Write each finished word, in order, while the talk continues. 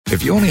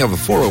If you only have a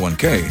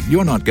 401k,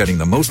 you're not getting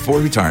the most for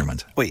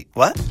retirement. Wait,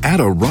 what? Add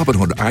a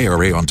Robinhood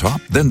IRA on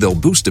top, then they'll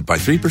boost it by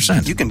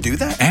 3%. You can do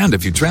that? And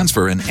if you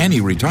transfer in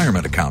any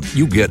retirement account,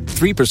 you get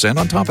 3%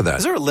 on top of that.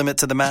 Is there a limit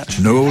to the match?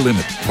 No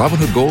limit.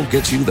 Robinhood Gold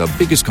gets you the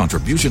biggest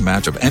contribution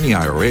match of any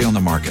IRA on the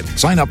market.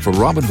 Sign up for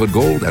Robinhood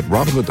Gold at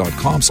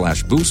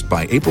Robinhood.com/boost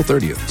by April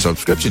 30th.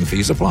 Subscription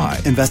fees apply.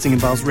 Investing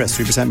involves risk.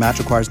 3% match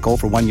requires gold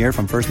for 1 year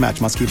from first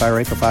match. Must keep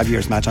IRA for 5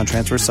 years. Match on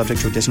transfers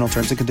subject to additional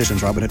terms and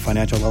conditions. Robinhood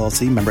Financial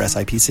LLC, member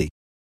SIPC.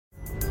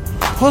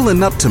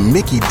 Pulling up to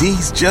Mickey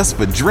D's just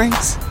for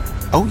drinks?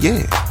 Oh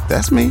yeah,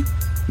 that's me.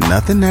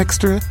 Nothing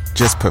extra,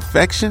 just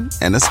perfection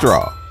and a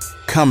straw.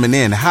 Coming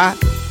in hot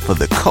for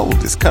the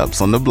coldest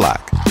cups on the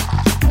block.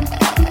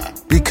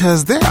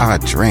 Because there are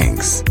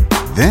drinks.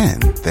 Then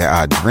there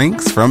are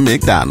drinks from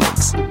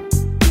McDonald's.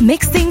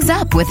 Mix things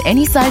up with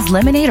any size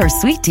lemonade or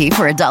sweet tea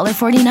for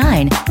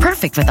 $1.49.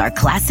 Perfect with our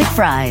classic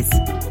fries.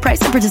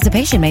 Price and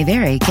participation may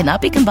vary. Cannot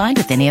be combined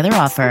with any other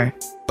offer.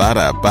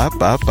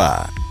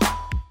 Ba-da-ba-ba-ba.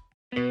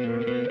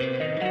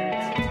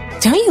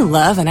 Don't you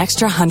love an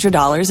extra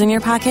 $100 in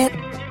your pocket?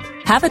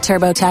 Have a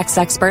TurboTax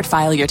expert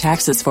file your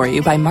taxes for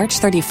you by March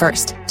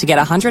 31st to get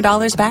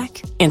 $100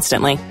 back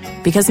instantly.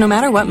 Because no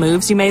matter what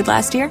moves you made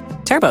last year,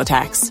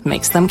 TurboTax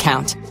makes them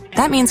count.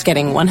 That means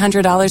getting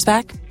 $100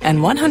 back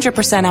and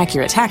 100%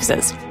 accurate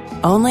taxes,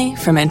 only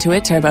from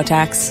Intuit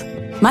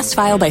TurboTax. Must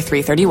file by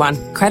 3/31.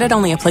 Credit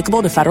only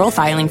applicable to federal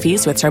filing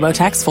fees with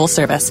TurboTax full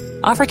service.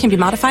 Offer can be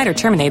modified or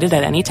terminated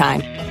at any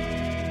time.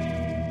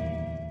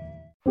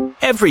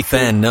 Every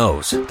fan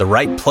knows the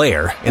right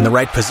player in the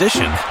right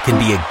position can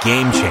be a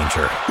game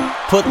changer.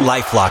 Put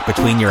LifeLock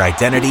between your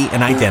identity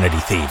and identity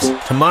thieves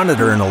to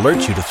monitor and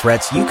alert you to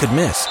threats you could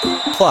miss.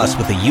 Plus,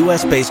 with a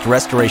U.S.-based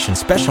restoration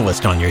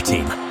specialist on your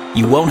team,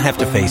 you won't have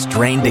to face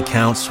drained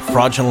accounts,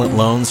 fraudulent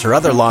loans, or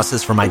other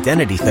losses from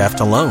identity theft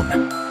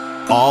alone.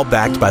 All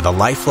backed by the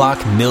LifeLock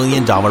 $1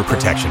 Million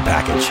Protection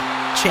Package.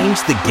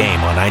 Change the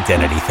game on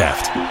identity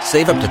theft.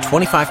 Save up to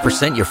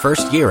 25% your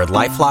first year at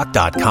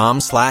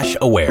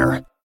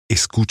LifeLock.com/aware.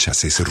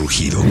 ¿Escuchas ese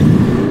rugido?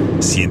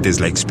 ¿Sientes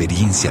la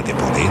experiencia de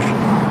poder?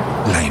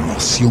 ¿La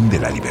emoción de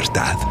la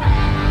libertad?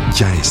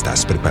 Ya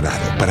estás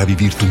preparado para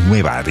vivir tu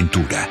nueva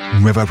aventura.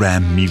 Nueva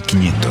Ram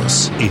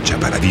 1500, hecha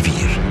para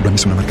vivir. Ram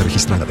es una marca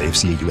registrada de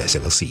FCA US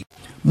LLC.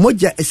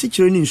 Moja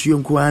esichiro ni nsuyo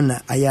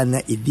nkuana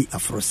ayana edi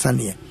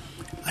afrosania.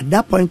 At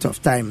that point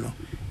of time, no,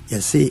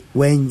 you say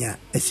when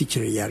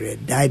esichiro yare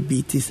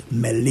diabetes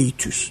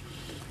mellitus.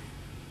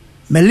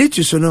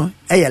 Mellitus no,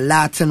 a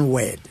Latin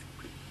word.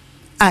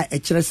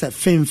 Echere se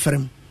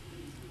femfrem.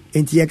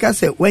 Enti yaka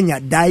se when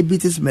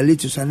diabetes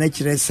mellitus and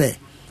echere se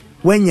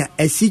when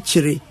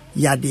esichire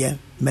yade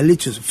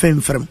mellitus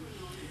femfrem.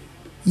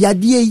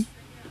 Yade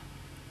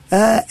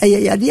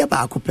yade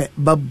ba akope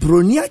ba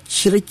bronia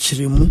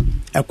chire mu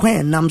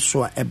ekwan nam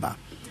so eba.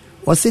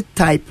 Was it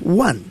type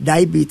 1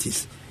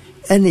 diabetes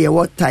and ye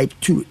what type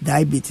 2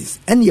 diabetes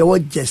and ye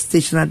what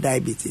gestational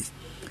diabetes.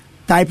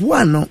 Type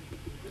 1 no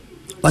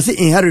was it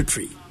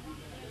inheritary.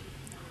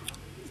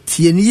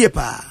 Tieniye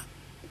pa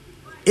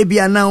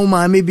ebia na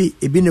uma maybe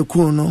ebi ne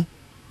kun no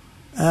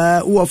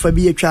wo fa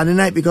bi atwa ne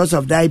night because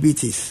of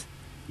diabetes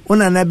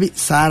una na bi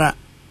sara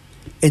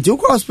enti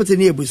ko hospital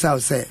ne ebusa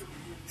say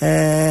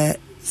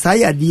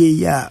saya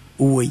die ya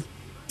owi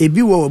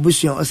ebi wo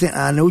obusuan o say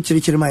na wo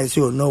chirichiri ma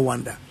say no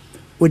wonder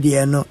wo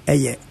de no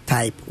eye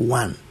type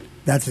 1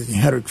 that is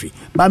inheritary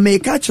but me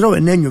ka chiro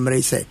na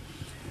nwumre say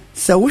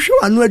so wo hwe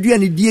anu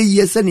aduane die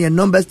yie say ne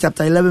Numbers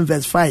chapter 11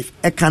 verse 5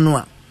 e kanu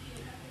a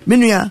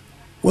menua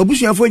wo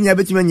obusuan fo nya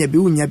betima nya bi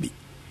unya bi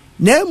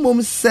na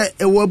mom se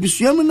e wo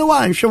abusuam no wa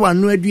anhwe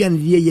wano aduane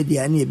die yie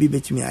de na e bi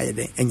betimi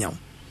ayede enyaw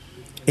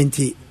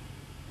enti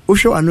wo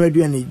hwe wano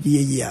aduane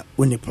die yie a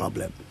woni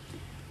problem.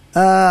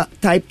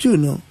 Type 2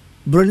 no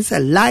bron say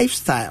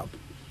lifestyle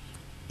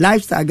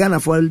Ghana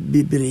for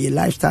be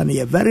lifestyle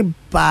no very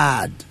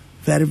bad,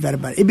 very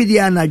bad.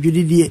 Ebidia na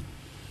dwudidie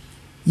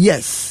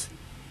yes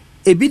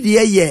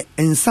ebidia ye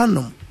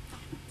ensanom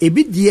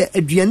ebidia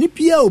aduane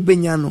pia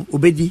obenya no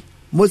obedi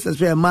most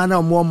especially man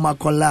na mo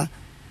makola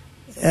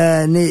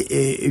ne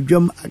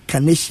edwom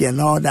kanesia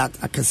and all that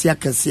akasia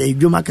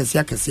edwom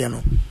akasia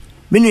no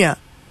menua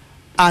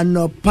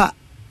anopa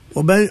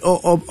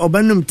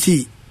obanum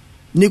tea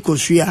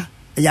nikosua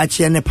ya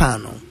che ne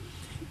pan no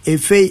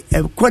efe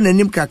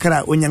konanim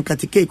kakra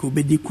onyankate cake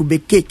obedi kube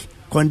cake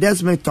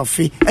condensed milk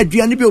toffee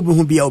aduane bi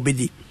obehu bia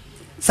obedi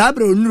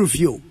sabre onuru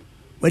fie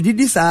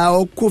wadidi saa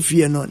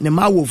okofie no ne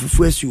ma wo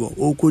fufu asuo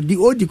okodi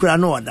odi kura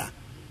no oda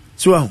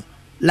so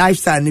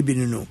lifestyle ne bi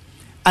no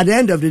at the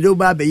end of the day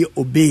ba be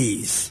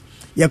obese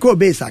yako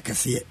obese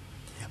akase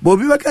but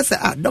obi baka say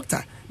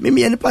doctor me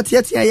ene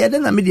patiatia ye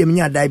na me de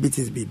me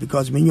diabetes be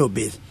because me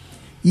obese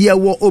ye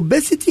wo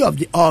obesity of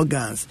the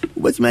organs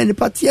but me ene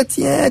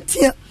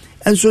patiatia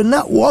and so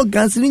now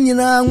organs ni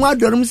nyina nwa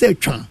adorum say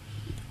twon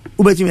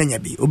obetimi anya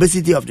bi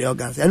obesity of the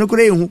organs eno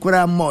kura ehu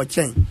kura more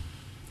chen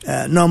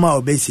normal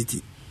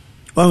obesity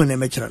wahu na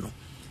mechira no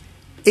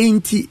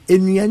enti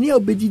enuane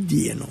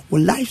obedidie no wo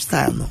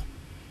lifestyle no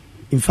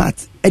in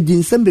fact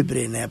edin sem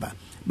bebre na eba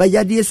but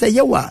yadi say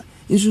yawa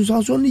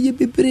insunsanso no ye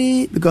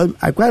bebre because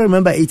I quite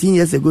remember 18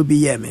 years ago be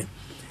here me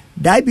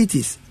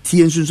diabetes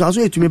ti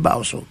insunsanso etumi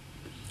ba so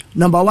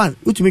number 1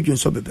 utumi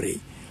dwonso bebre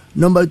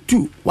number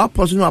 2 what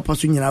person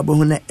nyina bo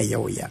ho na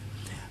eyewoya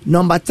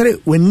number 3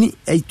 wani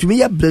etumi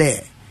ya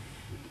blare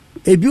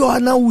ebi o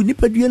na wu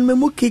nipadua no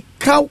mu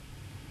kekaw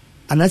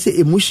anase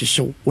emu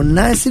hyehyew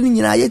wonanse ni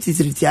nyina ye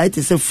titiriti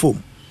ayete se foam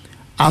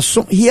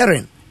aso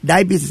hearing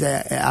diabetes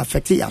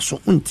affect yaso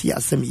unti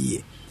asem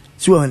yie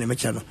so won me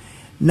che no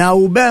na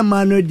wo be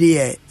ma no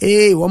de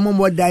wo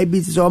mo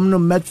diabetes wo no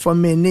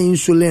metformin ne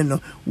insulin no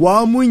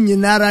wo mu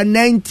nyinara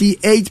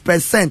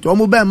 98% wo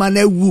mo be ma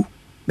na wu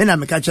me na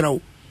me ka kire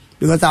wo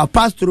because I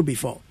passed through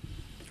before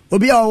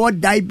obi a wo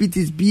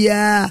diabetes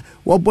bia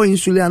wo bo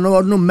insulin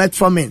no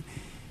metformin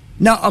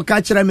na o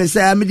ka kire me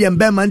say me de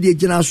be ma de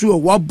gina so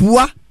wo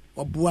boa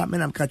me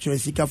na me ka kire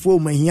sika fo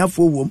mo hia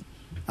fo wo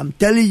I'm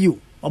telling you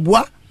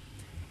oboa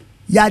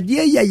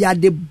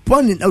yade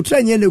born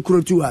outranye ne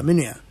kurotu a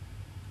menua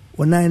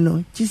wona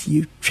no just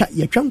you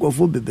twa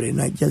for bebre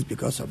na just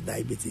because of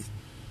diabetes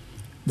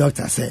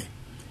doctor say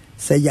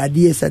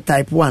yade say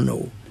type 1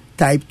 or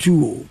type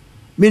 2 or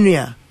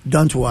menua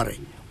don't worry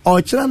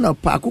o kira no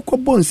pa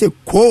akukọ bon say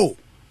ko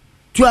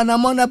tu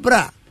anamona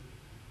bra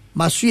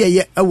masuye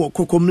ye ewo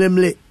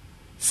kokomlemle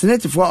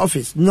Senate for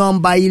office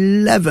number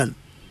 11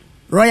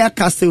 Royal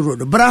Castle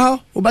Road bra ho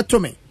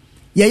obatome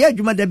ye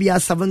adwuma da bia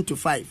 7 to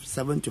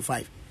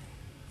 5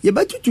 ye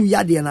betutu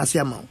yade na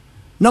asema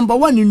number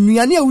 1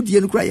 nuane a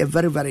wudie no kura ye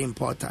very very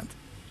important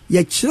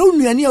ye kire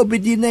nuane a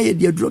obedi na ye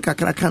de duro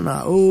kakraka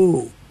na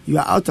oh you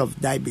are out of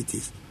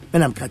diabetes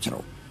when I'm catching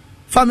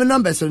family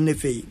numbers on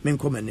nefe men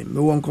komane me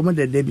won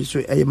komade de bi so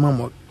e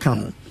mamo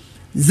kan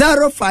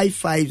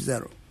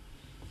 0550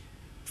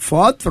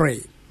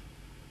 43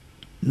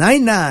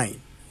 99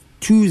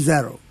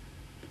 20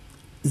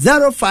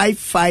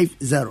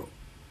 0550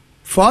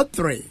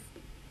 43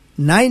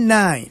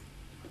 99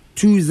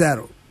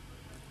 20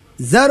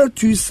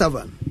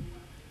 027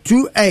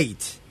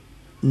 28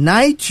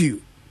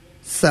 92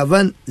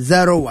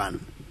 701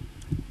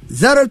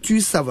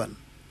 027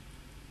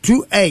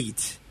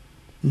 28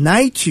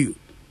 92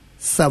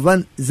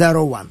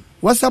 701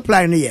 what's up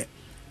line here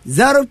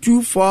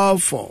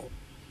 0244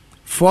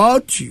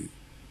 42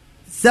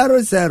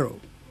 00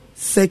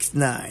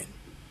 69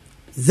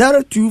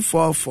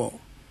 0244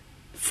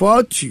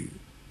 42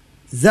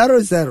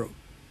 00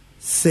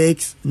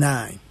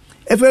 69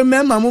 if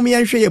remember mummy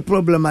and share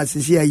problem as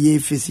is here ye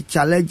face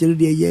challenge the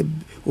ye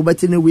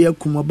obatine we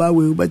akumoba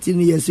we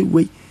obatine yes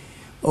we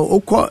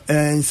or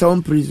in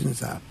some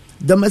prisons are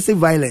domestic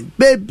violence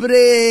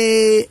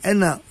bebre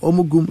ena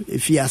omugum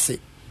efiase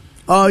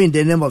all in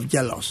the name of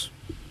jealous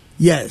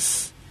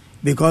yes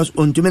because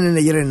ontumene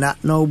ne yere na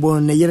obo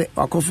ne yere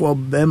akofo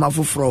be ma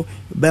foforo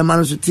be ma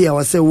no so tie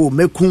wa say wo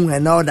mekun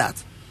and all that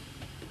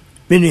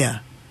menua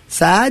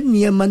saa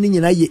niema ne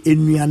nyina ye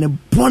enuane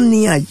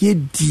bone a ye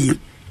die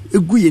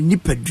egu ye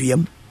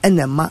nipaduam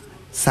enema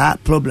saa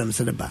problems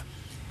ne ba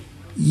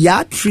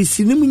ya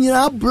trisi ne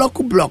nyina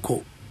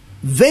block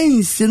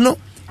veins no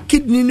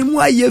kidney ne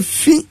mu aye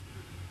fi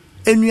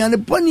enuane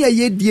bone a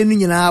ye die ne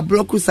nyina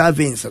block saa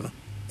veins no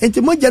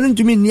enti mo jare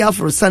ntumi ni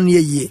afrosan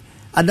ye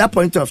at that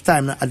point of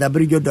time at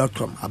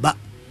adabrigo.com aba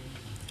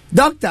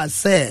doctor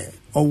say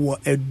owo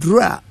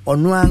edura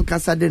ono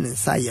ankasa de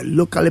nsa ye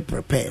locally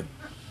prepared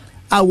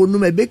I will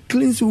no be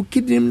cleanse will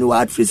kidney no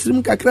out free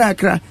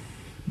kakra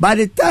by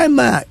the time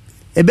a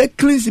be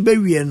cleanse be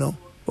we no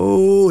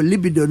oh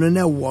libido no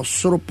na wo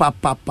soro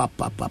papa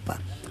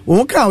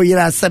won ka o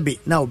yira sabe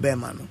na obe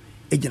ma no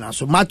ejina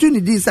so matu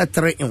ni di say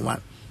 3 in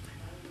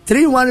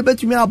 1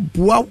 betumi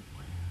aboa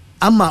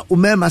ama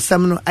umema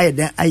sam no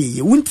ayeden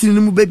ayeye wuntini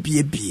mu be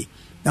bie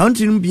na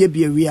wuntini mu bie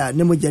we a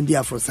ne mo jandi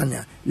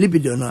afrosania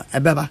libido no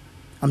ebeba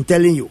I'm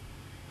telling you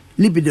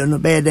libido no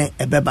be den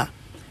ebeba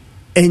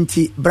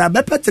enti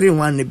brabepa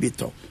 3-1 ne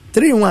bito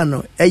 3-1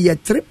 no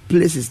 3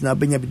 places na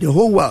benya bi the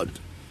whole world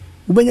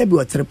ubenya bi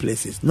 3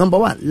 places number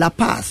 1 La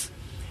Paz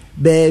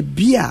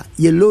bebia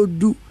yellow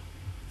du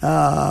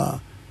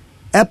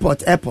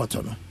airport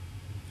no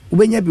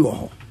ubenya bi wo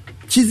ho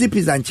cheesy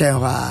pizza nchen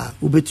ho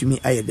ubetumi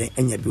ayeden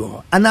enya bi wo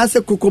ho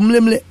anase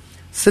kokomlemle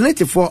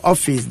Senate for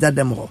office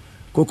dadem ho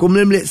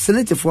kokomlemle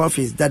Senate for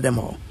office dadem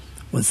ho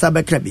on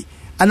sabekrabi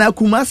ana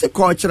Kumasi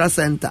Cultural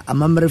Center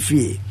amamre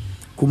fie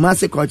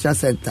Kumasi Cultural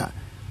Center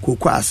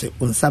kokwase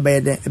on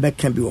sabede ebe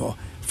kan bi wo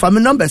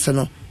family numbers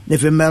no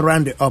if you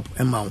round it up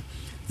amount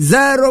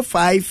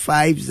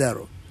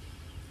 0550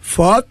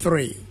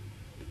 43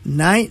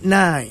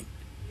 99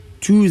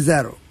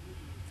 20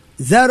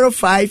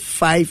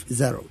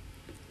 0550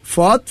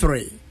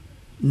 43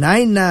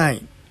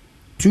 99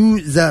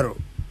 20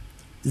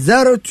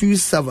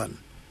 027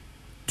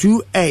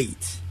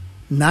 28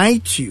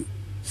 92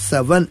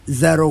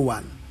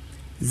 701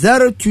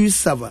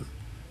 027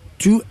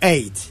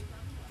 28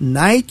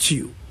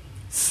 92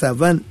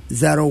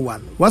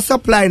 701 what's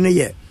up line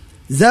here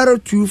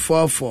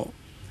 0244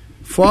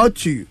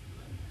 42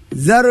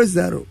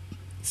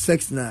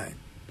 0069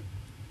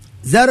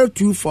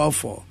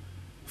 0244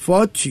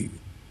 42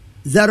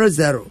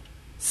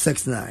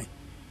 0069.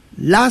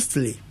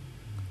 Lastly,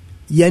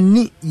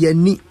 yani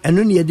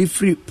eno ne yedi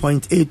free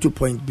point A to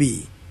point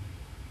B.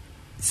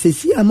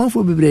 Sesi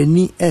amafo bebre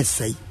ni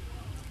essay.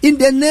 In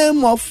the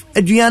name of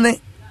aduane,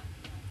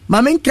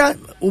 mamenka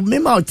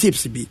umema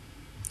tips bi.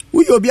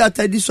 We obi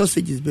atadi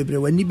sausages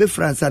bebre wani be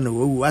France na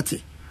wo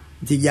wate.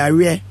 Nti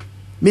yare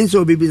means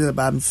obi business,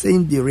 but I'm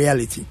saying the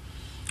reality.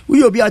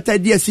 We obi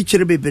atadi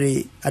asichire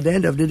bebre at the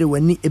end of the day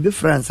wani e be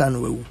France na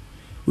wo.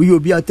 We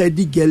obi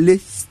atadi gele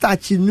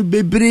starch nu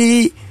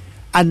bebre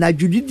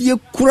anadwudidie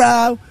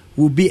kura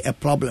will be a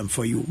problem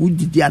for you. Who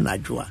did the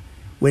anadwa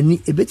when e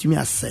betimi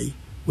asai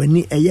when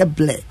e ye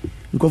ble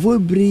nkofo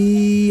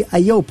bri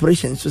aye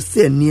operation so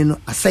say ni no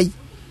asai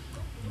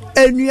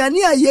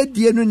enuane aye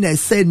die no na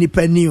say ni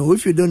pani o.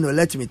 If you don't know,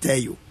 let me tell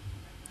you,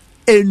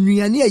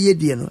 enuane aye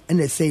die no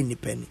na say ni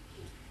pani.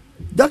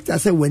 Doctor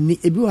say when ni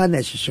ebi wa na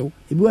hihyew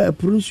ebi wa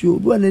prunsuo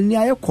ebi wa na ni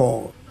aye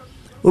ko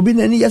obi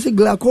na ni yase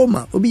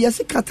glaucoma obi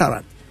yase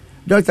cataract.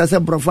 Doctor say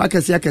brofa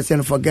kase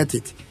no forget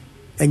it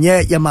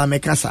enye ya ma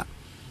mekasa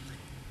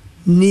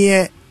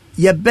nie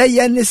ye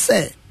beye ne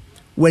say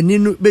when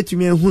you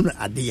betumi ehunu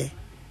ade.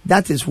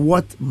 That is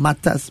what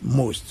matters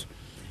most.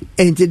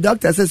 And the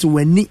doctor says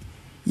when ni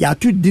ya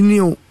tu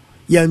dinio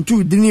ya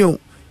ntu dinio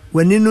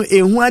when you know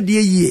ehu ade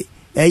ye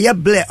ye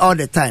ble all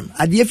the time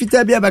ade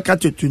fita bia baka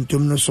to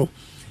tuntum no so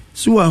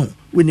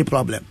we ni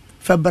problem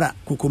febra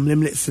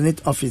kokomlemle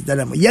senate office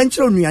dadam ye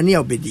nkyere nuane a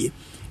obedie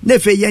na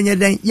fe yenye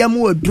den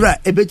yamo adura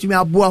ebetumi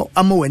aboa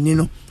ama wani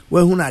no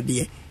we hunu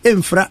ade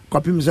emfra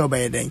kwapim se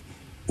obaye den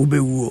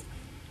obewuo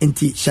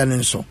enti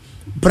shanen so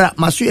bra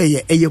maso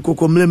eye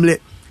kokomlemle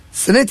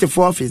senate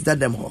for office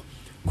dadam ho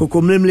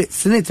kokomlemle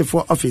senate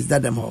for office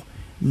dadam ho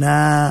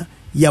na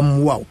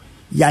yamwaw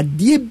ya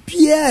die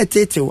bia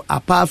tetew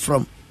apart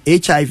from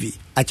HIV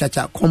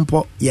achacha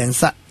kompo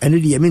yensa eno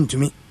de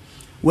yemintumi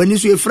wani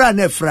so efra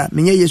na efra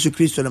menye Yesu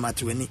Kristo na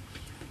matweni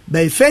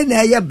by fe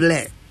na ye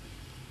ble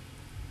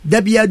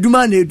da bia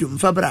duma na edum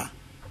fabra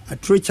a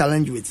true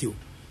challenge with you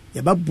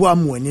ye babbo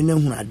am wani na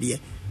hu ade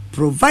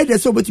provide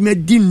so betime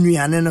di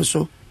nnuane no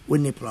so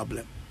woni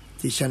problem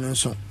ti hye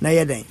so na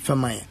ye den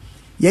fama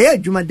ye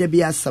adwuma da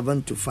bia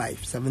 7 to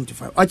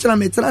 5 ochira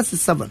metra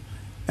 7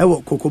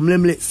 ewo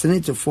kokomlemle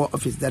senate for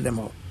office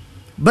dademo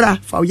bra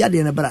fa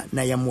yade na bra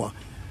na yamwo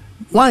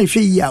wan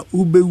hwe ya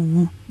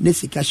ubewu ne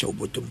sika hye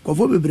obotom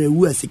kofo bebre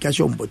wu asika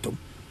hye obotom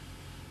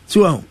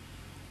so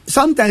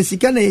sometimes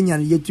sika na yenya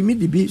yetumi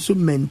de bi so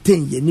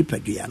maintain ye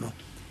nipadua no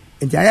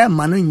enti aya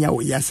mano nya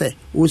wo ya say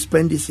wo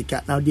spend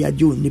sika now they are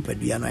due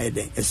nipadua no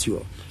ayeden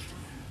asiwo.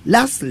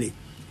 Lastly,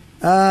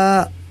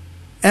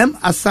 M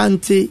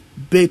Asante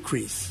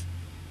Bakeries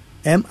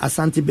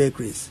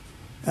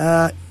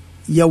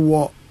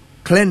yawo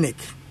clinic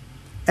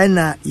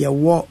ena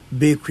yawo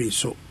bakery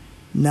so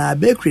na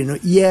bakery no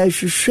ye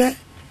hwehwe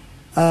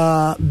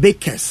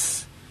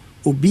bakers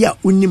obi a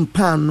unim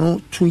pan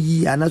no to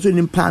yi anaso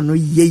unim pan no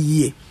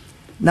ye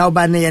na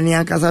oba na ye ne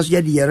ankasa so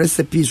ye de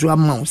recipe so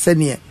amount se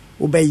ne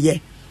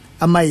obeye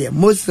amaye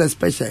most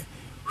especially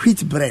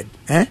wheat bread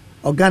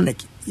organic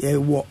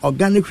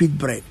organic wheat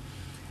bread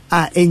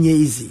enye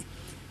easy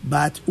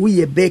but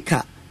we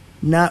baker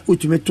na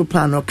utumeto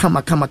pan no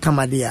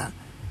kama dia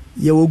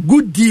ye wo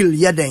good deal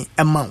yeden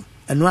amount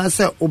eno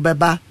ase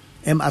obeba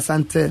M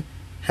Asante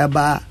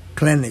Herbal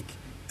Clinic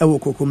ewo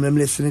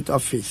kokomlemle senate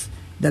office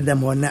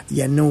dadam hona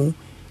ye no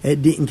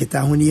di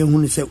nketa ho ne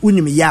yehunu se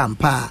unim ya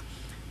ampa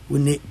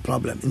uni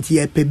problem nti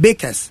ye pe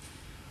bakers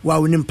wa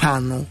unim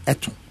pan no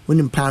eto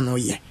unim pan no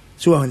ye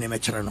so ho ne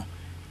mekere no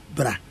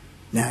bra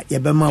na ye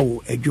bema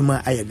wo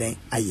adwuma ayeden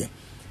aye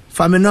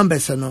family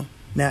numbers no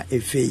na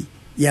efei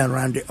ye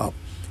round it up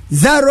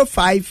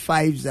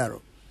 0550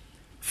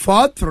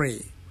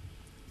 43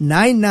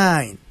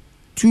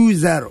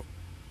 9920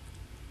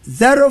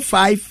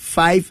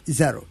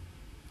 0550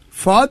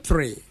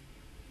 43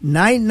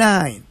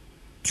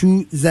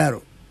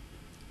 9920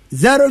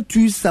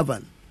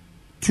 027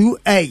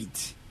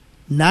 28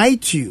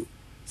 92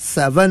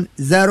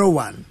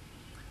 701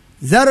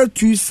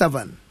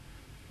 027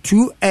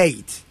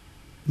 28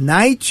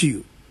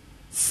 92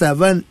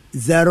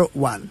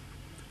 701.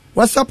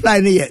 What's up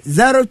line here?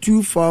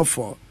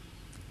 0244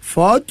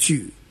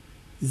 42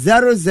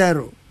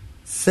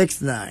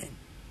 0069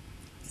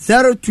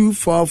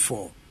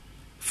 0244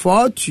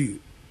 42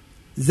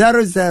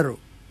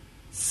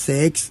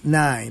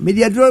 0069.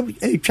 Media draw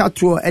a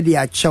chatwo edi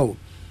a chow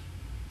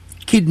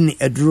kidney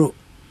a draw.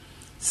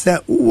 Say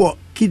who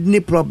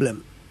kidney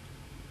problem.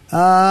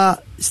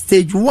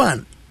 Stage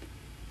 1.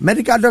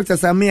 Medical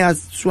doctors are me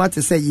as swat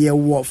to say ye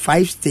war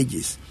 5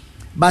 stages.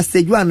 But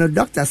stage 1 no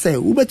doctor say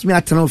who bet me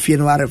at no fear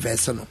no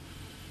reverse no.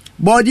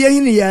 Body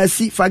hini ya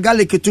si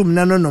fagale ketum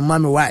nano no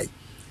mami why.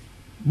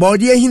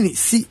 Body hini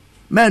si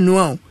man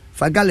no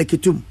fagale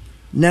ketum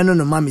nano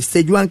no mami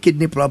stage 1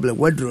 kidney problem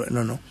wedro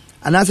no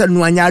and as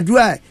no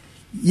anyadua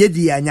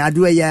yedi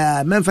anyadua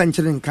ya memfa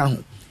nchire nka ho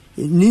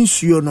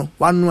ninsuo no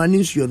wanu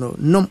ninsuo no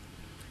nom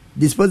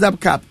disposable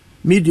cap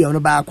medium no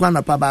ba akwa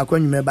na pa ba akwa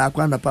nyume ba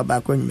akwa na pa ba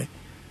akwa nyume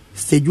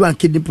stage 1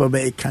 kidney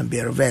problem it can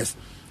be reversed.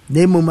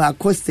 Name ma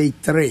stage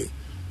 3,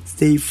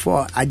 stage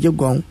 4,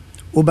 ajegon,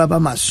 obaba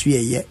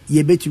masue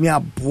ye betumi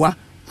aboa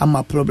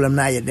ama problem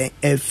na yede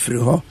every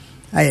ho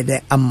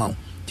ayede amount.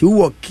 Ti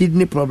wo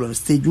kidney problem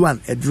stage 1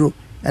 edro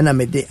na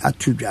me de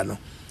atudwa no.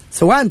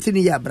 So one thing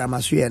ya bra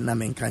masue na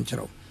men kan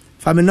kire.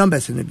 Fa me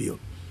numbers no bio.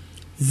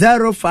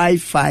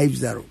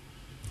 0550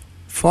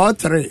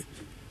 43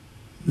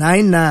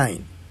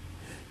 99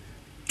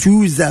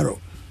 20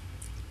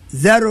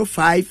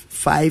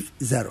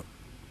 0550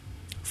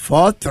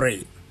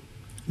 43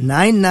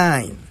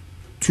 99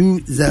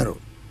 20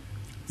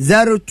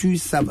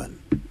 027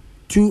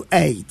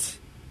 28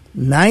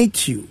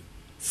 92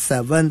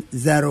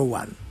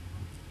 701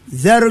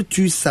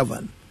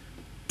 027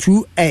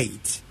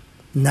 28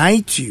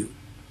 92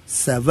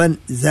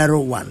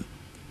 701.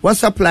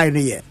 What's up line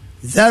here?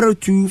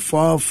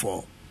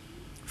 0244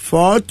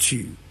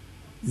 42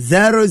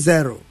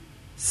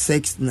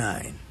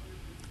 0069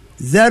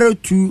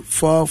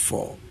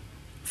 0244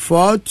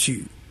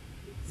 42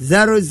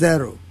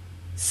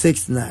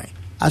 0069.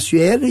 As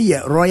you enter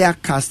here, Royal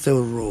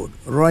Castle Road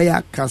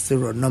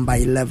number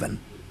 11.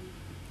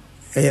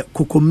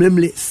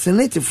 Kukumlimli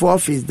Senate for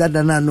office that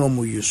na no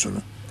mu use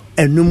no.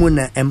 Enumu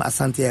na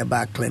Asante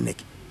Eba clinic.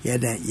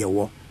 Yeden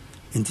yewo.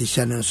 Inti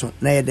Shannon so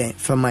na yeden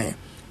famaya.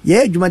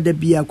 Ye adwuma da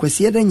bia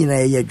kwasi yeden nyina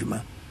ye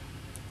adwuma.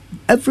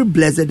 Every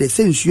blessed day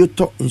say nsuo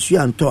to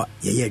nsuo anto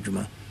ye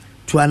adwuma.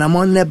 To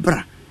anamon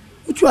nebra.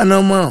 Utu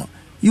anamon,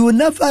 you will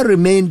never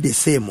remain the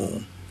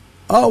same.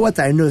 All what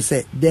I know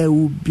say there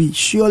will be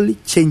surely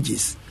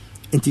changes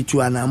into to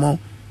anamon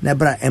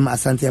nebra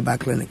Asante Eba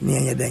clinic ni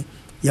yeden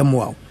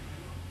yemwa.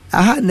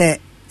 Aha ne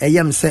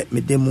eyam se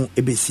medemu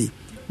ebesi.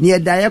 Ni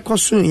edaye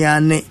kosun ya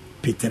ne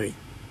Petre.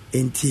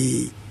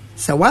 Enti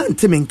sa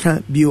wantimi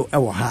nka bio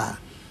ewo ha.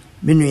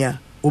 Menua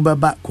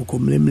obaba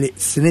kokomlemle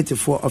Senate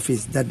for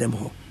office dadem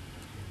ho.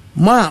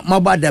 Ma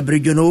da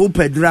bridge no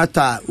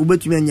upedrata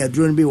ubetumi anya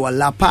drone bi wa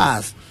La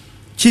Paz.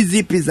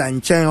 Cheesy pizza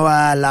nchen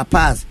wa La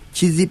Paz.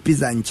 Cheesy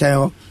pizza nchen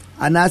ho.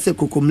 Anase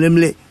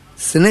kokomlemle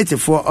Senate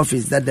for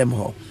office dadem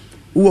ho.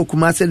 Uwo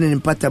Kumase ne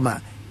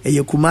Mpatama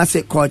eye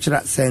Kumase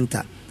Cultural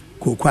Center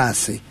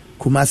Kokwase.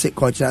 Kumase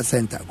Cultural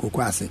Center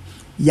Kokwase.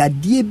 Ya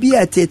die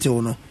bia tete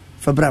no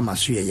fabra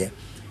masuye ye.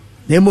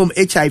 Nemom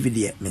HIV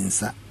die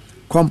mensa.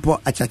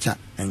 Kompo achacha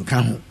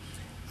enka ho.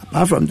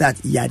 Apart from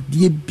that, ya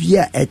die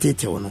bia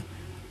etete no.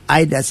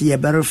 Either say you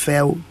better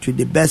fail to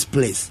the best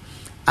place.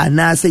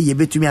 Anase ye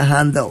betumi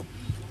handle.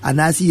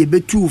 Anase ye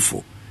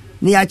betufo.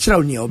 Ni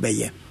achiraw ni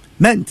obeye.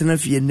 Mentena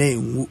fie na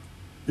enwu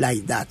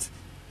like that.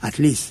 At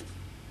least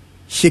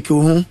shake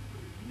ho.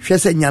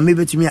 Hwese nyame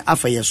betumi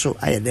afa ye so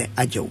ayede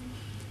ajew.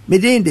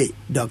 Medende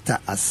Dr.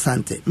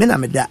 Asante. Mena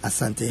meda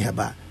Asante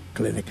Heba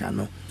Clinic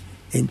no.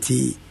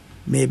 Enti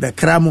me be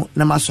kramo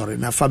na masore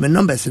na fa me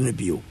numbers no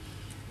bio.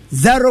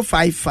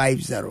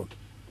 0550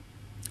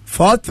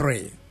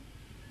 43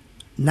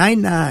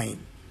 99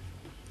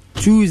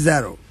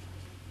 20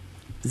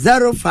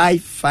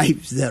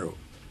 0550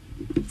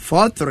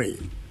 43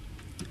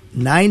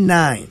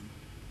 99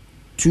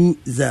 20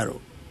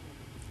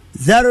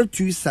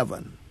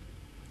 027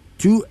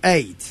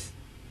 28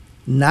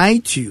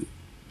 92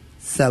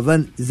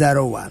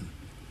 701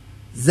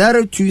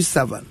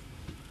 027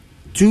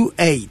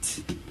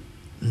 28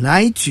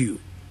 92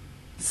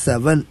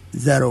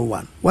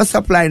 701. What's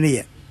up line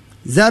here?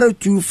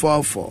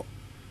 0244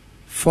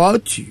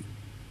 42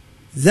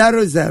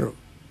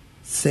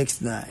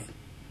 0069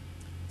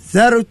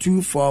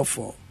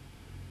 0244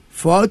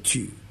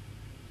 42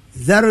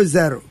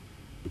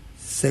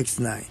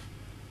 0069.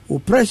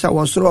 Pressure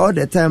was through all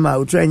the time. I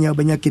would try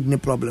and kidney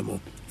problem.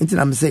 Until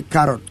I'm say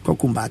carrot,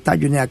 cucumber,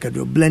 tajunia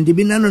cadro, blend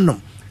it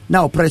no.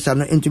 Now pressure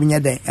no into me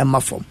then and my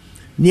form.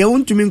 Near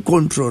un to mean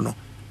control no.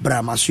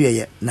 Brahma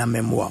suye na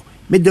memoir.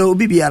 Me de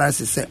obi biara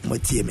se se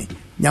motie me.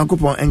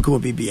 Nyankopon enko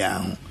obi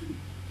biara ho.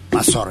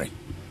 Ma sorry.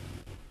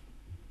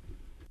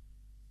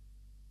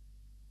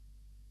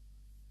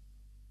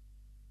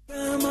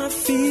 I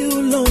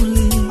feel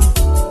lonely,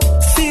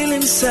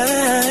 feeling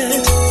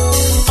sad.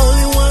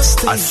 Only one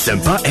thing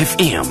Asempa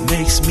FM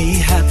makes me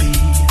happy.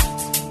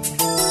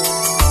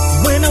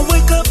 When I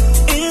wake up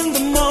in the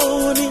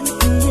morning,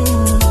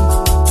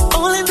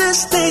 only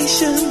this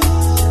station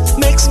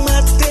makes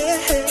my day.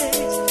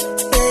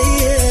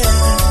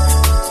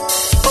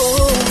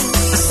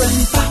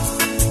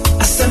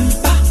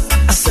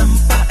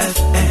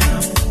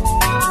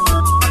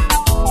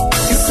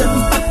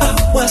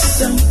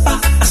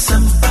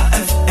 Asempa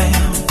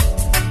FM.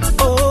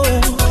 Oh,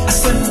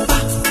 Asempa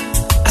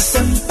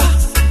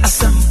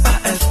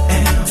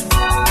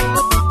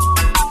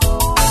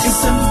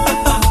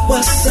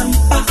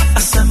FM.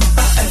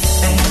 Asempa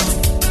FM.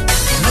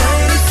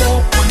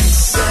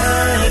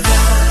 94.7.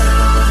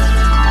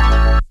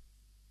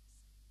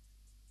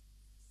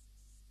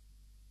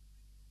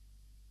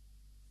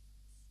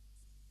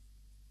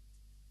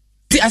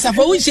 The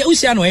Asafa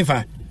Usia no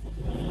ever.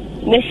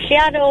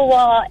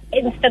 Michelle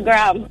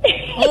Instagram.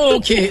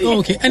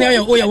 Okay. And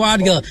you're a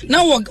wild girl.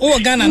 Now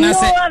what Ghana? No,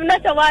 I'm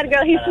not a wild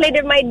girl. He slid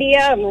in my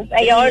DMs.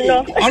 I don't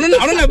know. I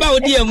don't know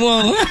about DM.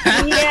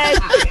 Yes.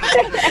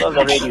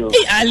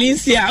 Hey,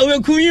 Alicia,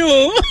 we're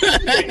cool.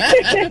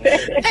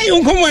 Hey,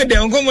 come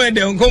there.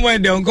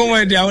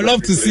 I would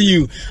love to see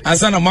you. And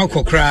son of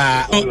Marco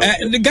cry.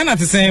 The Ghana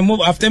to say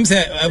move after him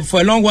say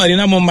for a long while. You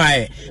know,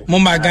 Mumbai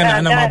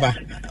Ghana,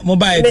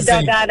 Mumbai.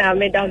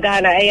 Middle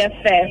Ghana,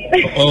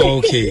 AFF.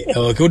 Okay.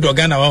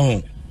 Ghana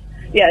home.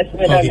 Yes,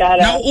 Middle Ghana.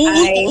 Now,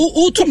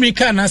 who to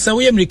American? I say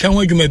we American.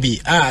 Where you may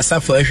be?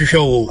 Suffer a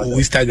show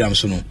Instagram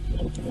soon.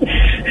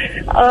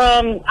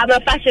 I'm a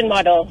fashion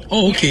model.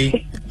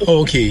 Okay.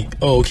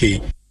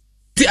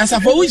 As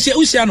for which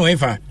no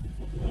ever.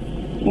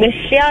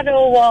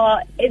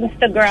 Michelle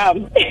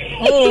Instagram.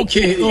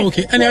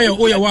 Okay. And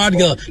you're a wild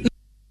girl.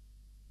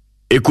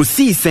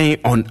 Ekusi saying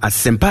on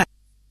Asempa.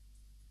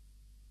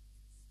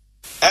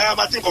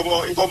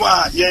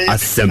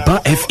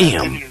 Asempa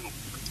FM.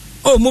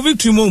 Oh, moving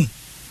to mom.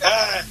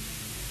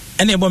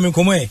 And you're bombing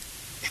come away.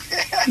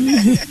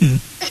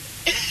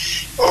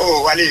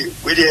 Oh, Wally,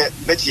 we did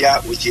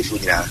Metia, which is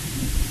with now.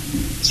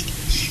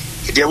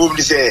 The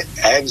woman say,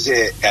 I am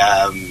say,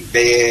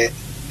 they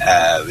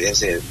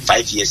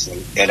 5 years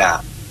in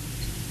Eda.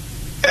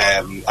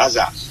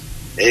 Aza,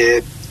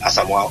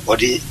 Asamoah,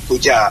 Odi,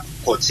 Kuja,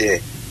 Court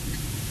say,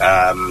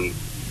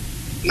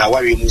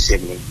 Nawari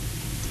Muslim,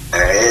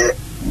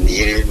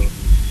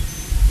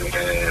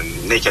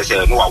 nature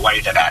say, no, I worry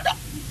that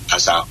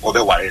Asa,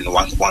 over worrying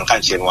one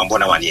country and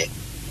 1 year.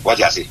 What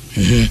do you say?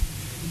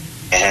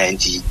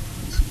 And he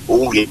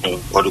only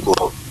or to go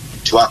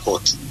to a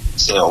court,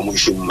 say,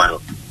 Omushim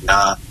Mano.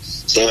 Now,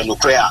 say, no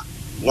prayer,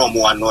 no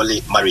more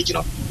only marriage,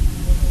 no.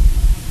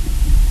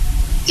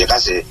 You can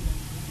say,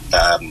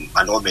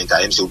 an moment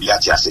I am so be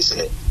at your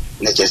say,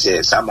 nature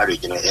say, some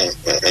marriage, as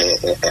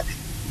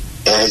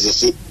you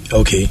see.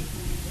 Okay.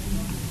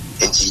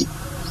 And he,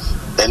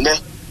 and then,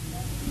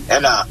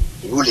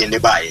 ruling the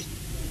buy.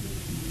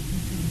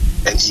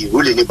 And he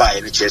ruling the buy,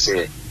 and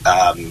say,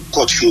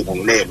 court fee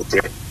on name,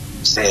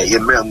 say,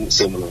 Yemram,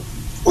 say,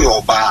 we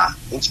all bar,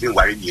 into being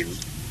worried you.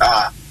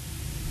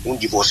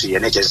 Divorce,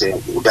 and nature say,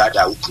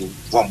 Udada,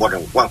 one more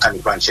than one kind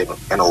of branch, and a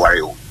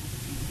warrior.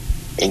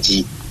 And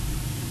he,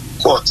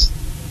 court,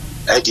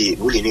 Eddie,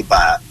 ruling the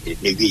bar,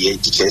 maybe a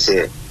teacher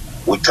say,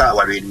 we can't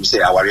worry him,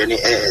 say, our any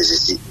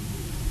as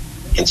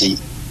and he,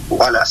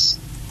 Wallace,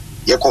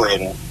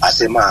 Yakoen,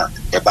 Asema,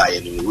 a buy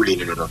and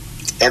ruling,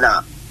 and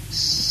I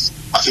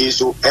feel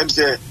so, I'm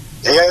say,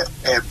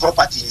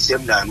 property is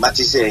him, and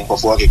Matty saying for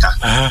 4 acres.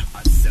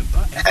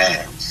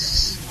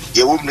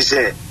 You wouldn't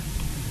say,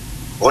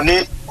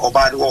 only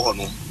about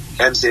Wohonu,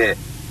 and say,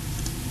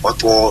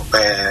 what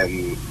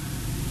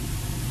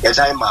a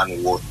time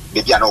man would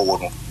be an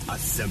old one.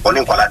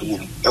 Only what I do,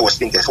 I was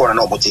thinking for an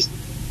opportunity.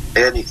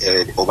 Any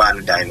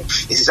Oban dino.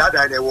 It is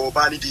other than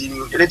Obani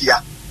in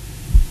Lydia.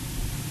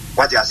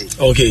 What do you say?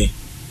 Okay.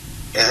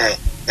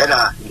 And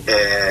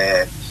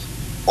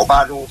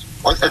Obano,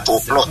 what a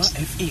plot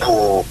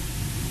or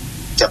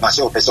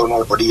Jamasio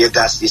Personal for the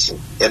gas station.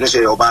 And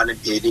say Oban in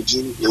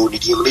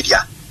Unity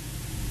Lydia.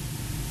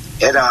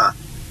 And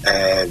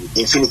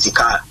Infinity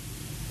car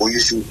or you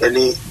should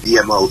any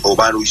DMO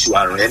Obano issue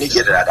or any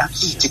other.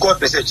 To go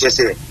person just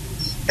say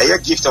a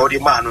gift or the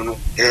man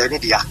any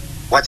dia.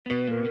 What?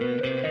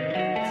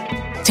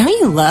 Don't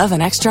you love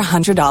an extra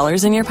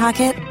 $100 in your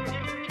pocket?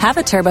 Have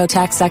a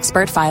TurboTax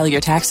expert file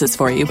your taxes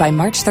for you by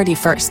March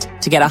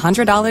 31st to get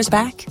 $100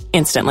 back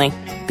instantly.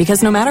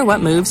 Because no matter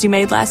what moves you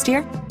made last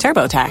year,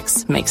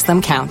 TurboTax makes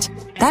them count.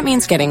 That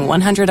means getting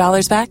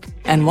 $100 back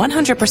and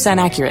 100%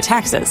 accurate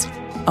taxes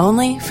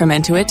only from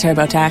Intuit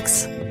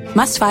TurboTax.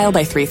 Must file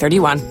by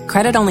 3/31.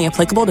 Credit only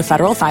applicable to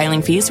federal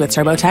filing fees with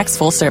TurboTax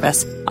full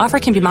service. Offer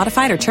can be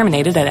modified or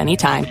terminated at any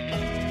time.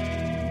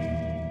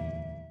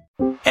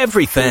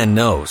 Every fan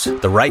knows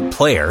the right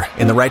player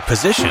in the right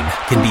position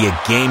can be a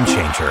game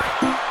changer.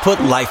 Put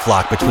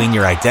LifeLock between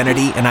your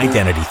identity and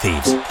identity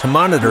thieves to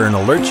monitor and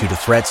alert you to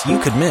threats you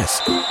could miss.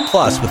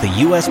 Plus, with a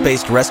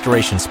U.S.-based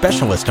restoration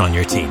specialist on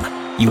your team,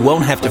 you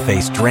won't have to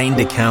face drained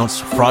accounts,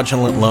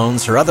 fraudulent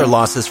loans, or other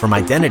losses from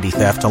identity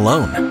theft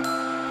alone.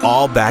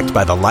 All backed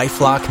by the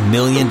LifeLock $1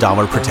 Million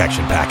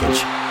Protection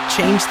Package.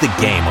 Change the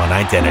game on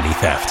identity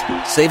theft.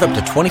 Save up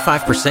to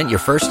 25% your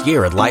first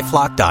year at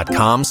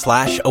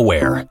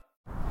LifeLock.com/aware.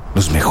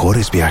 Los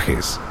mejores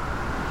viajes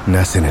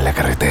nacen en la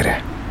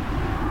carretera,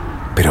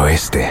 pero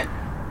este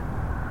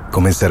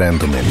comenzará en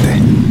tu mente.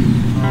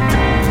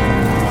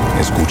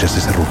 ¿Escuchas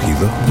ese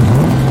rugido?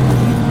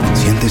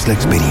 ¿Sientes la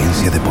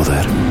experiencia de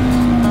poder?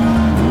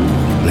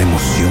 ¿La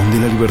emoción de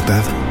la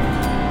libertad?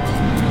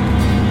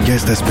 Ya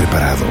estás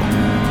preparado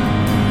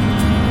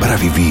para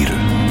vivir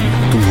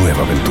tu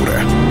nueva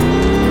aventura.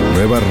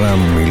 Nueva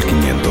RAM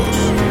 1500.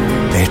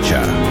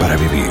 Hecha para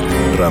vivir.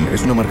 RAM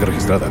es una marca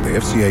registrada de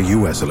FCA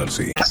US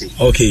LLC.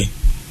 Okay.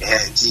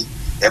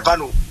 The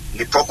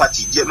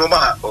property, no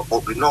matter,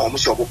 no,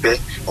 almost pay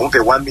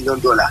 $1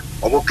 million.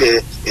 Almost pay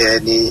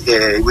any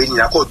winning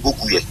a code book.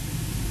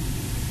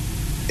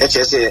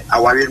 say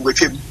our we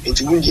trip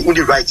into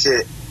the right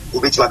say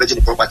we to have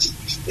the property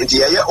into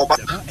a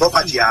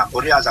property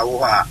only as a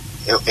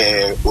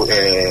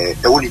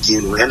unity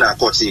and a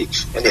court say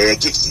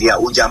gifts here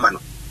o German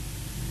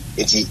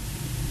into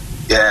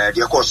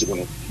the course.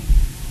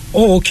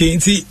 Oh, okay.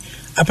 See,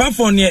 apart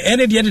from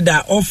any the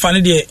that all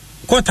funny the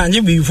court and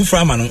you be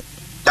from Mano.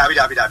 David.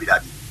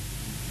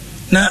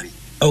 Na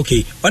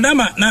okay.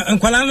 Odama na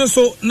nkwala no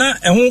so na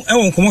eho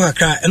nkomo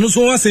kakra eno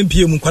so wa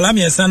sempie mu nkwala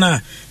miensa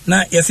na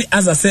yesi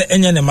azase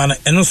enye ne ma no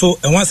eno so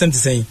eho asem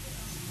tisen.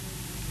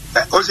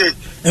 Ose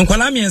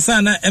nkwala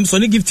miensa na emso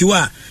ni gift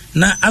wa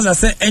na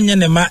azase enye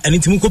ne ma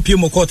enitim kopie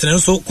mu court eno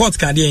so court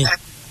ka de en.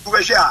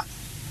 We share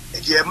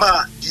the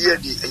ma die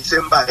di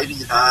ensemba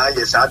eni na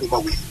yes adu ma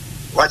we.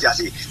 What you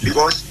say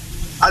because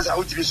as I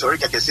would be sorry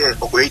can say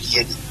okwedi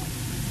eni.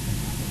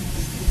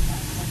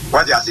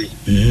 What you say?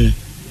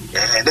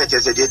 And that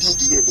is a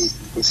DNA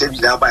in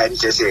seminar by any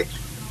say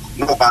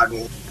no bad.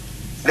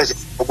 Let's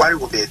why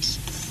would be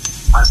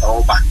as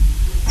our back.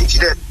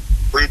 Instead,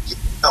 we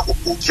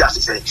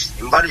just say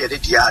embody the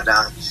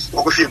Diana,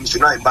 or film to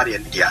not embody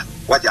the Dia.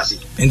 What you see?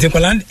 In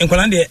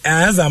Colombia,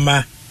 as a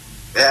ma.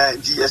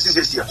 The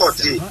assistant court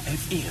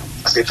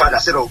as the father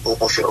said, or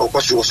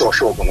cost you so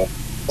sure.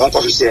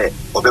 Uncle say,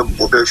 or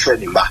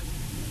training back.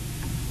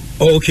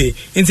 Okay,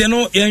 in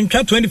the you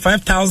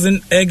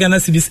 25,000 Ghana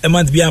cedis a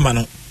month, be a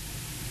man.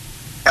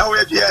 I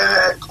will be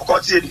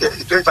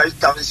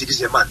 25,000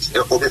 cities a month.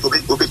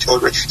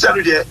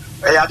 Saturday,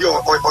 I had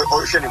your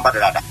ocean in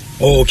Badalada.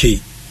 Okay.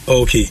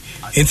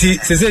 And see,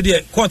 said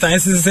the quarter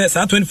and says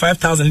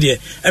 25,000 there.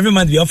 Every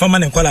month be on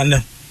Faman and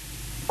Colana.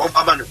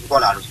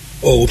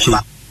 Okay.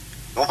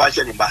 No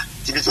fashion in Ba.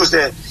 If it was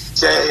say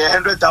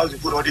 100,000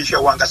 put on this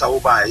one as I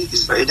will buy,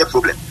 it's a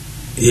problem.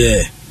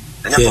 Yeah.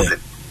 Problem.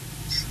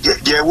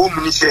 The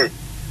woman said,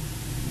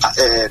 as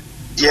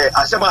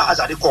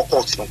a court,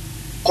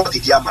 the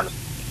Yaman.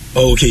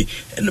 Okay,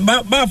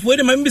 but wait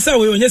a minute,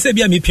 when you say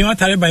be a pima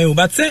Taliban,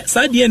 but say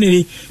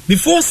DNA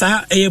before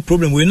sir a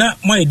problem we not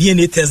my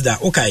DNA test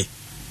that okay.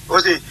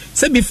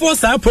 Say before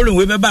sir problem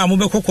we be ba mo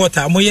be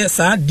kokota mo ye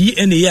sir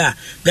DNA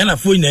Ghana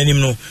for in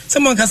no.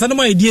 Someone can say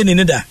my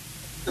DNA da.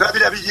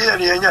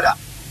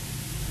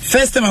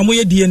 First time mo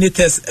ye DNA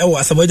test e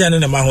was Asamoah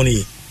na ma ho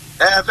ni.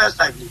 First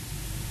time.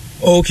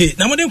 Okay,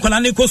 na mo dem kwala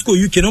ne Costco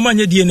UK no man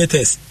ye DNA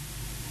test.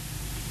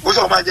 What's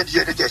all my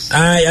DNA test?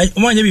 I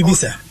man ye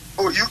bibisa.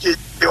 Oh, UK.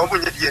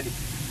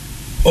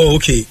 Oh,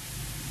 okay.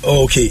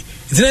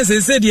 Then they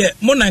said, yeah,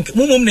 Monarch,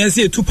 Mum, they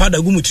say 2 powder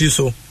gumutri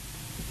so.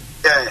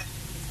 Yeah.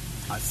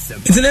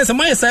 It's a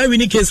my side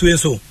winning case way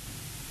so.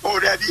 Oh,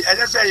 there be, and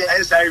I say,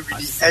 as I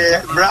really,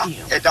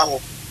 Mra, a dow.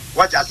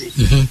 What I say?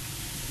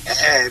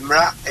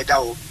 Mra, a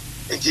dow.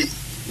 And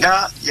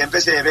now, the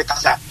embassy of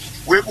Casa.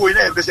 We will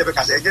never embassy of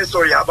Casa. Again,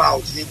 story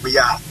about we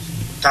are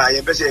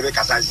embassy of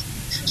Casa.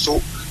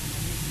 So,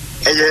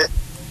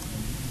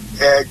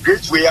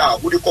 great way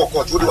out, would you call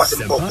court, would you want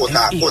to call court,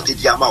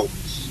 the amount?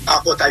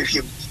 I got I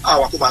him,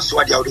 our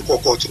Kumaswadi, I would call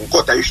court,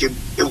 court I him,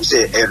 it will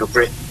say, no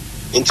pray.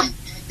 Indeed,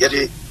 yet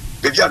the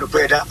piano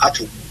prayer at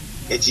two,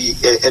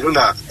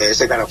 Eluna,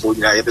 second of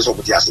 49 episode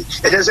of Yassi.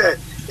 And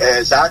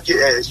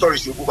then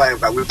stories you go by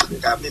and will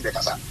become in the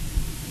Casa.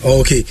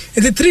 Okay,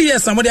 in the 3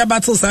 years, somebody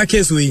battles our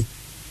case we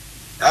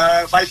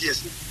 5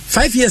 years.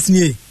 5 years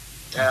near.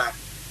 Yeah.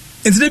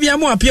 It's the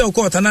Biamo appeal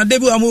court and a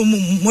debut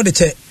more the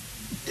check.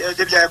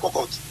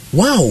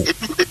 Wow.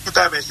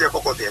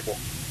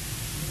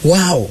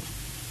 Wow.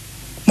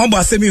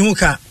 Mamba semi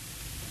hoka.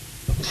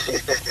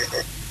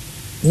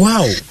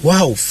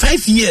 Wow.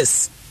 5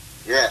 years.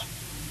 Yeah.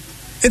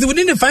 And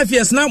within the 5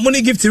 years now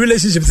money gift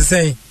relationship to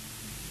say.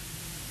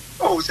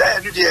 Oh, say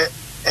in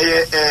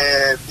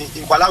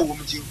Kuala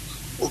woman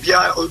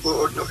Obia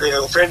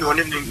friend on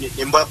in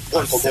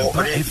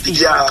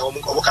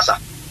Casa.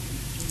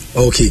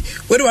 Okay.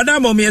 Well,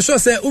 Adamo, me sure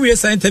say we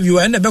are interview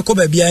and never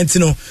come be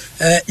antino.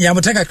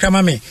 Yamotaka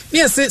Kramame.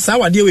 Near say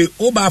Sawa deal with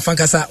Oba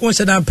Fankasa, one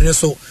shadow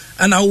preso,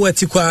 and our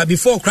Tikwa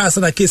before cross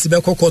and a case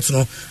Beko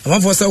Cotno. And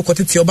one for so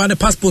quoted your band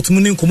passport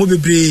mooning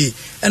Kumobi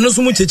and no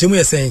so much we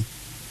are saying.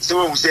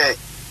 So we say,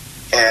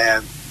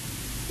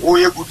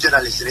 we are good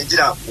journalists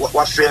and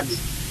what friend me,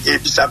 a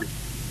Bisabi.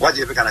 What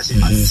you can say?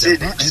 Say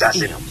the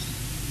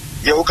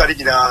you can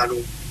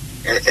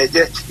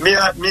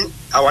me,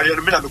 our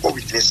young go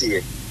witness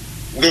here.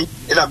 Me,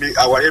 and I mean,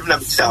 our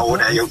every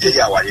sound, I okay,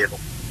 our able.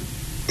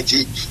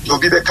 You'll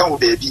be the cow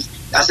baby.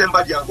 As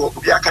somebody will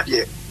be a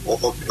cadet or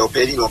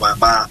penny or my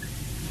bar.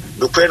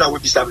 No prayer will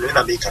be something in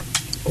America.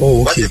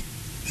 Oh, okay.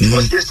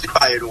 Because yes,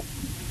 I know.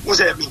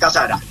 Who's a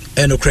Minkasada?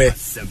 And okay.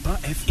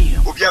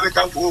 Will be a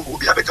couple, will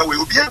be a couple,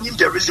 will be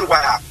the reason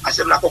why I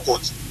said like a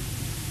court.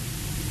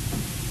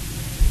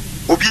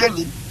 Will be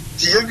any,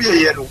 the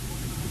yellow.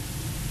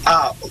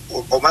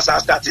 Masa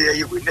started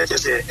here with nature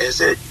say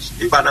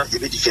Ivana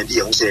if defend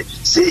here who say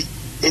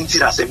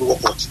into a semi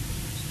court.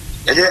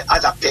 And then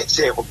as a pet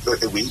say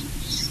away.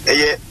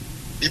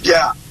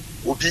 Bibia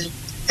will be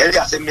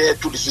Elia Seme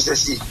to the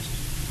Successi.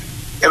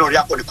 And on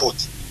the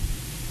court.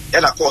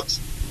 And a court.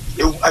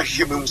 You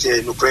assume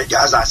say no pray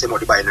as I say more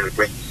by no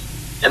pray.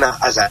 and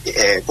as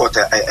a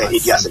quarter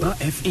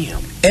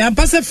FM. And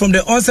pass from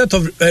the onset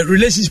of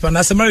relationship and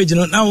as a marriage,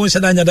 now we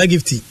should that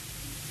gifty.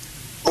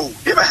 Oh,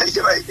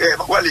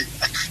 well,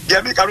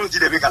 the make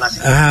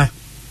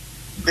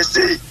they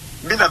say,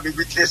 Mina be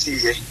witness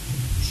here.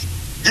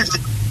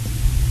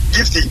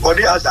 Gifty, or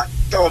the other,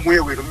 tell me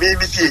with me,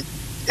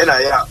 and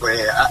I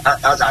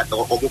as a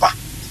Obuba.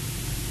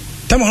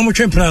 Come on,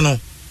 Tremplano.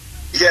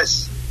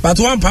 Yes. But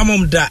one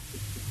palm that.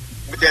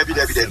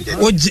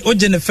 What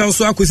Jennifer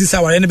so I could see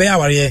our enemy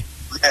hour, yeah.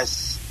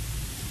 Yes.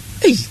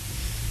 Hey,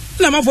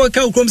 Lama for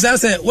Cow comes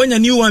as when a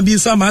new one be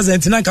some as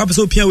and Tanaka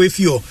so peer with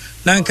you.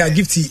 Nanka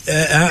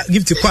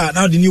gifty part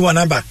now the new one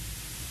number.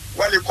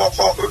 Well, you call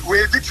for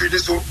victory,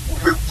 so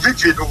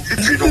victory.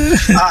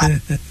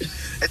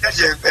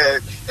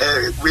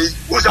 We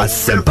was a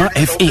Semper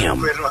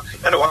FM.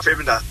 And our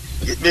family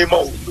name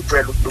all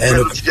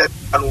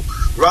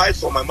right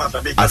for my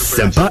mother. A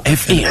Semper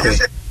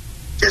FM.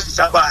 Yes,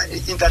 Saba,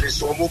 internet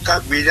so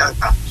muka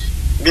Willianka.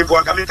 Me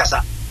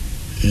Boagamicasa.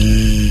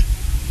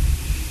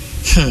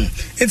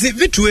 It's a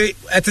victory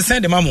at the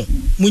send the mamu.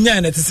 Munya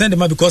and at the send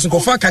the because of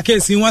Faka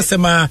case in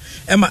Wasema,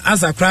 Emma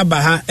Asa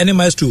Krabaha, and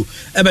Emma Stu,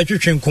 Emma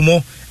Chuchin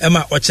Kumo,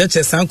 Emma or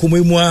Cheche San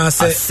Kumua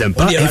said,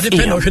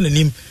 depend on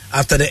him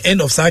after the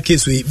end of our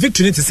case. We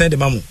victory to send the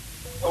mamu.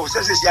 Oh,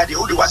 says the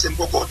only was in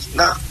Bokot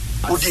now.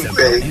 Putting in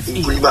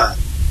Kurima,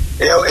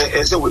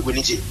 and so we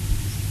need it.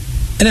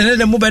 And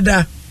another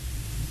Mubada.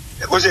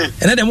 Was it?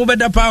 And then the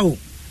Mubada Pau.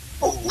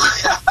 Oh,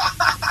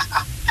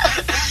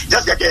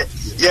 just like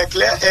yeah,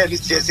 clear air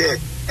is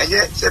and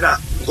yet said,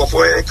 go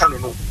for a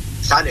canon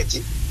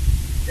sanity.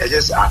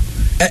 Yes,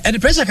 and the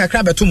pressure can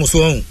crab at Tumus.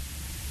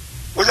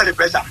 What's the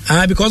pressure?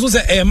 Because was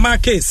a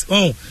mark case.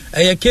 Oh,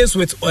 a case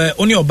with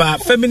only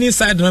about feminine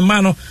side of the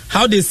man.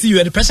 How they see you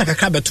at the pressure can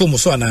crab at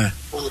Tumus. Oh,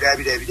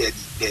 Debbie.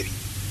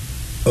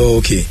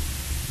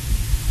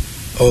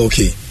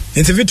 Okay.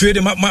 Interview to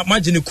the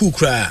margin of cool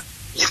cry.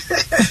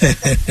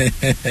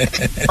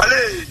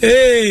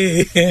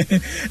 Hey,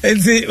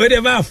 and see where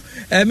the mouth.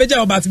 Major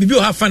about to be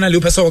have finally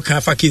person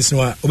can for case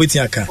no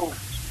obetiaka.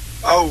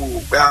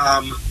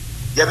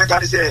 Yeah,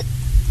 say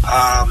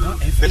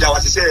Major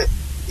was say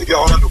if you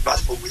are on the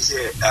platform we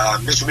say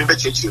Mr. Member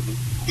church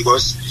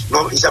because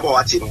no is about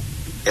what you know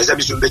as a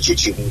Mr. Member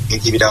church in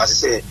Kibida was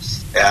say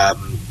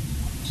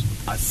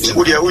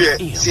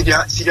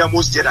senior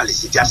most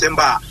journalist it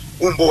December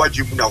umbo wa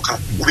jumu na oka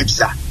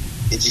ubisa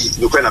nti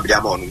nokwa na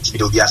bia ma onu nti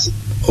do biase.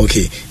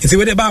 Okay, nti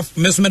we dey ba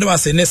mesumedo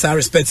was say necessary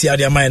respect here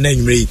dey man na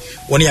nwure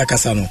woni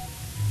akasa no.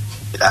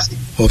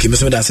 Okay,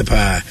 mesumedo ase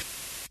pa.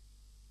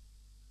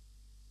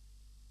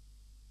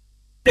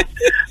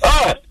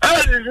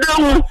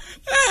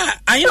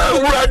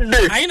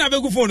 I na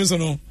be go phone so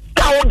no.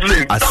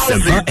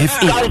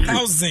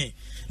 1,000.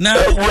 Now,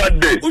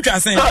 who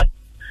just say?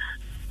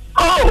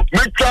 Oh, me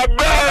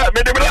trabe,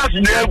 me the last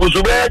name go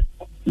so bad.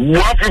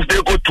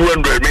 150 go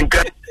 200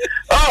 minka.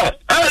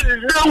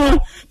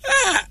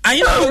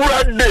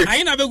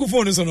 I na be go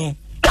phone so no.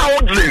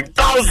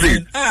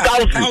 1,000.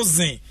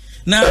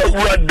 Now,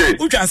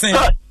 who just say?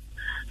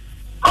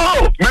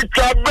 Oh, me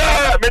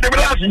trabe, me the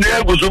last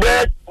name go so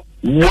bad.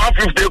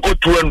 150 go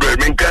 200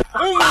 minka.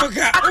 Oh my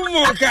god.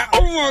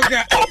 Oh,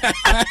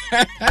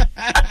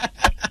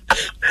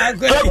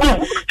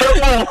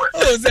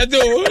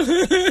 Zado.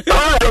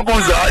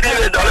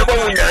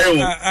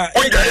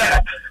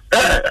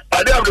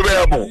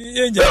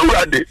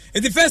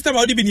 It's the first time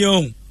I've been your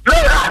own. No,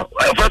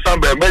 first time,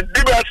 but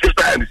the 6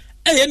 times.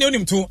 Hey, I know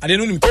him too. I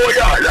didn't know him. Oh,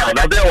 yeah,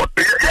 now there was.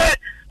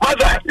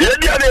 Mother, you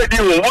didn't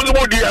do it. What's the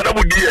idea?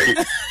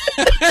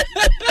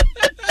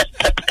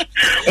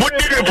 What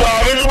did you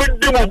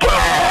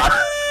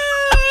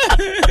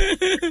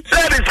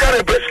that is kind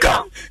of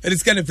pesca. It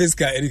is kind of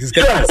pesca.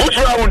 What's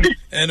wrong with it?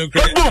 And I'm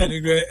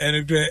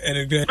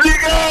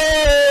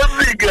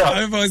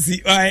going to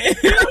see why.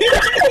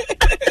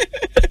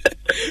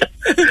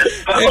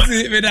 Let's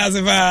see if it has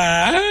a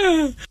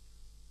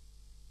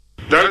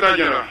Director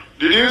General,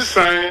 did you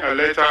sign a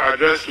letter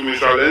addressed to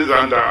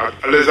Mr.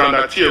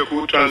 Alexander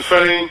Tieku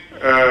transferring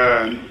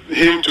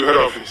him to head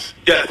office?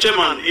 Yeah,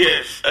 Chairman,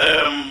 yes.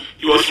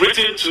 He was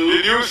written to...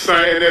 Did you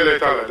sign any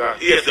letter like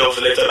that? Yes, there was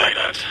a letter like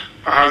that.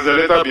 Has the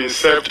letter been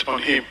served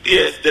on him?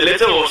 Yes, the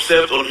letter was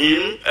served on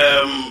him,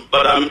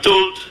 but I'm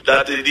told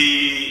that at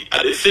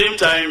the same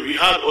time we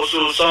had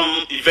also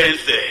some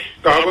events there.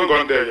 I haven't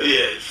gone there yet.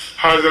 Yes.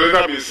 Has the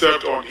letter been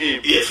served on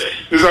him? Yes, sir.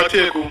 Mr.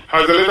 Tieku,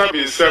 has the letter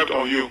been served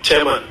on you?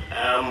 Chairman,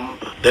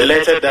 the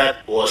letter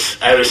that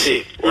I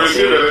received. You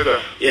received the letter?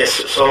 Yes,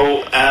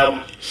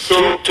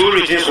 so two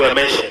regimes were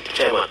mentioned,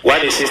 Chairman.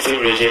 One is system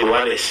regime,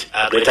 one is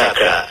Greater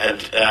Accra.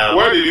 And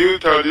why did you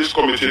tell this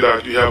committee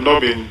that you have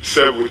not been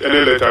served with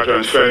any letter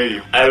transferring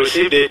you? I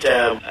received it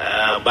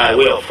by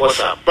way of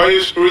WhatsApp. But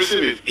you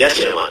received it? Yes,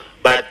 Chairman.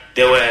 But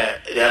there were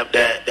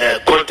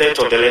the content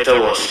of the letter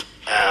was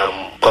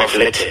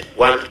conflicted.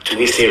 One to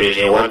Eastern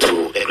region, one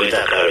to the Greater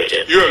Accra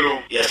region. You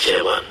alone? Yes,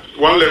 Chairman.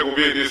 One leg will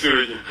be in Eastern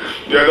region,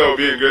 the other will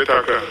be in Greater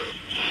Accra.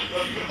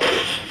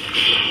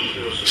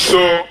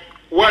 So,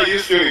 why are you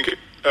still in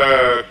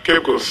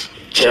Cape Coast?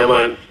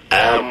 Chairman,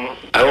 I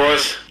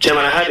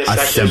had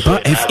discussions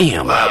with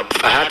FM.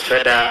 I had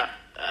further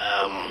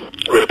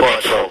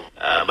report from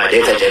my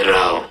Director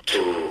General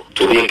to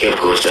be in Cape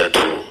Coast and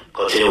to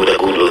continue with the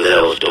good work that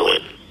I was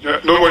doing. Yeah,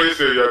 nobody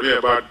say you are doing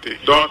a bad thing.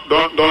 Don't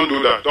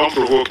do that. Don't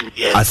provoke me.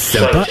 Yes.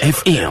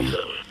 FM.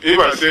 If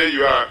I say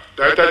you are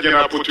Director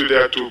General put you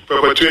there to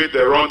perpetuate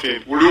the wrong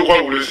thing,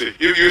 what will you say?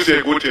 If you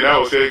say good thing, I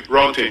will say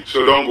wrong thing.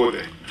 So don't go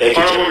there. Thank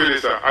you, Honorable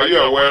Minister, are you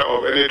aware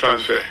of any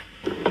transfer?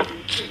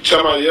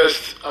 Chairman,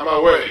 yes, I'm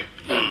aware.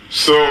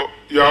 So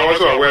you are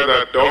also aware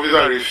that the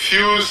officer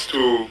refused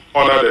to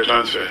honor the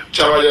transfer?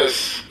 Chairman,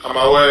 yes, I'm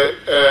aware.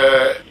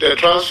 The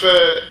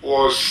transfer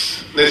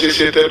was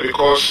necessitated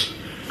because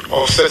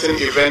of certain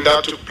event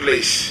that took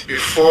place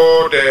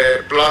before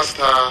the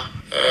Blaster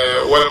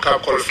World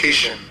Cup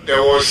qualification.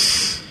 There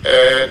was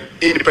an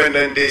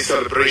Independence Day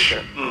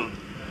celebration,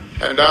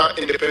 and that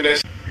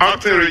Independence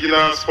Acting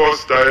Regional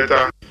Sports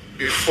Director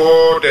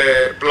before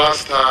the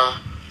Blaster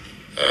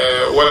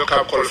World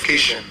Cup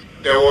qualification.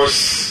 There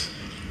was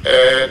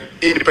an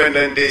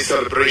Independence Day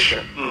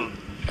celebration,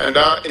 and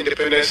that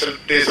Independence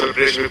Day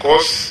celebration,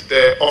 because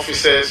the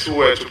officers who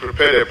were to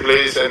prepare the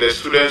place and the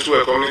students who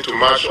were coming to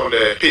march on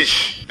the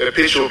pitch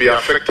will be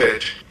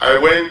affected. I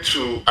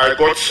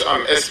got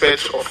an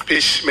expert of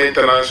pitch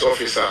maintenance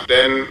officer.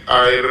 Then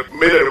I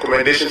made a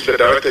recommendation to the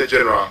Director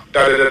General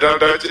that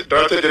the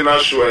Director General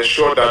should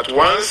ensure that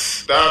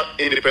once that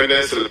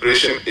independence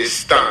celebration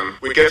is done,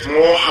 we get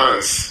more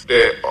hands,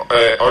 the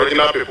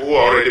original people who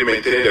are already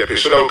maintaining the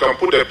pitch, so that we can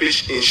put the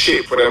pitch in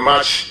shape for the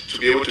match to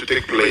be able to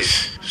take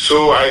place.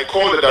 So I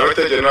called the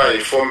Director General and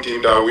informed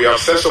him that we have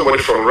sent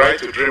somebody from Right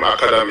to Dream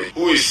Academy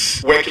who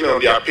is working on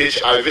their pitch.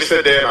 I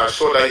visited there and I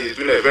saw that he's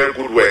doing a very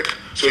good work.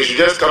 So he should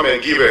just come and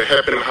give a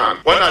helping hand.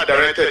 When I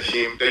directed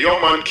him, the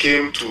young man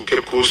came to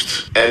Cape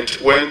Coast and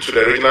went to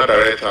the regional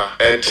director.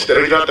 And the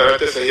regional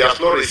director said he has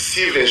not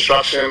received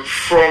instruction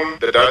from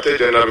the Director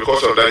General.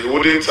 Because of that, he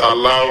wouldn't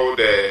allow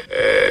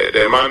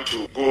the man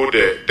to go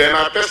there. Then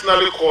I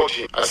personally called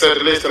him. I said,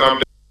 listen,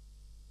 I'm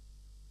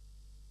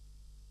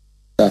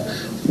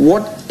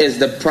What is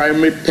the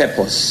primary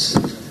purpose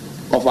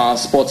of our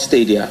sports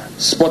stadia?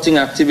 Sporting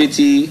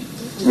activity,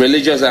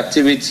 religious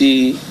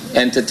activity,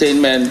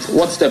 entertainment.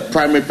 What's the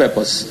primary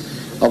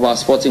purpose of our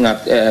sporting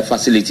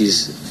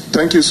facilities?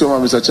 Thank you so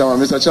much, Mr. Chairman.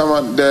 Mr.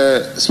 Chairman,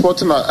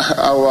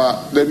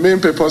 the main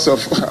purpose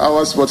of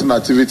our sporting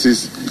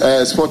activities,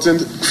 sporting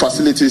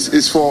facilities,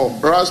 is for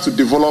us to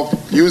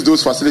use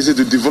those facilities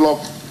to develop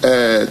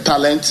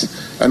talent,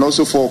 and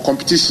also for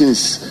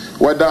competitions,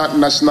 whether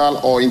national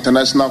or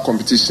international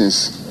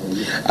competitions.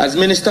 As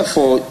Minister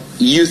for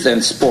Youth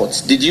and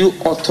Sports, did you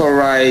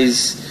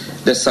authorize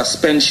the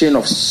suspension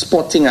of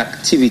sporting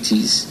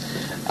activities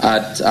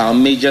at our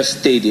major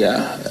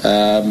stadia,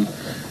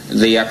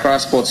 the Accra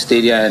Sports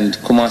Stadia and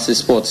Kumasi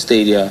Sports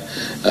Stadia,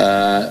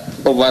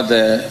 over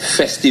the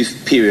festive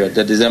period,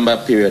 the December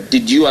period?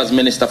 Did you, as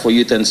Minister for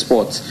Youth and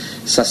Sports,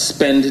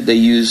 suspend the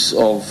use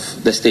of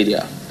the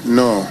stadia?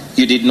 No.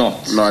 You did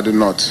not? No, I did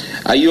not.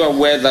 Are you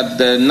aware that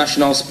the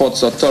National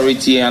Sports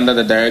Authority, under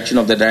the direction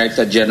of the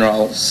Director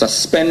General,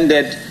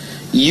 suspended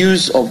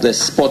use of the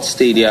sports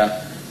stadia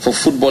for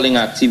footballing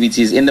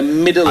activities in the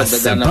middle of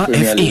the Ghana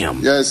Premier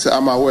League? Yes,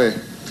 I'm aware.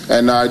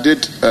 And I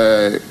did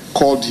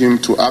called him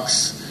to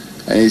ask,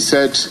 and he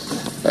said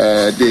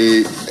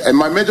and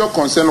my major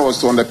concern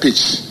was on the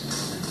pitch,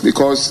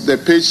 because the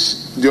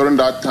pitch during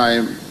that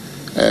time,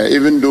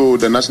 even though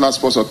the National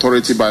Sports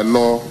Authority by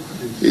law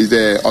is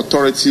the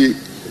authority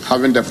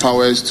having the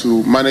powers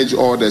to manage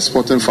all the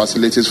sporting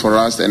facilities for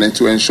us and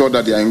to ensure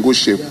that they are in good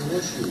shape.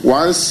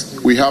 Once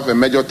we have a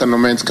major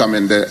tournament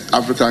coming, the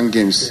African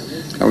Games,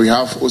 and we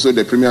have also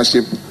the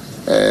Premiership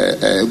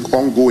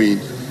ongoing,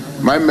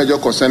 my major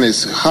concern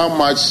is how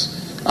much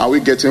are we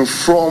getting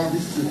from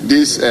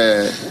these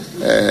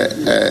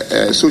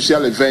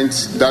social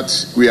events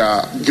that we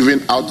are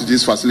giving out to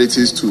these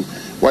facilities to,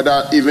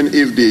 whether even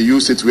if they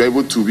use it, we are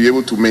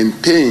able to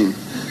maintain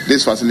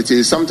this facility.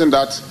 Is something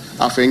that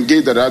I've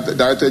engaged the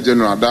Director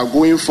General that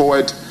going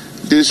forward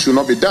this should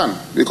not be done,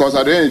 because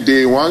at the end of the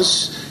day,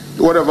 once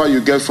whatever you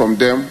get from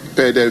them,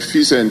 pay the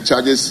fees and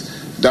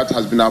charges that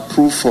has been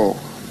approved for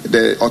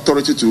the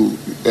authority to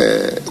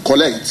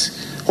collect,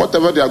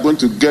 whatever they are going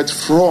to get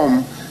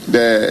from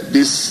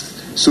these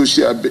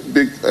social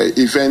big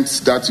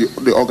events that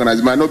they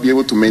organize, might not be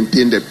able to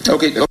maintain them.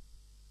 Okay.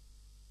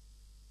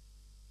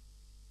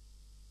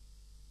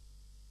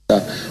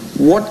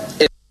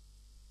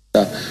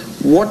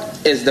 What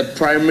is the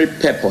primary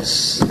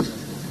purpose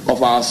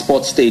of our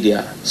sports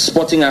stadia?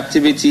 Sporting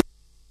activity.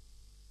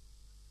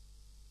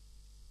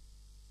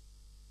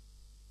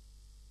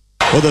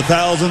 For the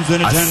thousands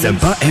in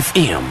attendance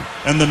FM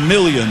and the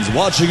millions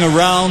watching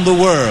around the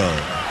world,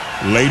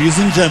 ladies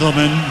and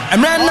gentlemen,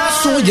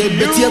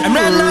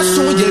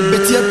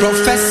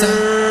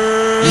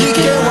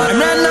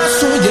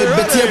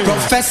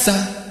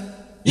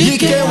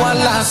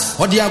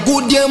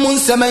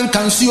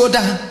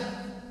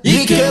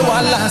 Ike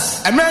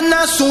walas,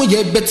 emrena sun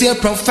ye betie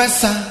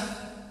professor.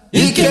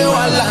 Ike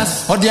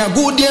walas, or the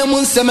agudie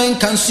mun semen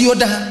can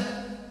sioda.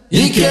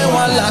 Ike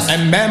walas,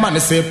 and man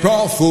say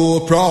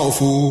profu.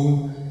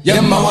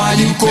 Yemma wa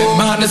you ko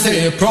man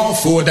say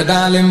profu the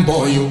darling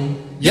boy you.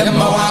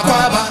 Yemma wa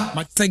kwaba.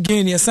 But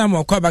again, yes, I'm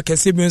a kwaba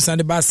Kasibians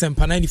and the Bassem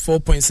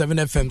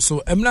 94.7 FM.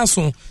 So Emna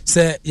so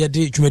say ya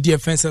di Jumedi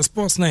Offense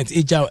Sports Night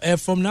Ejao air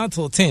from now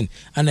till 10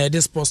 and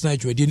this Sports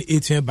Night within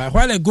 8 by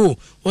while ago.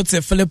 What's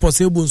a Philip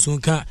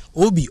Osebunsunka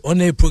Obi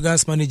on a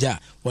programs manager.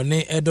 One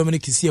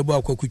Dominic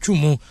Isiabo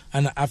Kwakuchumu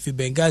and Afi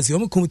Bengazi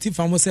committee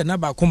farmer said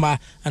Nabakuma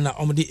and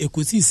Omdi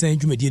Ekusi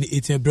Saint Jumedian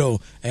 18 bro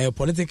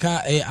political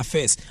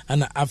affairs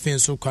and Afin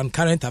so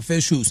concurrent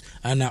affairs shoes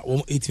and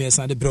 18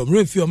 Sunday bro.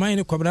 If your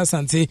mind Kwabra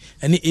Sante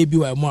and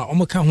ABY Moa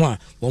Omakanwa,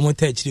 one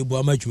touch the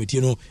Boama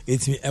Jumetino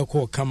 18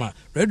 Echo Kama.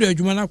 Radio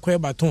Jumana Kwa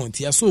Baton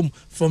Tiasum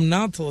from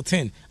now till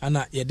 10 and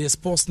the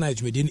sports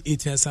night within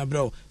 18 San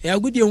bro. A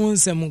good year one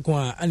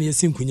Samunkwa and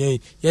Yasim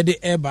Kunye, Yade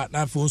Airbat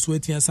na for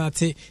sweating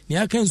Sante,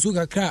 Niakan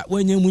Suga.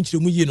 When you munch the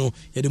mujino,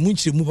 you the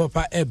munch the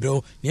mupapa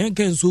ebro,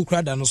 Yankan so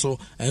crowd and so,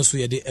 and so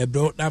you the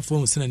ebro that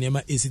form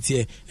Sinanema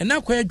ACTA. And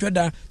now quite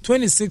Jada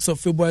 26th of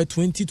February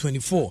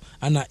 2024,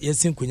 and na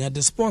yesin kunya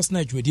the sports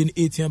night within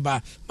 18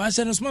 bar.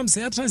 Bashanos mom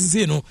say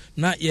transiseno,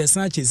 na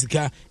yesanche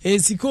sika,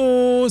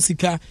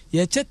 sika,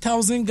 ye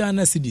 1,000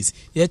 Ghana cedis,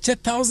 ye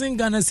 1,000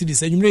 Ghana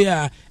cedis, and you may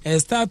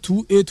star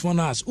 281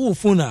 hash, oh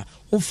phone.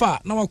 Ofa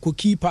na wako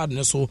keypad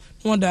ne so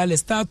no dial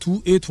star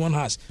 281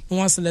 hash no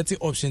one select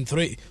option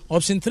 3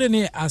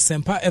 ne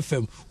Asempa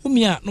FM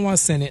umia no one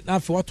send it na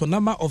for what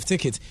number of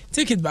ticket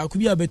ba ku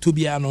bia beto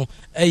bia no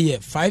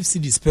 5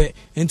 cedis per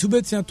into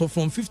betia to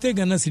from 50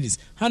 Ghana cedis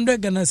 100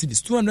 Ghana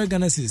cedis 200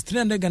 Ghana cedis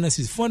 300 Ghana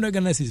cedis 400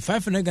 Ghana cedis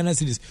 500 Ghana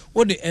cedis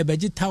o de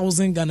ebeji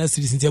 1,000 Ghana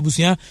cedis ntia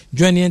busia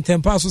join en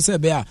tempa so se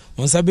bia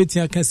on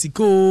sabetia kan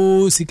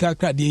sika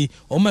krade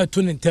o ma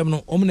to ne ntem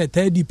no o na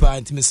tadi pa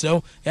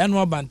ntimesrew ya no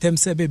abantem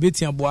se be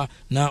boa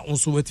na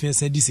onso wetwen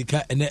se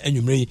disika ene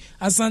anwumre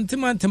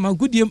asantema ntema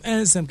gudiem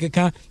ensem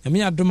keka na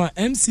me adoma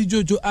MC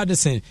Jojo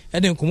Addison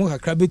eden komo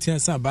kakra betian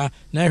saba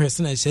na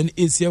hwese na hye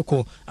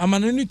esieko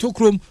amanoni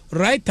tokrom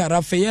writer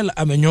Rafael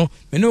Amenyo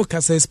me no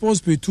kasa sports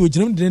pe tu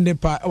ginam dende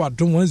pa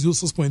wadom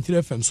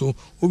 106.3 FM so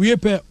owie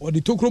pe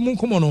odi tokrom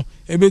nkomo no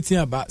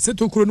ebetian ba se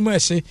tokro no ma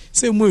hye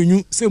se mo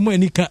enyu se mo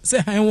anika se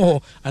han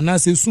wo ana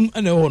se sum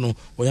ene wo no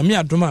oyame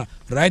adoma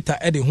writer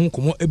eden hu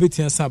komo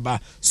ebetian saba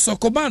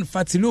Sokoban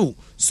Fatilo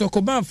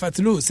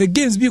se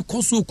games bi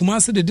koso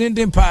kumase de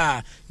denden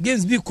pa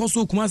games bi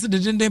koso kumase de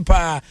denden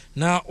pa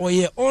na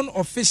oye on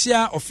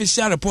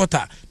official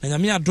reporter na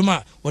nyame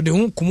adoma wo de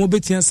hu komo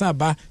betian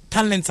saba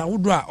talent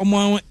awodo a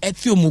omo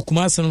etio mu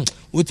kumase no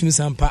otimi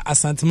sampa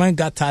asanteman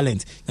got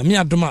talent na me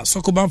adoma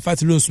Sokoban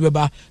Fatilo nso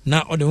beba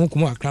na ode hu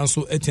komo akran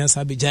so etian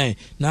sabe jan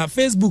na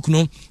Facebook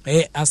no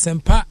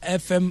Asempa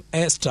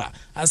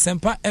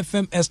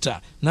FM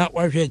Extra na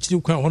wahwe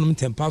akiri kwan honum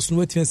tempa so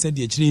no etian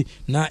sade akiri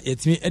na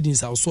yetimi edin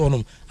sa so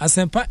honum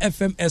Asempa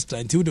FM Extra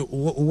until the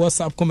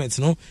WhatsApp comments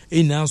no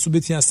ina so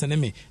betian sene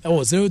me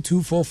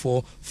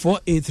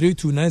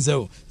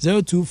 0244483290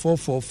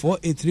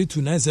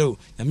 0244483290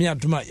 na me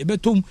adoma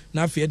ebetom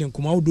na afia den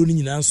koma wodo ni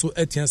nyina so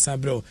etian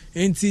sabro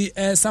enti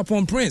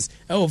Sapon Prince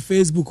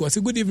Facebook was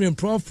good evening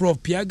prof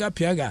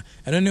piaga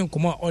and then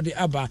koma odi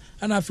aba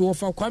and afia wo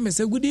fa kwame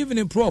say good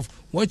evening prof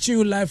watching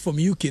you live from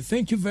UK.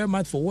 Thank you very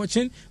much for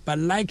watching, but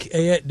like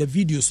the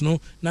videos no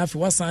na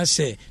afia wasan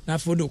share na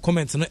afia do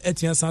comment no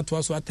etian san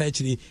to so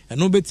attach ni and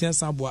no betian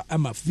san boa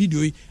ama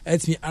video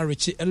etimi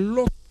areche a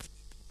lot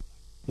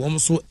wom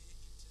so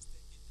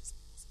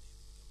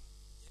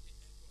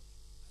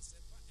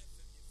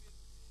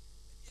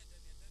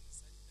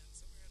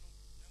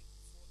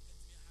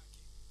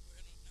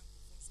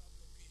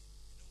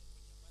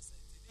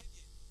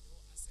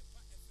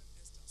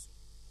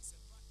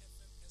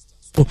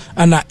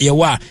ana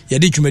yewa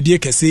yede dwumadie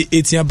kese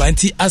etia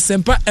banti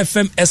Asempa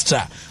FM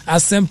Extra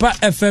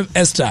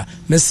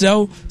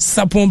Mr.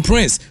 Sapon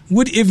Prince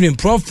good evening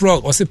prof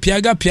or say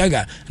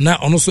piaga na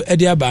ono so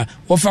ede aba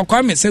wofa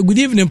kwame say good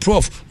evening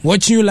prof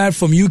watching you live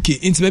from UK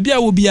into baby a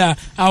wo bia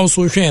a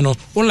so hwe no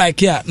wo like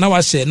here na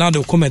wa share now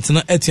the comment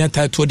na etia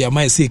title dia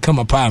mai say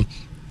come pa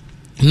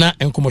na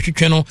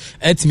enkomotwetwe no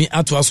etimi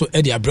ato so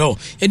edi abro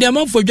edi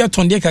amanfo dwa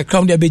tonde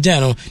kakra de abejan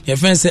no ye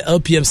fence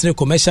LPM se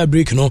commercial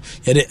break no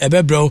ye de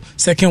ebebro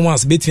second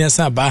ones between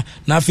saba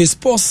na face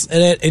sports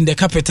in the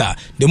capital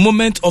the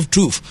moment of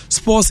truth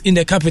sports in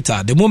the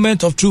capital the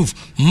moment of truth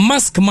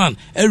mask man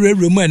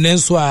ereremu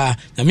enenso a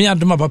na me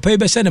adoma papa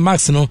be hye ne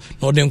max no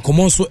na de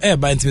enkomo so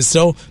eba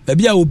ntimisrew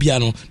baby a obia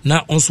no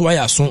na onso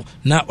aya so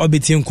na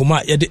obeti enkomo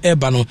ye de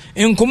eba no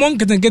enkomo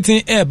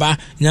nketenketen eba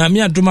na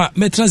me adoma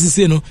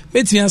metransise no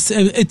between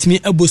etimi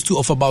ebostu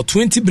of about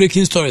 20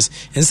 breaking stories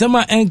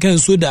ensema enkan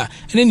so da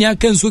ene ne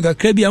akan so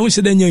kakra bi a won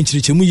hyeda nya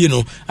nchirichemu yi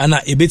no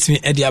ana ebetimi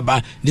ede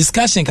aba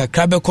discussion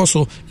kakra be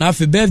koso na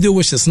afi birthday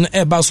wishes no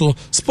eba so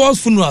sports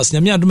funerals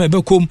nyame adom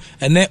ebekom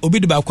ene obi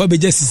de ba kwa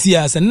beja sisi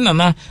a se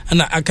nana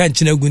ana aka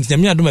nchina gu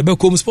nyame adom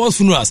ebekom sports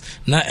funerals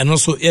na eno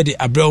so ye de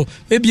abrel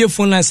mebie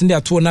phone lines ndi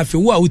ato na afi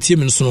wo a wotie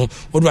me so no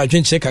wodo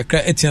adwenche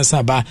kakra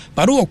etiansa ba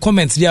baro wo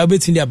comment dia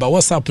obetimi dia ba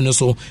WhatsApp no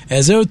so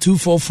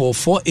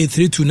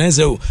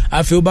 0244483290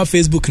 afi oba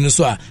Facebook no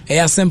so a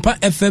Asempa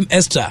FM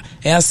Extra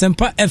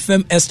Asempa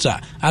FM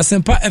Extra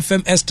Asempa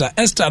FM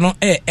Extra no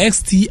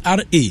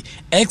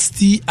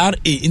XTRA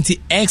inti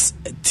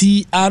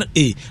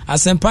XTRA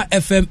Asempa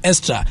FM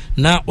Extra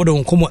na wodo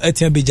nkomo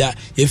etian beja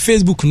ye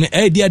Facebook no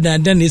dia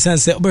dandan ne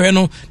sanse obehwe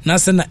no na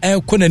se na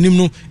ekɔ nanim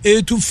no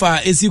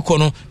etufa esi kɔ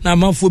no na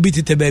amanfo bi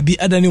tete baabi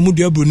adane mu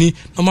dua broni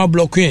no ma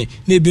block na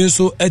ebi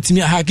nso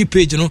atimi haki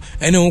page no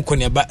ene ho kɔ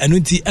ne ba enu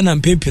ti ana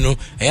mpempi no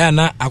eya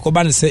na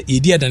akoba ne se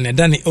dia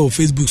dandan o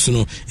Facebook so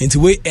no enti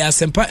we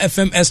Asempa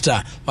FM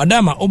Extra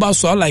wadama oba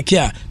so like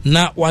ya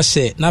na wa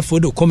share na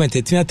fodo comment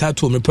etia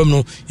tato mepam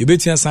no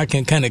yebetia sa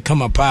kenkan ne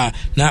kama pa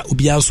na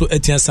obia so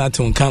etia sa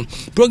tonkan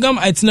program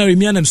itinerary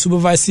me and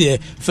supervisor here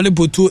Philip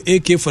Otu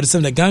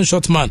AK47 the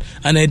gunshot man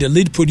and the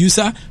lead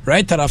producer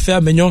writer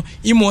Afia Menyo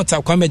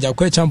Immortal Kwameja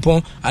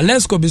Kwachampon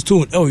Alex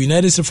Cobstone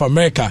United States of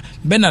America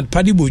Bernard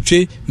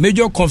Padibuche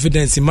Major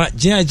Confidence ma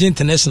GIG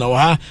International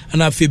ha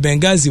and Afi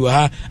Bengazi wa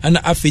ha and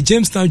Afi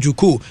Jamestown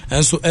Juku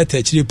and so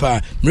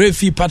etechiripa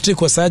Mrefi Patrick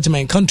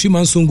Osajman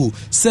Countryman Sungu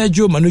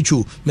Sergio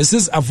Manuchu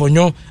Mrs.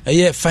 Avonyo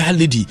Fire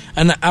Lady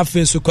and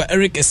Afi Sokwa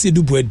Eric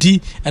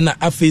Esidubuedi and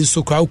Afi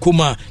Sokwa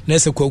Ukoma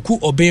Nese Kwaku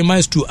Obey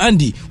Maestro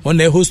Andy one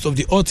the host of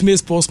the Ultimate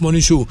Sports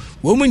Morning Show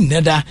woman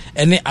neda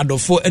ene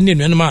adofo ene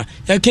nwenema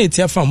ya kan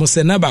tia fa mo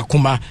se na ba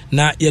kuma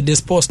na ye the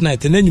sports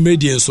night na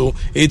nyumredie so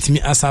etimi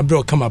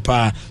asabro kama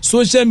pa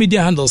social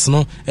media handles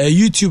no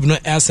YouTube no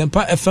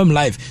Asempa FM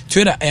live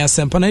Twitter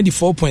Asempa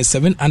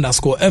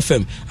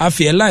 94.7_FM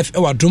afi live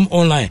Drum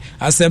online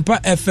Asempa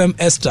FM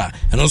Extra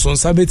and also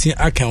sabeti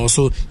akan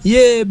so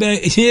ye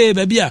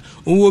bia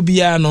owo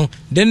bia no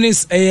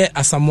Dennis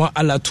Asamoah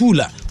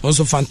Alatula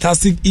also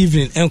fantastic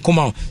evening and come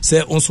out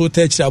say also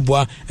touch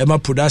aboa ema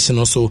production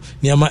also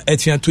niama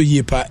etian to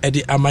yepa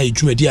edi ama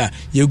edwumadi a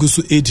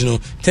yegusu edino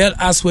tell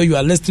us where you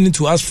are listening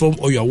to us from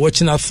or you are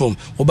watching us from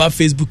oba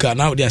Facebook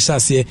now they are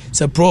say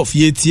prof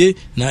yetie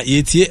na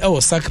yetie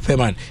ewo sack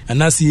perman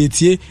anase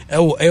yetie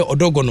ewo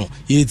odogono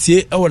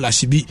yetie ewo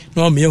lashibi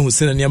na me hu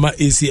se na niama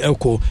AC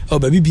elko e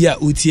ba bibia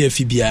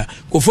OTF bia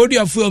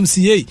kofodua from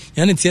CA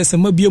yane tie se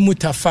mabie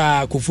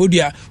mutafa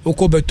kofodua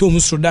okobetom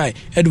srodai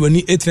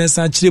edwani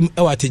etvensa chirem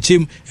ewa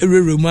techem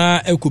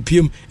ererema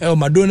ekopiem ewo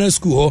Madonna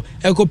school ho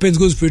eko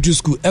Pentecost Spiritual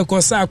School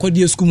eko sa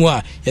akodie school mu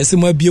a yese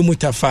mabie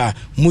mutafa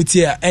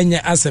mutia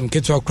enya asem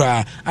ketwa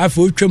kra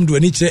afa otwam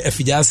dwani kire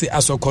afijase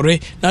asokore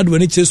na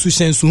dwani kire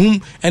sushen suhum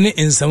ene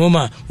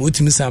ensamama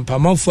wotimi sampa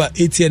manfo a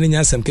etie ne nya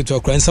asem ketwa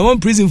kra ensamam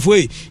prison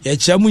foi ya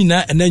chamu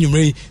ina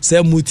enanyumre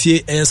se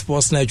mutie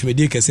sports night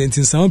medie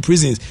kesentin some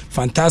prisons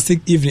fantastic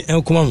evening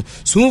enkomam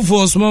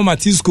sumfo suma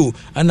matisco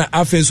ana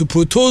afensu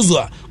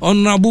protozoa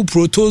honorable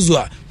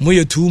protozoa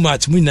moye too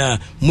much muna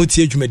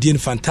mutie dwumadie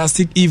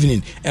fantastic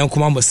evening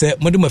enkomam se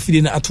mode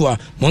mafide na atoa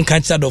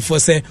monka cha do for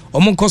se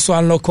omonkoso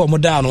unlock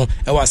omoda no e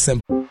wasem.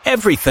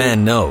 Every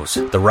fan knows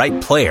the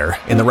right player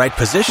in the right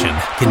position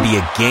can be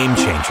a game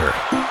changer.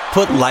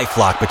 Put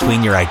LifeLock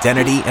between your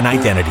identity and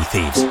identity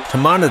thieves to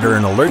monitor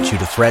and alert you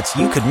to threats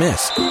you could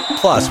miss.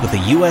 Plus, with a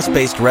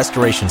U.S.-based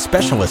restoration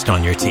specialist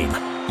on your team,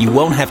 you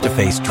won't have to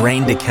face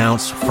drained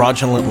accounts,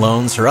 fraudulent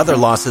loans, or other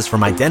losses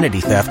from identity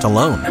theft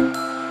alone.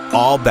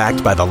 All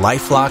backed by the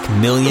LifeLock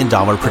 $1 Million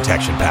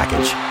Protection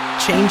Package.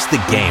 Change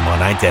the game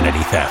on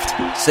identity theft.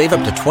 Save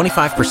up to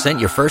 25%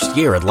 your first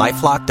year at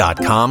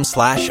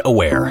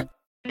LifeLock.com/aware.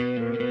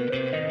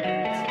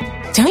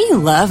 Don't you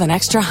love an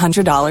extra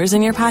 $100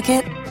 in your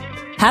pocket?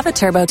 Have a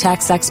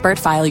TurboTax expert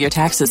file your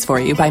taxes for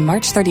you by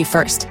March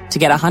 31st to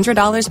get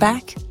 $100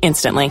 back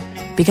instantly.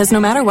 Because no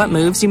matter what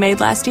moves you made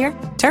last year,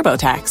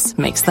 TurboTax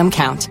makes them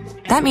count.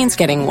 That means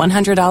getting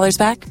 $100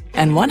 back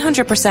and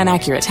 100%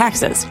 accurate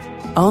taxes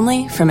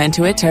only from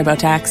Intuit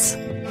TurboTax.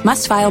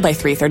 Must file by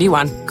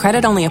 3/31.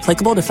 Credit only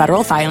applicable to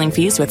federal filing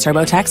fees with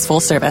TurboTax full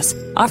service.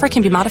 Offer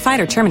can be modified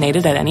or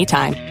terminated at any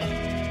time.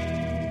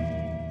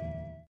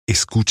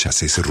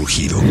 ¿Escuchas ese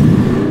rugido?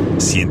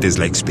 ¿Sientes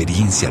la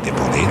experiencia de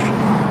poder?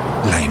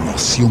 ¿La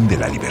emoción de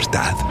la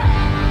libertad?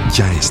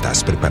 Ya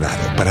estás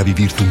preparado para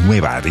vivir tu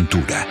nueva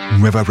aventura.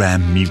 Nueva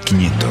Ram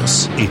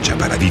 1500, hecha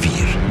para vivir.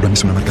 Ram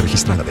es una marca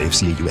registrada de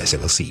FCA US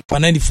LLC.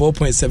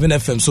 94.7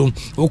 FM so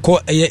oko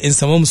eye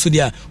ensamam so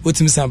dia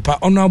otimi sampa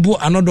onabu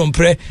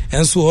anodompre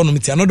enso hono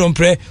miti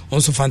anodompre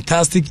onso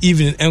fantastic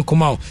evening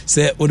enkoma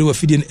se ode wa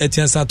fidie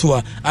etiansa to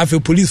a afi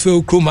police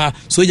fe kroma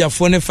soja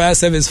for ne fire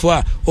service for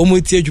a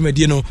omoti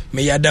adwumadie no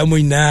me yada mo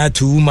ina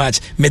too much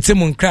metem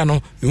nkra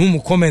no me hu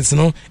comments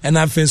no and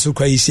afi so so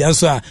kwa yisia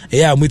so a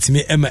eya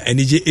mutimi ema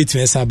enije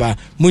etime saba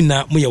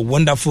munna moye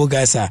wonderful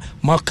guys a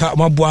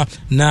maboa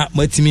na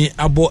matimi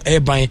abo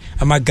eban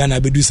ama Ghana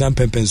bedu sam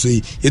pempenso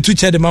yi etu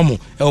chede mamo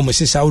e o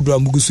mohesha wodo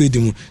amuguso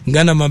edimu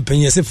Ghana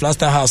mampanyi se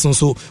Flaster House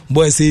nso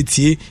boy se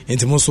tie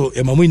entimo so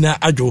e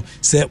mamunna adwo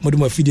se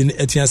modimo afidi ne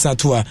etua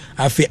sato a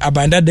afi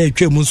abanda da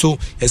etwem nso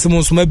esemo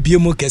nso mabie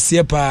mu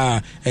kese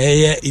pa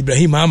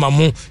Ibrahim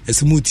Amamo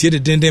esemo tie de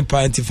denden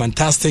pa anti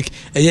fantastic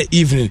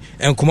evening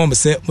enkoma mo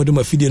se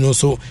modimo afidi no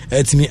so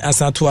etimi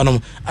asato anom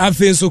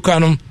afi so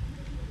kwanom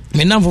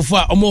me namfofo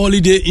a omo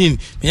holiday in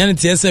me yan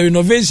tie say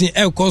renovation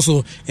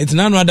ekoso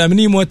entinano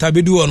adamni mo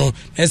tabedu ono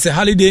ese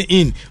holiday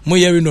in mo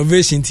ye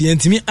renovation tie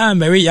ntimi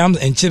Mary yams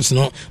and chips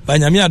no ba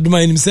nyame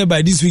adoma nim say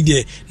by this week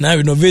there na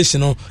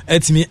renovation no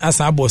etimi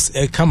asa boss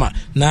kama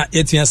na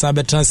etimi asa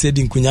be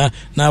translate nkunya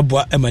na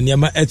aboa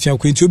emaniama etwa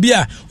kwenti obi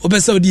a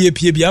obese odi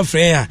epie bia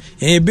frɛ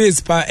a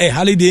base pa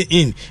holiday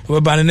in we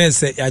ba na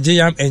say yaje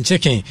yam and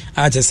chicken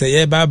a je say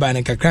ye ba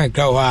ne kakran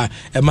kra ho a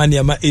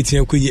emaniama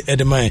etimi koyi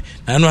edeman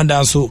na no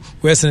adan so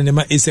we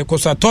nema ese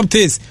koso top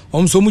taste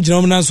omso mu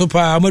gina na so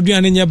pa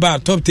amaduane nye ba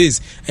top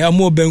taste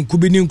mo banku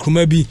bi ni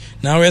nkruma bi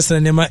na wesene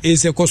nema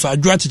ese koso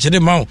adwo akekere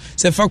ma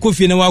se fa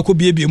kofie na wa ko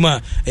bie mu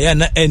a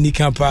na ani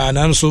kan pa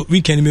na so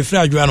weekend me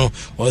fra adwo no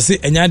o se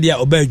enya de a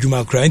oba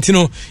adwuma kra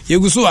ntino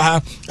yeguso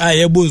ha a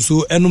ye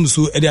bonso enum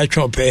so e de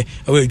atwa ope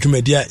wa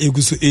adwuma dia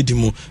yeguso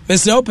edimu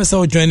mesra o pesa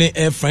o join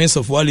Friends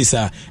of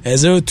Walisa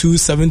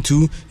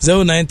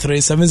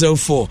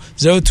 0272093704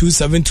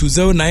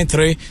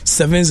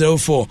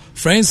 0272093704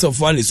 Friends of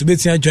Wallis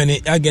betia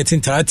journey are getting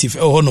interactive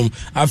honum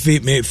afi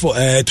me for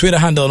Twitter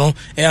handle no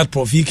at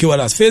Prof EK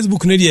Wallace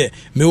Facebook no de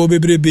me wo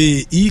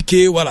bebrebe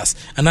EK Wallace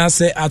and I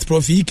say at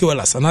Prof EK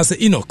Wallace and I say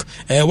Enoch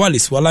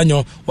Wallace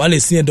Walanyo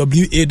Wallace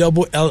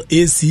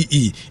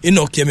WALLACE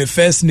Enoch my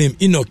first name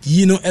Enoch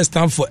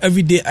stand for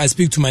every day I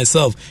speak to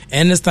myself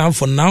and stand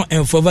for now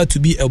and forever to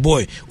be a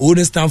boy. O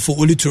stand for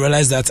only to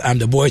realize that I'm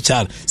the boy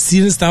child.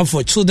 C stand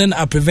for children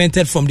are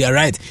prevented from their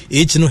right.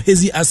 H no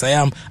hazy as I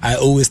am I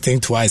always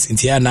think twice.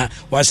 Intiana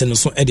watching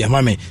so Eddie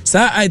Mame.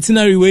 Sa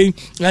itinerary way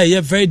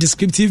very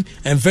descriptive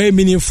and very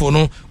meaningful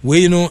no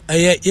way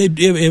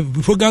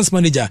programs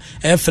manager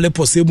Philip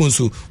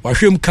Osebunsu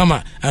wahwem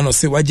kama and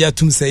say wagia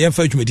tum say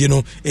yemfa dwumadi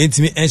no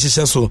entimi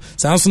enhyehyɛ so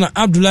sanso na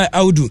Abdullah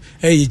Audu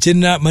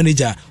general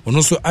manager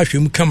ono so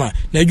ahwem kama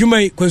na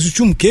adwuma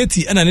kwasuchum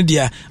keti ana ne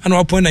dia ana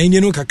wapon na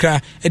hini no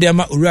kakra e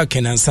ama owura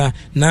kenansa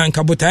na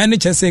nkabotae ne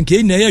kyese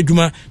nke nyina ya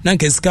adwuma na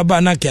nkasika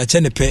ba na ka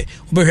ne pe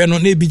obehwe no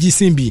na ebigi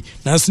simbi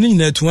na so ne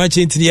nyina tuwa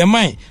kyentiri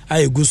yaman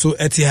ayeguso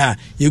eti ha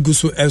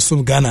yeguso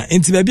esom Ghana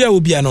enti ba bia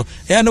obi ano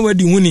na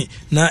wadi huni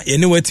na ye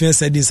ne watime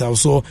sadis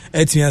also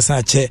etime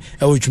asa che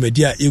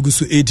dwumadi a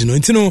yeguso edi no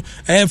enti no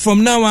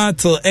from now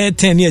till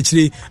 10 year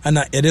chiri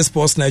ana ye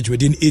sports night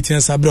within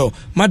 18 sabro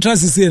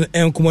matras is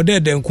enkomode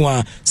denko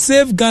a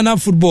Save Ghana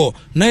Football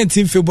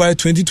 19 February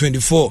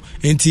 2024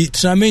 enti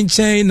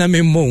tramenchen na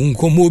memmo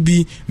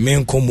nkomobi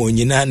menkomo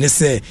nyina ne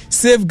se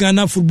Save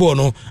Ghana Football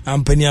no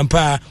ampani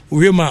ampa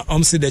wema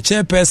omse the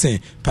chairperson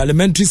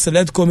Parliamentary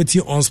Select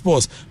Committee on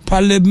Sports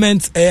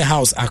Parliament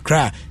House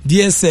Accra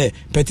DSA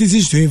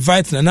petitions to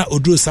invite Nana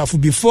Oduro Sarfo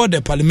before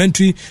the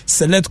Parliamentary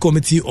Select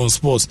Committee on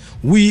Sports.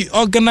 We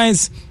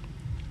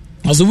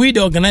the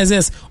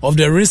organizers of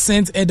the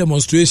recent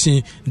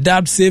demonstration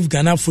dubbed Save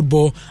Ghana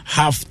Football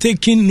have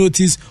taken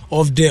notice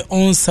of the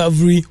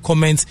unsavory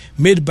comments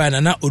made by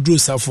Nana Oduro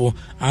Sarfo,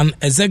 an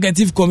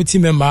executive committee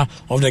member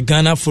of the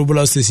Ghana Football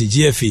Association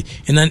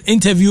GFA, in an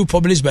interview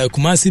published by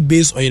Kumasi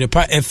based on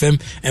Unipa FM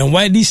and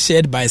widely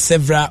shared by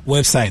several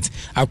websites.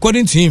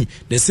 According to him,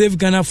 the Save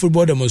Ghana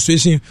Football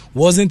demonstration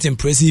wasn't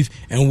impressive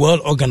and well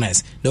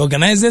organized. The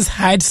organizers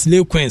hide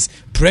slave queens,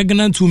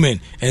 pregnant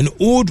women, and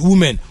old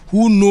women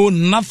who know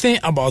nothing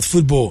about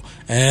football.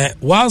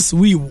 Whilst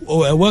we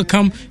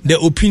welcome the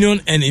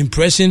opinion and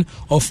impression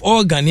of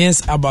all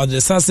Ghanaians about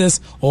the success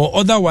or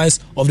otherwise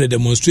of the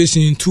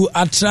demonstration to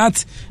attack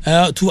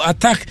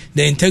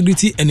the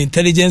integrity and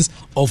intelligence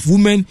of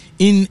women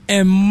in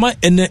a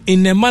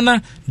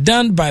manner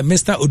done by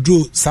Mr.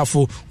 Oduro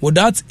Sarfo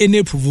without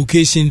any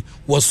provocation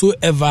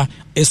whatsoever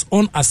is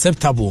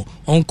unacceptable,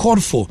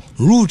 uncalled for,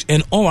 rude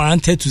and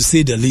unwarranted to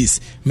say the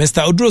least.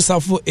 Mr. Oduro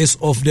Sarfo is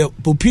of the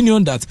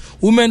opinion that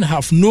women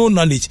have no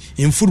knowledge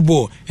in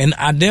football and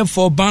are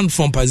therefore banned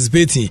from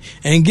participating,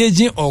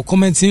 engaging or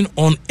commenting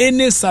on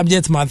any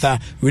subject matter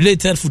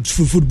related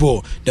to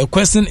football. The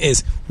question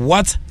is,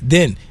 what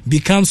then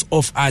becomes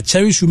of our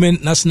cherished women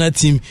national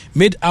team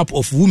made up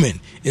of women?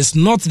 It's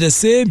not the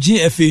same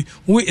GFA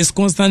who is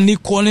constantly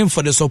calling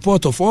for the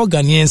support of all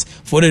Ghanaians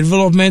for the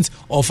development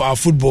of our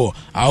football.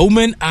 Our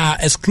women are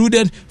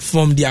excluded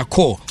from their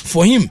core.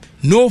 For him,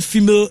 no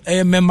female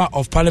member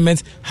of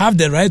parliament have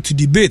the right to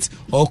debate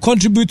or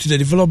contribute to the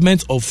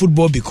development of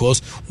football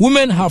because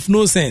women have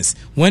no sense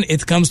when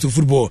it comes to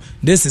football.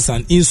 This is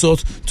an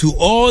insult to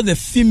all the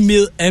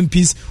female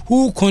MPs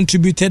who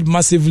contributed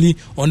massively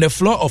on the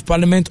floor of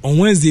parliament on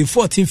Wednesday,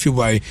 14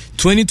 February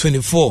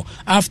 2024,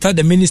 after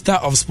the Minister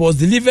of Sports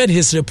delivered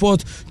his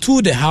report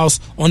to the House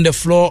on the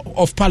floor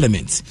of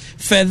parliament.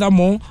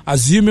 Furthermore,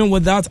 assuming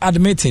without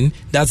admitting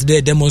that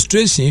the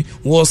demonstration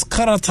was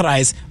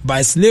characterized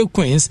by slave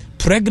queens,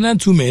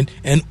 pregnant women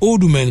and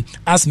old women,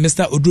 as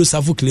Mr. Oduro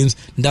Sarfo claims,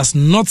 does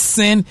not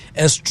send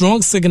a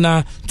strong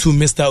signal to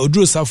Mr.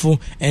 Oduro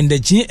Sarfo and the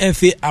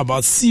GFA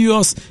about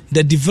serious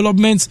the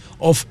development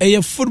of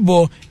AF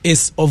football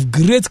is of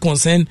great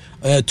concern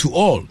to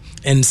all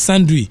and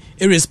sundry,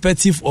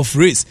 irrespective of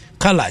race,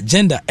 color,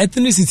 gender,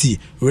 ethnicity,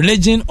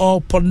 religion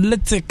or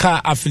political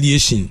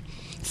affiliation.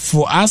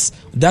 For us,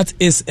 that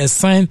is a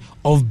sign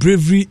of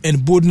bravery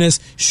and boldness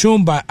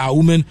shown by our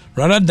women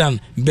rather than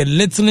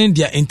belittling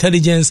their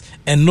intelligence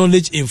and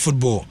knowledge in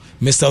football.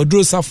 Mr.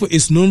 Oduro Sarfo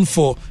is known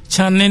for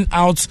churning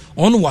out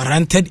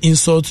unwarranted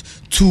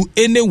insults to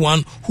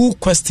anyone who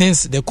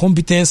questions the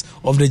competence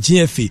of the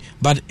GFA,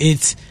 but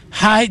it's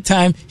high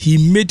time he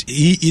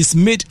is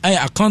made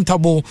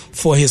accountable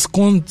for his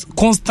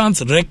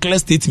constant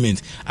reckless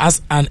statement.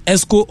 As an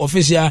EXCO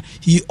official,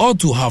 he ought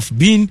to have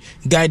been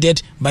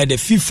guided by the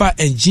FIFA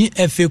and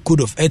GFA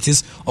Code of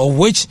Ethics, of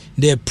which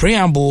the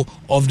preamble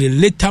of the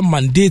latter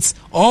mandates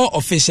all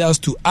officials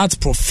to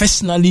act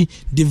professionally,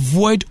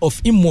 devoid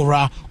of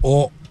immoral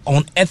or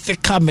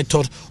unethical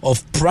method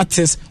of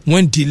practice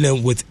when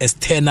dealing with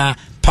external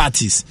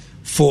parties,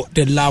 for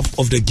the love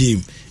of the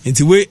game. In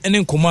the way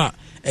any command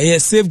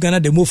Save Ghana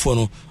the move for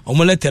no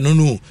omolete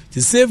no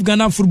to Save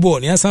Ghana football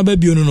ni asaba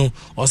bio no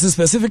also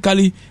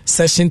specifically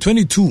section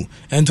 22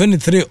 and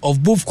 23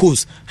 of both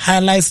codes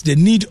highlights the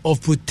need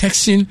of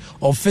protection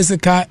of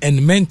physical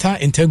and mental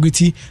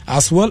integrity,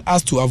 as well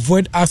as to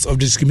avoid acts of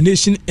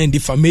discrimination and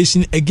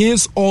defamation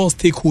against all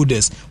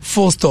stakeholders.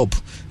 Full stop.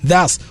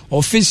 Thus,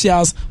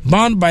 officials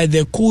bound by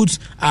the codes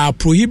are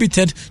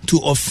prohibited to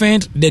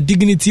offend the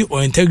dignity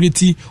or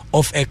integrity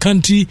of a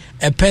country,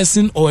 a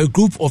person, or a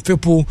group of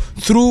people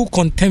through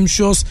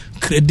contemptuous,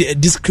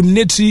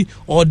 discriminatory,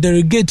 or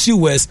derogatory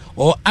words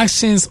or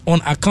actions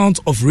on account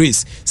of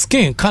race,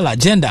 skin color,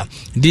 gender,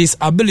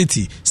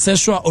 disability,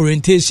 sexual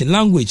orientation,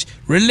 language,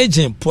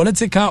 religion,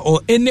 political,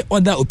 or any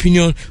other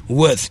opinion,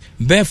 worth,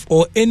 birth,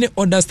 or any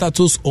other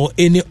status, or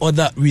any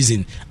other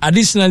reason.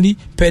 Additionally,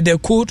 per the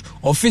code,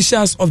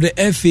 officials of the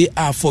FA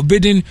are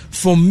forbidden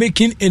from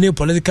making any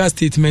political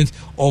statement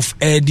of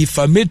a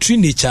defamatory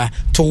nature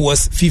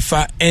towards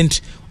FIFA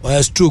and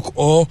stroke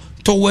or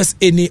towards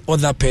any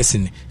other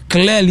person.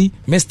 Clearly,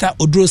 Mr.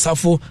 Oduro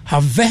Sarfo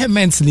have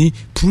vehemently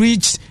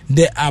preached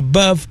the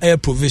above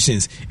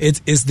provisions.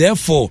 It is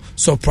therefore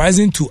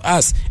surprising to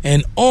us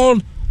and all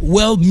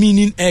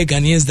well-meaning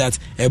Ghanaians that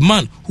a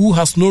man who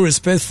has no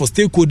respect for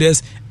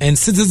stakeholders and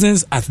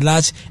citizens at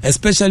large,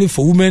 especially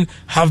for women,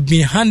 have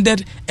been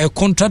handed a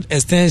contract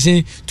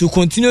extension to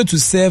continue to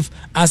serve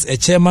as a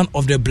chairman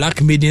of the Black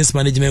Medians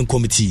Management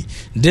Committee.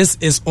 This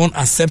is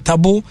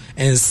unacceptable,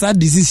 and such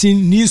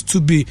decision needs to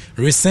be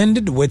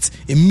rescinded with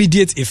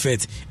immediate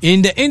effect.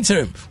 In the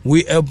interim,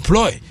 we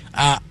employ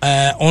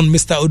on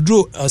Mr.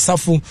 Oduro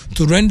Sarfo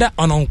to render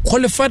an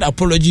unqualified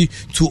apology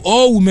to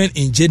all women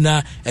in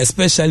general,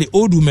 especially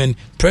old women,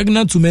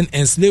 pregnant women,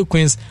 and slave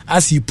queens,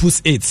 as he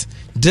puts it.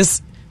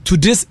 To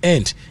this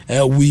end,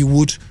 we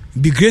would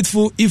be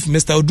grateful if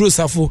Mr. Oduro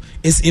Sarfo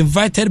is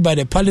invited by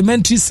the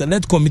Parliamentary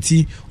Select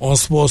Committee on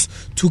Sports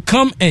to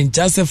come and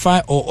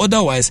justify or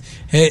otherwise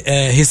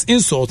his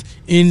insult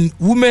in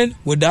women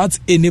without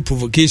any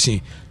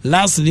provocation.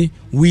 Lastly,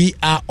 we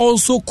are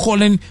also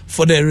calling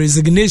for the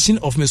resignation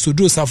of Mr.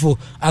 Oduro Sarfo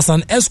as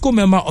an EXCO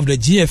member of the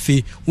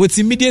GFA with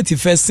immediate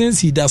effect,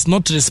 since he does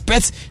not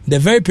respect the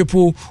very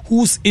people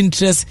whose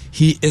interests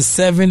he is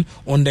serving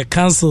on the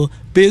council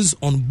based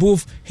on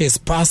both his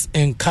past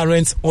and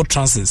current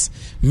utterances.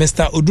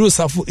 Mr. Oduro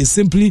Sarfo is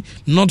simply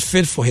not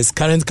fit for his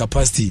current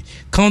capacity.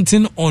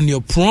 Counting on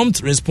your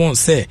prompt response,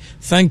 sir.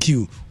 Thank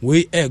you.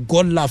 We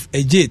God love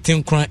AJ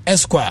Tinkran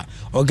Esquire,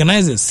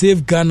 organizing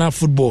Save Ghana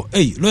Football.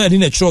 Hey, lawyer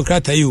didn't show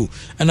crata you,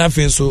 and I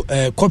feel so.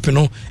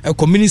 Copino,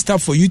 Minister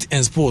for Youth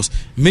and Sports,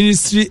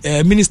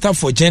 Minister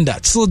for Gender,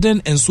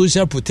 Children and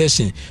Social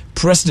Protection,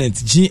 President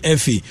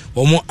GFA.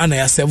 Omo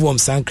anaya sevo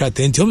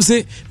sankrata. Enti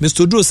say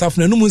Mr. Oduro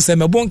Sarfo no mun say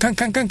me bon kan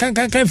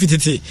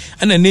fitete.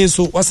 Ana ne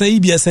so wasa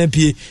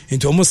EBSMP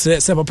into almost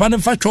say papa ne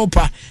fa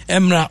chopa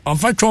emra on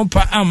fa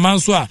chopa amman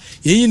so a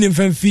yeyi ne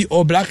mfamfi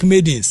or Black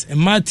Maidens and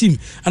my team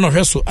ana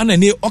hweso ana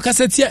ne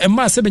okasetia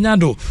emma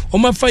sebenyado o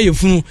ma fa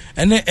yefunu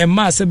ene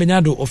emma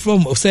sebenyado o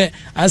from say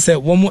ase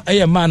wo mu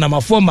eye ma na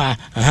mafoma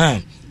aha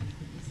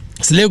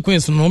Slave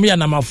Queens no me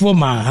na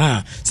mafoma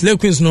ha Slave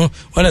Queens no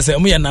wala say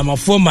me na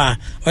mafoma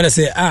wala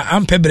say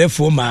am pebre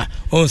foma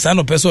on sa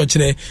no person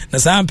kire na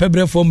sa am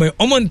pebre foma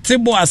o mon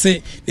tebo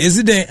ase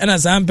eziden na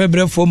sa am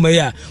pebre foma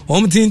ya o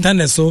mo ti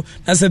internet so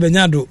na se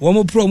benyado o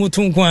mo pro mo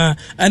tunko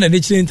a na de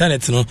kire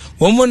internet no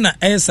o mo na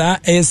esa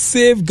e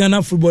save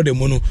Ghana football de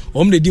mo no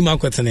o mo de di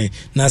makwetene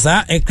na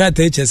sa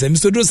enkrata hs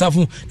Mr. Oduro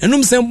Sarfo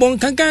enum se bon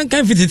kan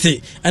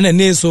fitete ana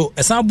ne so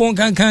esa bon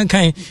kan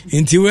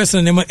inti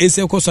wese ne ma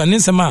ese koso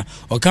anesema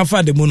o kan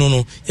fa de mono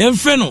no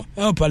yemfe no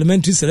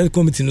parliamentary select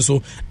committee no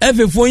so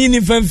efefo yin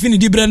ni famfini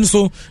di bre no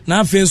so na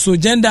afa so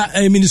gender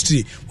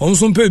ministry won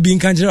so mpa bi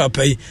nkan kire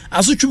apai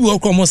asotwu bi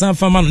okro mo san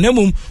fama no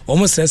nemum o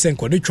mo stress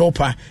enkode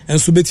chopa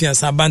enso betian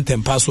sa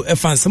bantem pa so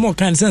efan se mo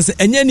kan sense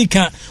enya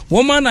nika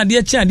wo ma na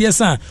de chia de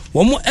sa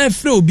wo mo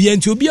efre obi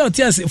anti obi a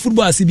oti ase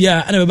football ase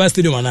bia ana beba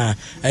stadium ana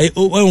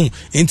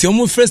enti o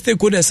mo first take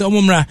code se o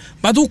mo mra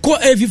but ko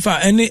FIFA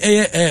any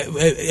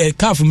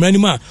CAF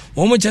mranima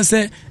wo mo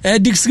chese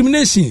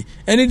discrimination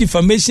any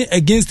defamation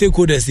against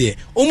stakeholders here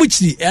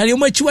omuchi ari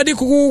omachi wade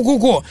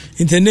kokoko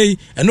intene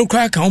eno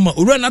kwa ka oma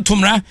owura na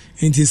tomra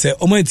inti se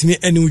omatimi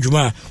ani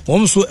udwuma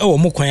wom so e wo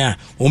mokwan a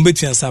wom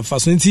betua sanfa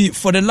so inti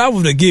for the love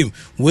of the game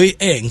we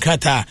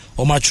nkata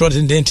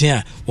omachrodin dentin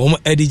a wom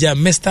edija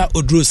Mr.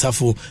 Oduro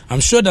Sarfo. I'm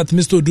sure that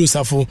Mr. Oduro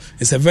Sarfo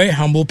is a very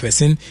humble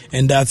person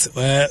and that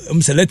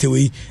select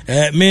way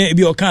me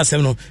bi o kan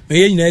asem no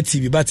me yina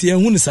TV but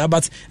ehun sa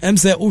but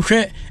say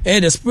uhwe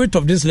the spirit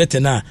of this letter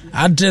na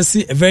address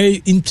a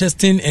very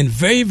interesting and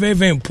very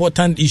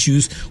important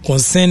issues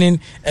concerning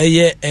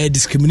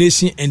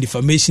discrimination and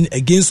defamation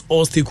against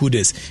all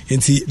stakeholders.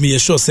 Inti me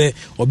sure say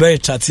obey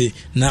chat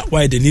na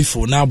why the need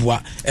for na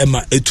boa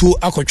ema etu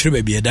akotwere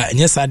ba bieda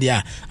enye sade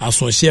a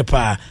asonhye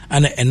pa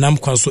ana enam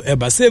kwan so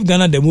eba save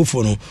Ghana the move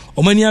for no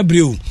omani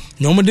abreu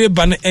na omde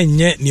ba no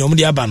enye ne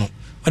omde aba no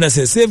when I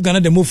say save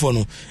Ghana the move for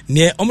no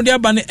near omde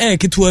aba no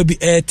kitwa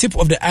bi tip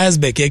of the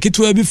iceberg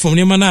kitwa bi from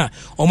nema na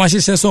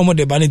omahye so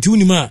omde ba no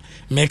tiunima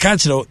me ka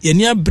kire ye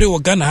ne abreu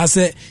Ghana ha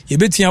se ye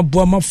betua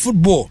boa ma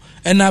football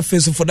and I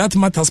face for that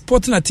matter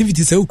sporting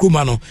activities e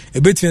ukuma no e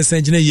betua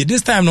senjina ye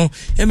this time no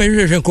e me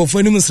hwehwe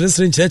nkofo ni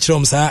musresre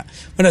nkyerechrom sa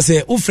when I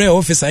say ufre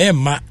officer ye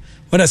ma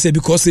when I say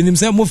because in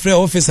himself mo free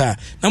officer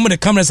na mo the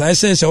cameras I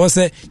share was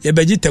say ye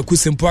beji taku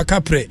simple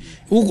akapre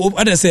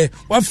other say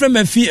what friend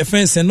me fee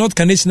offense and not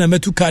connection na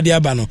metu card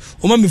aba no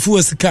o ma me fu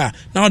osika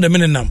na the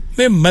menenam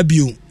me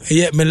mabiu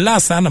ye me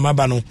last na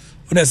maba no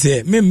other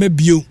say me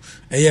mabiu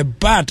ye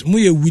bad mo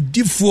ye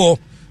widifo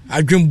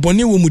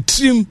adwembone wo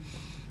mutrim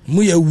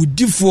mo ye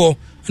widifo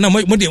na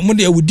mo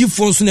de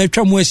awudifo so na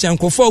atwa mo ahia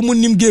nkofo mo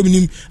nim game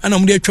nim ana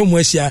mo de atwa mo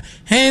ahia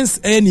hence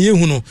ne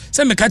yehu no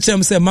se me ka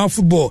kyerem se ma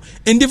football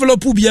and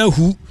develop bia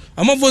hu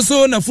amafo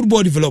so na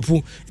football develop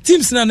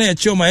teams na e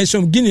chom a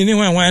chom Guinea ni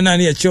hwan na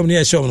e chom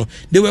no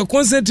they were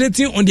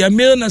concentrating on their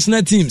male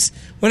national teams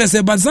when I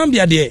say but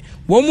Zambia there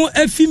one more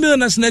a female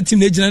national team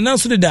na na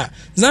so da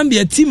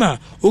Zambia team a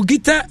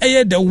ogita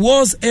the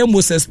world's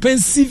most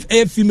expensive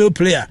female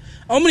player.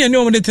 How many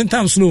of the 10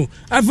 times no?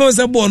 I feel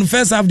a born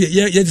first half the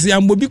year, yet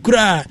I'm will be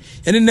cry,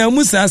 and then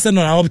Musa Asen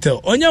on our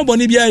hotel. On your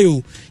bonny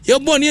bio, your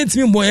bonny and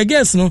me boy, I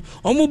guess no.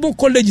 Omobo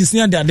college is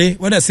near that day.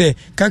 What I say,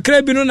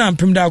 Kakrebino and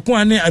Pimda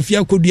Kwane, I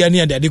fear could be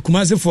near that.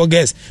 Kumasi for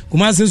guests.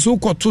 Kumasi so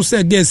called to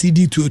say guess he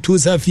did to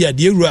Safia,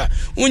 dear.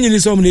 When you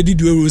some lady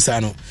do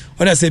Rusano.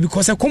 What I say,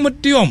 because I come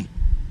at the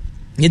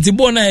Yeti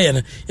bona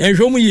yen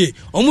ehwom ye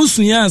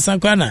omusunya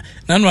ansakwana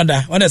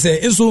nanwada what I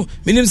say enso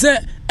minim se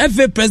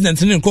FA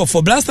president ne call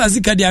for blasters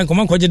ikade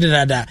ankoma kwaje de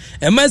dada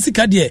e ma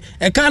sikade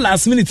e ka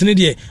last minute ne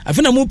de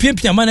afena mu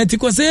piapia manati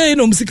ko say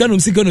no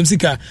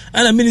musika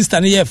ana minister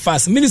ne ye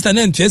fast minister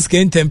ne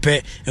ntueske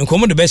ntempe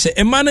enkomo de behye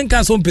e man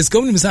nka so mpeska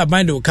mu nimsa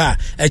bind o ka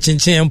e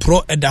chinchin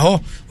pro e da ho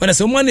what I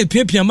say mo na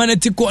piapia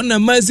manati ko na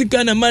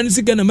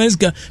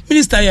masika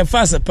minister ye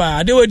fast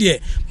pa de wodi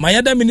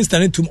mayada minister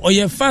ne tum o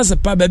ye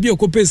fast pa ba bi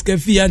okopeska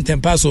fi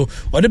antempa so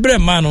o de bre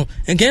ma no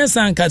enkan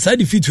sanka sa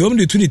defeat hom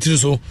de 23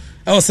 so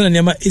I was saying,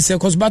 it's a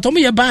cause, but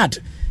you're bad.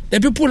 The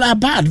people are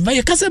bad. But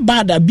you can't say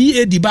bad,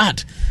 bad,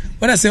 bad.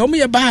 When I say,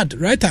 you're bad,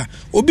 right?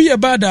 Obi a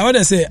bad, what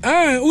I say,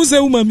 who's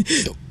a woman?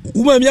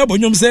 Woman,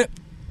 you say,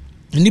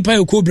 Nipa,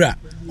 you cobra.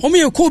 Omi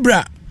a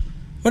cobra.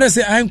 When I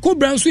say, I'm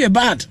cobra, so you're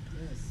bad.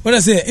 When I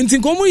say, in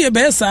Tinkomo, you're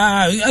best,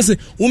 I say,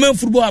 women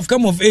football have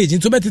come of age.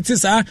 Into better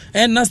this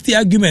and nasty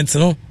arguments,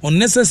 no,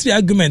 unnecessary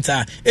arguments.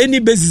 Any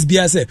basis be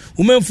I say,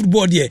 women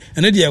football, dear,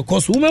 and then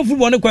course, women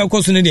football, quite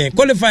course in the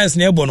qualifiers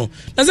near Bono.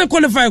 Doesn't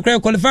qualify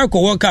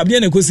for World Cup,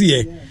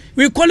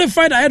 we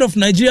qualified ahead of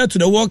Nigeria to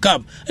the World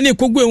Cup, and you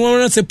could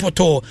go and say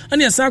Poto, and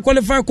yes, I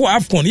qualify for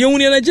AFCON. You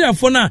only Nigeria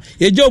for now,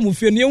 your job,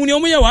 you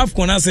only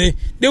AFCON. I say,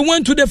 they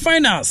went to the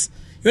finals.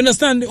 You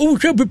understand? Oh,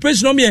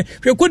 preparation on me.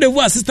 We could have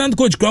assistant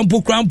coach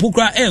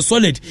Crampo,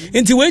 solid.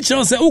 Until we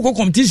say, oh,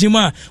 competition,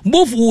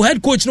 both who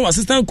head coach no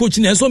assistant coach,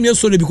 and so me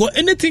solid because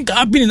anything can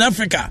happen in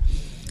Africa.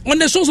 on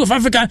the shores of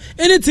Africa,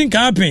 anything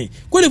can happen.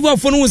 Cote d'Ivoire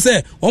for no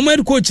say, on my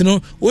coach, no,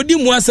 Odi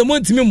Mwasa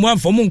Montimi Mwan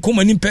for Mon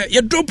Common Impe,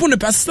 you drop on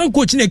the assistant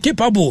coach in a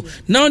capable.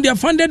 Now they have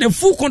funded a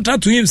full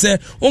contract to him, say,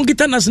 on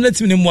Gita national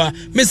team in Mwa.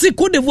 Messi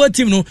Cote d'Ivoire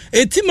team, no,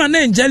 a team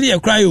and jelly a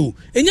cryo,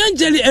 and young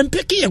jelly and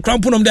pecky a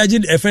crampon of the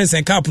agent defense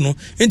and cap, no,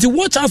 and to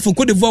watch out for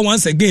Cote d'Ivoire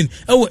once again.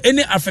 Oh,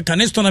 any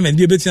Africanist tournament,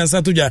 dear Betty and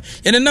Satuja,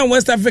 and then now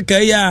West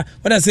Africa, yeah,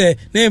 what I say,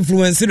 the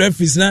influence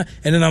referees na,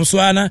 and then I'm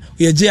Swana,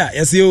 yeah,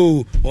 yes,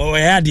 you, or I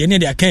had the end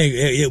of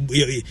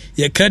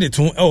your credit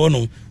to, oh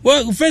no.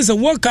 Well, first a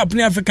World Cup in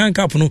African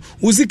Cup, no,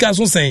 Uzika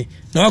so saying,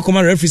 now I come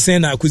and referee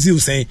saying, I could see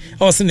saying,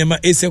 or cinema,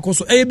 a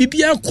secoso, a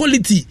BBR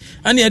quality,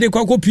 and the other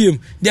PM.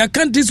 There are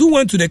countries who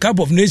went to the Cup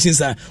of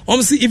Nations,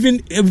 almost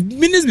even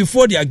minutes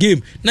before their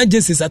game, not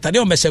just Saturday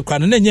on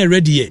Beshakran, and then you're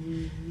ready.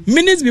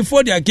 Minutes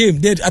before their game,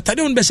 they attacked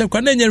on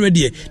Beshakran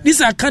ready.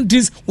 These are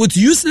countries with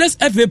useless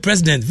FA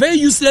presidents, very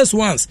useless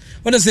ones.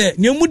 When I say,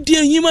 Nyamudi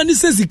and Human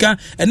Sesika,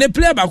 and they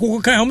play back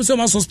who can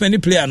almost suspend the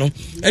player, no,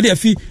 and their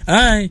fee,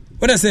 aye,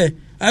 what I say.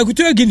 I could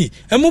tell a guinea,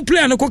 and more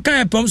player no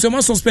cocaine pumps, so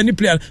must suspend the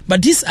player.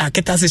 But these are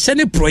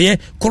Ketasashani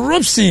project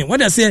corruption. What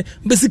I say,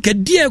 basically,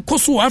 dear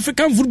Kosovo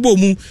African football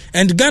move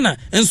and Ghana,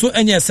 and so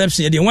any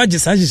exception. The one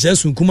just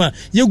as Kuma,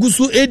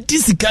 Yagusu, a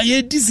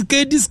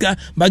disca,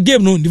 but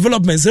game no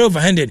development zero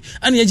overhanded.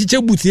 And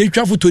Yajicha Booty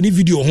travel to the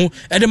video home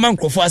at the man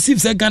for as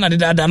if Ghana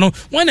did Adano.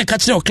 When a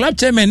catcher or club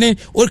chairman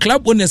or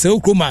club owners,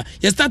 Okuma,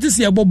 you start to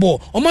see a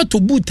bobo, or not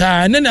to boot,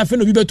 and then I feel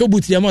we better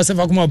boot Yama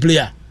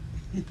player.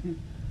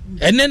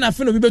 And then I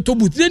feel we better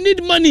boot. They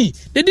need money.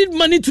 They need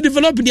money to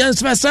develop the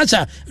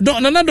infrastructure.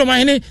 Another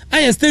mine,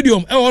 I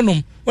stadium,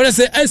 when I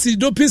say I see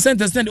doping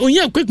center stand, oh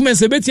yeah, quick men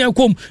say better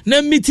come, na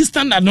meet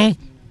standard no.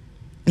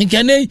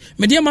 Nkane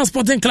Mediama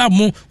Sporting Club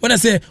mo when I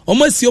say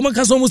almost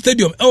Yomakasomo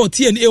Stadium,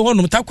 TNA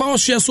honum, takwa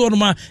share so no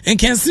ma, and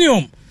can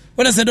see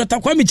when I said Dr.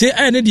 Kwamiche,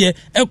 I need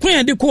a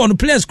queen de co on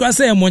players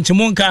class and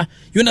Monchimonka.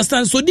 You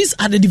understand? So these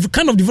are the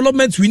kind of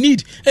developments we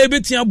need.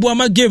 Ebetia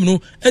Buama game no,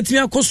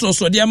 Etia Costo,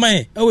 so dear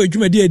my, oh, you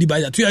may dear by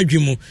a 2 year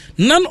dream.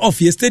 None of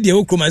your stadium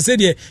will come and say,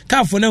 dear,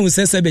 Carfona will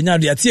say, Sabina,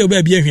 the Tia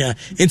baby here,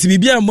 and to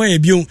be a more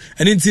abuse,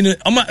 and in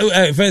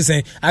first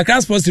saying, I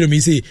can't suppose to me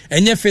say,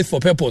 and your faith for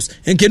purpose,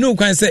 and can no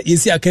can say, you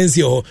see, I can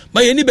see her,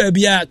 but any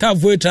baby, I can't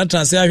avoid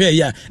transfer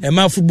here, and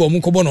my football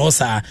Mukobon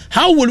Hosa.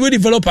 How will we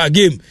develop our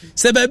game?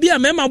 Say, baby, I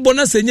remember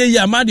bonus and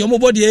yeah, Madi,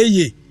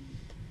 Omobody,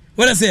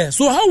 what I say,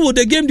 so how would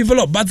the game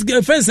develop? But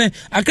first,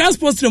 I can't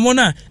suppose to the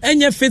mona and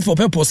your faith for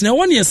purpose. Now,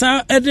 1 year,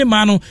 sir, every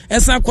man,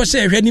 as I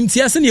question, read him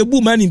tears and your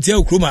boom man in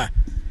Tel Kruma.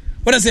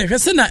 What I say,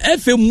 Resena,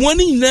 FM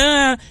morning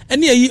na,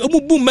 and ye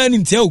boom man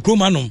in Tel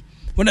Krumanum.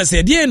 What I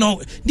say, dear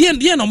no,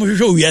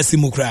 Moshe, we are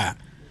Simukra.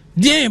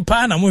 Dear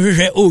Pana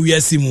Moshe, oh, we are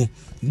Simu.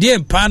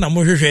 Dear Pana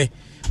Moshe.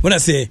 When I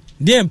say,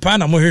 dear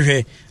Pana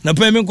Moshe, na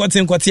payment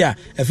quatin quatia,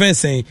 a friend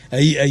saying,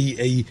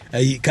 a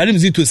Karim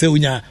Zito say,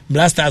 when ya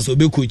blasters or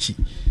Bekuchi.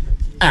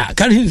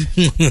 Karim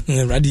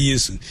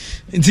Radius.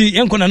 The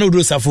Yankona no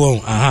Oduro Sarfo,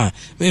 aha.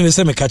 Maybe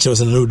some catchers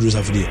and no Oduro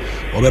Sarfo,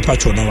 or a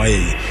patron of my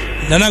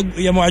Nana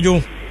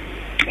Yamajo.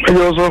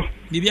 Also,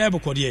 the Bible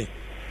Cordier.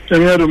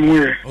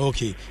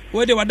 Okay.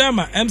 Where the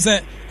Wadama,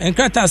 Emsa, and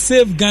Kata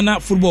save Ghana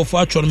football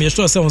for actual me,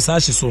 sure, so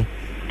so.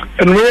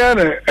 And we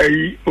are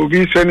a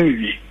Obi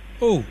sending.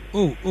 Oh.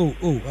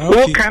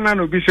 What can I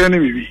be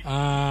sending me?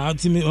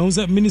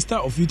 Minister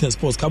of Youth and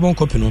Sports, Carbon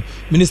Copino,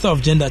 Minister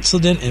of Gender,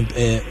 Children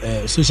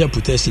and Social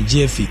Protection,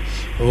 GFA.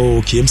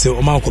 Okay, I'm saying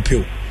Oman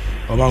Copio,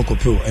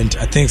 and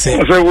I think say.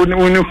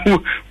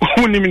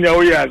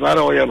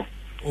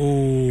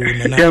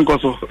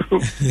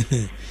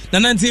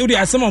 Nancy, you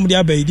are some of the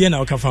Abbey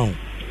now found.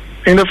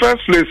 In the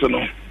first place,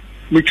 no,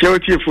 we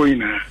charity for you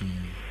now.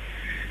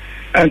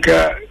 And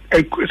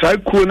I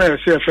couldn't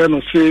say a friend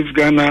of save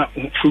Ghana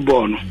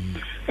football.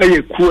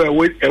 A cool a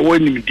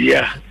winning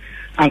dear.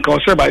 And I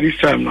say by this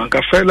time, I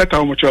felt like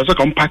how much I was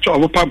a patch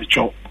of a public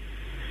show.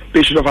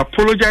 They should have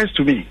apologized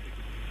to me.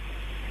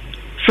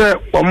 Sir,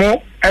 one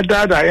more at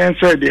that I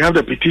answered they have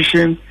the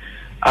petition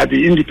at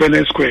the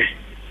Independence Square.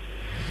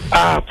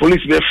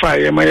 Police be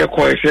fire, my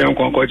acquire say on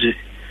Congoji.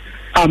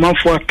 I'm out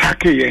for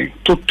attacking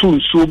to two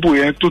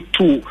subu to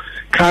two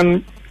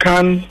can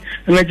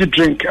energy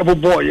drink abo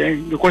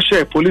boy because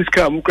share police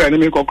car muka na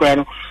make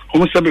okra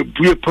almost be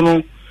buye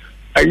pono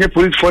and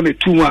police for the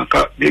 2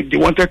 they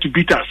wanted to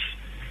beat us.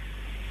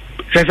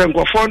 There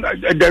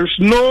is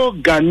no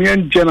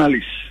Ghanaian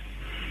journalist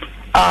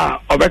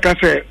obeka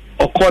say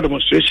occur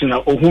demonstration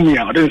or whom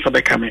or didn't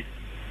sabe come,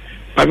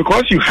 but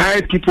because you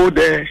hired people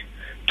there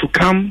to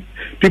come,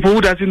 people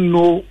who doesn't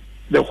know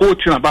the whole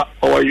thing about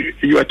or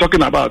you are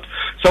talking about.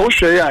 So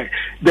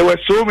there were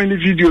so many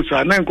videos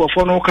and then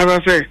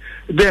say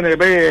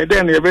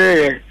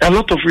a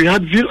lot of we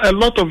had a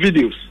lot of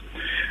videos.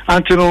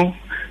 And you know,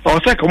 I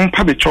was like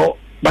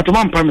but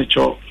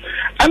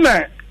and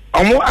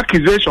more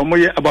accusation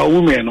about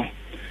women.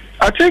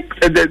 I think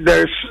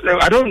there's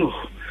I don't know.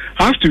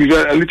 I have to be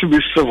a little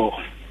bit civil.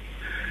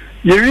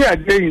 I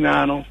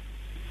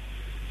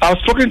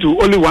was talking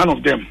to only one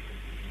of them.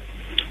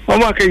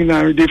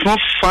 They've not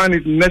found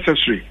it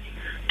necessary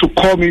to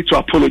call me to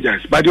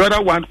apologize, but the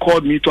other one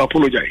called me to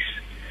apologize.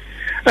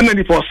 And then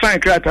if I sign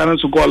criteria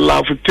to go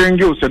laugh, then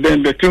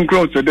the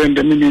Tinkron said, then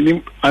the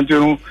meaning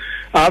until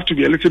I have to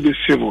be a little bit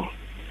civil.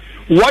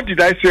 What did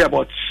I say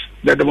about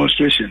the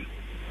demonstration?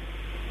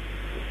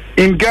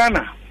 In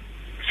Ghana,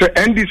 so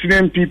NDC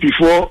MPP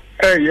for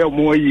a year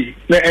more, the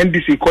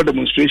NDC called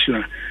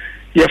demonstration.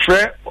 Your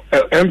friend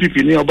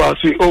MPP near about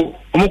say, oh,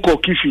 I'm going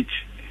to keep it.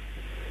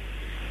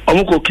 I'm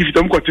going to keep it.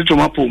 I'm going to teach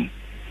my poem.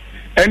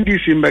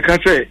 NDC Mbeka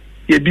say,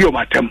 you be on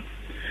my term.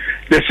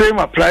 The same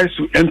applies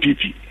to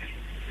MPP.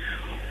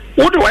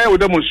 What do I have a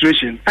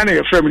demonstration? And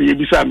your family, you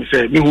beside me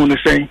say, me who is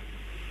saying,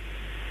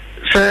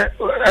 sir,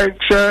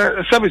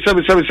 7.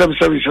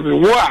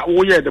 Wow,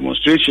 oh yeah,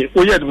 demonstration.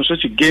 Oh yeah,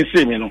 demonstration against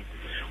him, you know.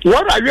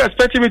 What are you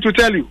expecting me to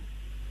tell you?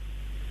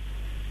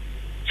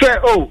 Say,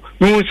 oh,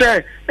 we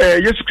say,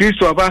 yes,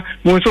 Christopher,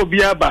 we say,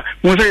 Biaba,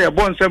 we say,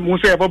 Bon, we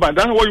say, Boba.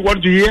 That's what you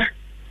want to hear?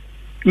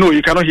 No,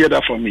 you cannot hear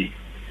that from me.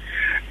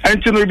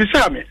 And you know,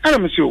 beside me, and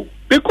I'm saying,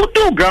 they could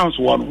do grounds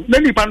one,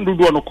 then you can do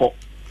one call.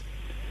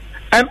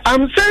 And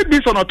I'm saying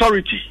this on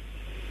authority,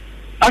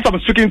 as I'm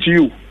speaking to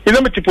you. In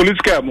the police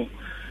camera,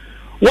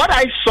 what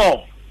I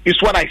saw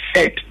is what I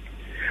said.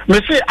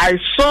 Me say I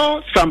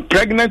saw some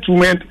pregnant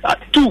women,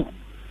 2,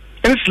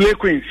 and slave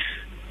queens.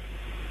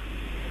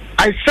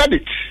 I said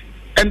it,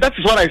 and that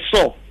is what I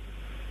saw.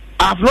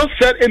 I have not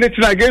said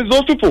anything against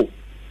those people.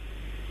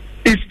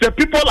 It's the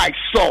people I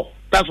saw.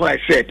 That's what I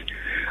said.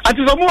 And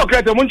it's a more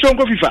creative.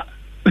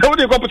 What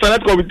do you call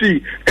Select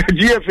Committee?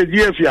 GFA.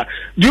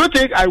 Do you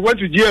think I went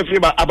to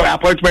GFA by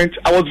appointment?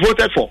 I was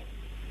voted for.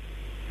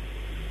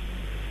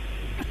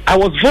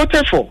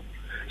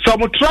 So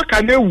I'm a track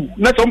and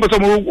not some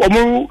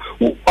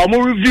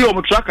review of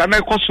a track and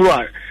I cost.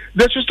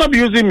 They should stop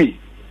using me.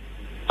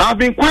 I've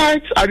been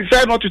quiet. I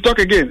decided not to talk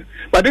again.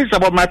 But this is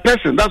about my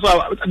person. That's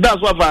why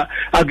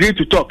I've agreed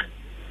to talk.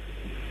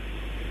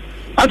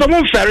 And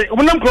I'm ferry.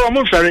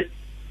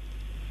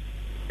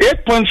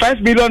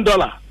 $8.5 million.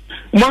 Dollars.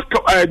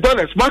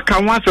 Mark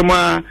can want some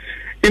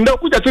in the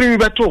Kuta to be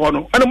better one.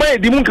 And the way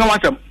the moon can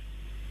want them.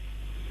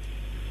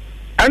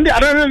 And the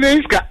other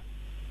days,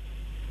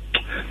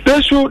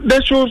 they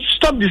should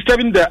stop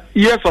disturbing the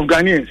ears of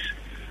Ghanaians.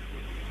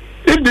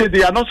 If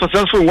they are not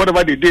successful in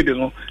whatever they did,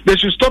 they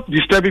should stop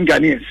disturbing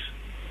Ghanaians.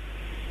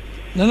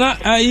 Nana,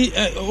 I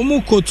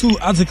quote 2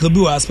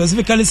 article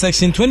specifically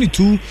section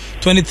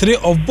 22-23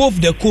 of both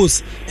the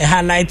codes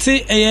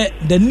highlighted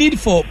the need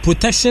for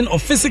protection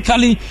of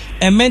physically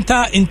and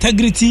mental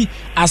integrity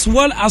as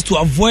well as to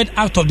avoid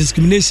acts of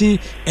discrimination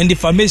and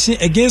defamation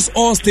against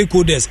all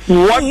stakeholders.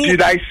 What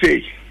did I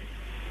say?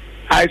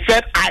 I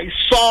said I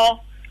saw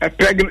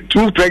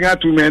 2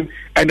 pregnant women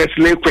and a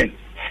slave queen.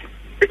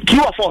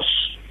 2 of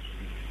us.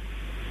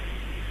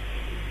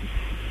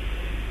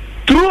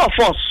 2 of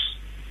us.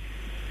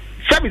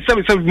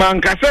 7 man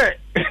can say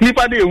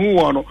nipa de hu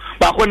wono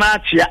ba ko na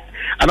achia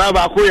ana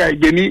ba ko ya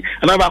igeni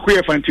ana ba ko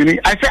ya fantini.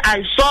 I say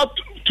I saw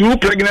 2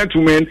 pregnant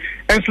women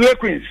and slave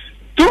queens.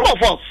 2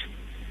 of us.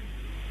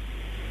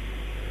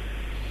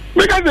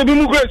 Because they be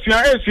mu question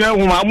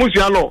woman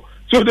amusia law,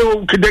 so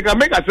they can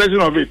make a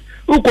session of it.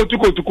 Who go to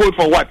court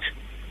for what?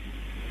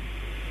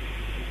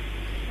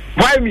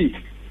 Why me?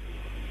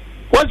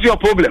 What's your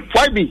problem?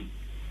 Why me?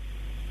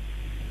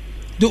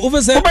 The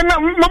overseer.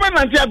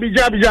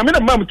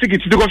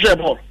 Ticket to go share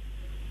ball.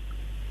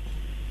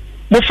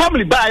 My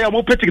family buy a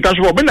ticket to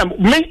share.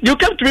 You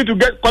came to me to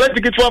collect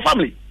ticket for a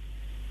family.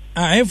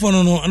 I ain't for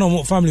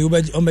no family.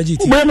 Maybe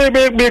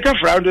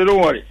don't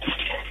worry.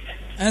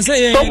 I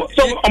say, I'm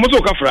also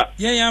Kafra.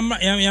 Yeah,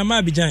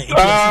 Mabijan.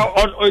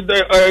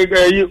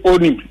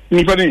 Onim,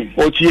 Nipani,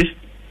 Ochi.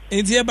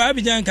 It's here,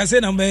 Babijan,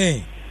 Casena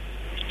Bay.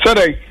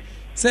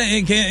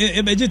 Say,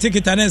 a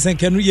ticket and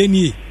can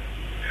we?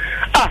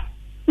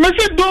 Me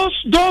say those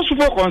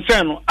who are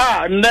concerned,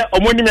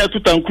 to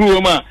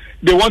Tankruma,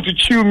 they want to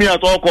chew me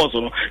at all costs.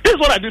 This is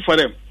what I did for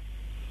them.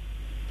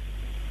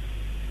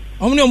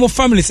 How many more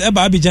families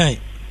ever Abidjan?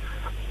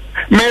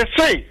 May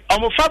say,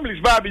 our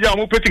families by Abidjan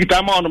will put ticket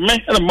amount of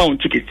me and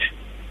amount ticket.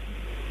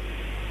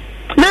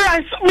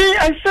 I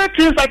say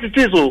things like it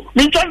is,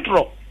 me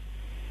chantro.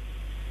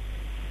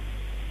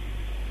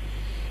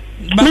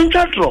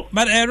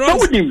 But I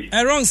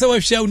wrong so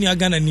if Shell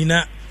Niagana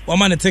Nina.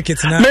 Man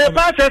tickets now.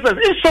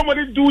 If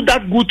somebody do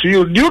that good to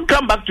you, do you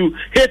come back to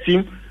hate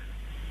him?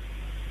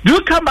 Do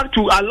you come back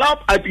to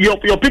allow your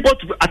people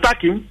to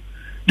attack him?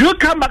 Do you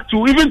come back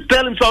to even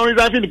tell him someone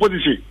is in the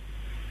position?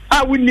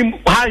 I wouldn't know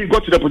how you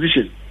got to the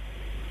position.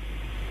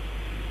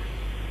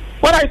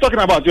 What are you talking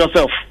about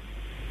yourself?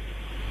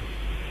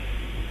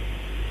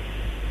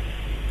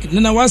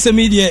 No, once a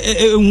media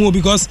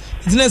because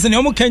it's less than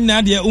almost can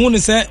Nadia only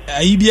say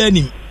I be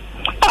any.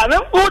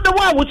 The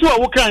one with you are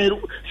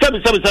working 7.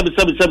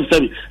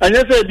 And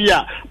you say,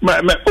 "Bia,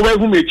 over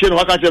whom you change,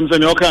 what can you say?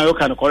 You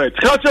can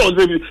correct." Culture was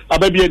a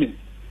baby any.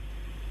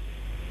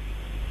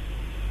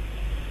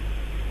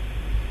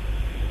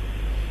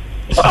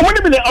 I'm going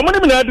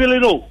to really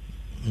know.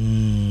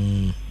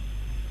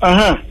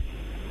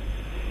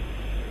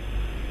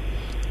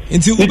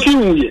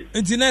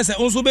 Inti na say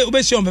onso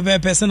be share on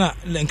person na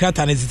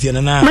nkrata na titie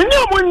na. Me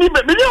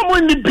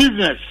ni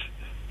business.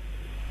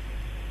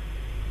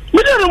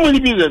 Me don't money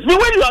business. Me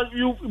when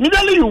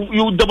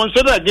you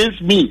demonstrated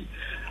against me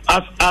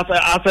as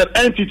an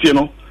entity, you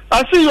know.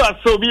 I see you as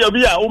so be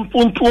me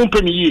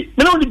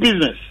no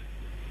business.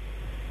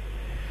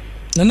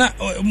 Na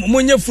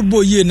monye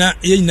football ye na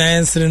ye nyina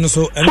ensere no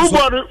so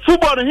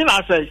football hin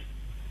na say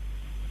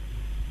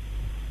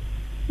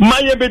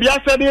my baby I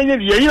said ye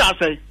na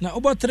say na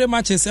obo 3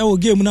 matches e wo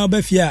game na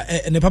obafia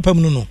ne papa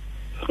mu no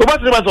obo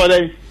 3 matches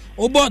ole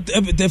obo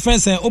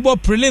defense obo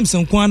prelims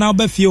nko na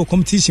obafia o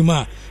competition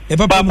ma e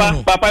papa mu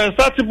no papa you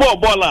start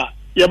ball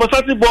you be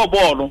start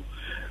ball no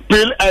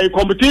play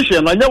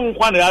competition na nyam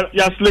nko na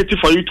ya select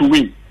for you to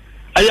win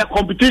a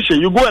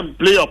competition you go and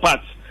play your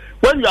part.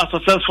 When you are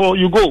successful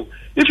you go.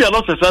 If you are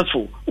not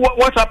successful,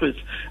 what happens?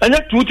 And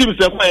yet 2 teams,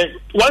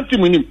 one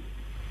team winning.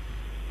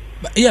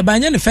 Yeah,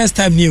 but the first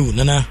time new,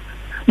 Nana.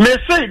 May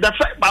say that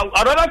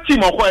another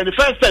team or the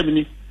first time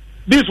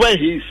this is where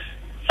he is.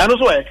 And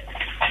also why?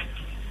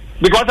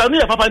 Because I knew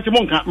a Papa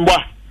Timonka.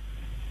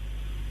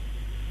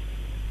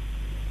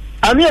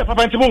 I knew a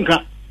Papa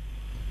Timonka.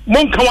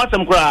 Monka wants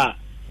them cry.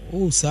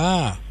 Oh,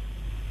 sir.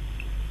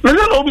 That's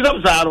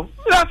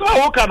why I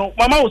walk on.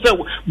 Mama will say,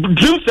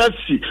 Dream says,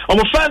 on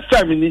the first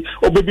time in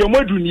or baby,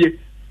 what do you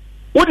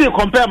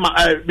compare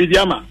my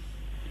Mediama?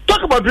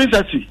 Talk about Dream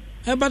says.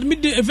 But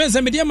first,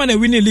 Mediama and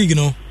winning league,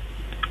 no.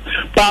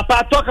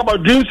 Papa, talk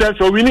about Dream says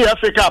or winning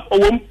FA Cup.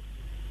 Oh,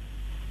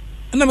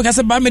 no, because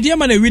about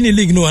Mediama and winning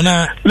league, no,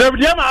 na. The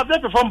Mediama have they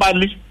performed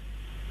badly?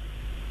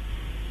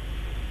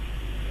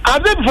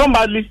 Have they performed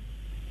badly?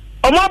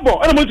 On my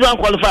board, I don't want to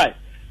qualify.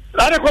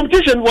 And the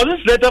competition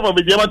wasn't slated for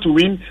Mediama to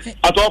win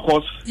at all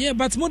costs. Yeah,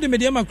 but more the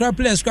Mediama crowd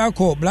players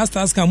call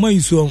Blasters come when you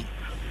saw.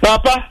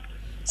 Papa,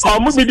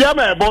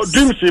 Mediama about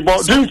dreams,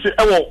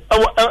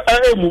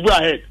 move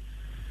ahead.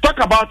 Talk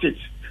about it.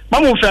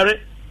 Mamu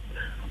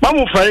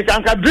Ferry,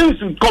 can dreams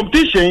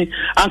competition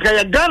and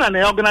can Ghana and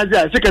organize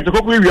a second to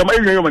cook with your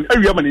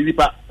man in the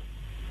park.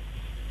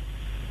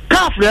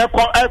 Calf,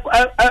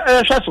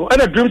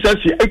 and a dream says,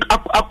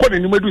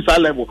 according to Medusa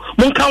level.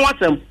 Monka watch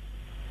them.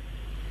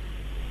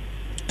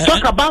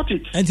 Talk about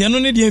it. And you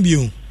don't need the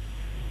view.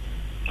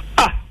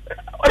 What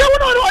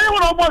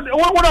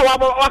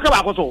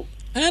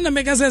and I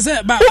make us say,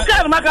 but who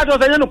can make us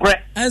say no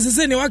correct? As I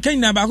say, no, I can't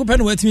back up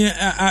and wait me.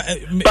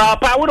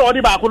 Papa would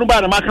already back on the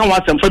Macan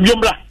Watson for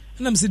Biumbra.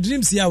 And I'm saying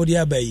dreams here with the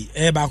abbey,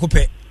 a back up.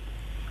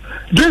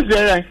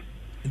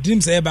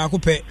 Dreams a back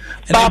up.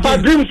 Papa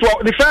dreams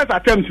for the first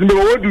attempt in the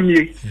world.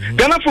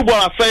 Ghana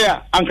football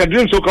affair and can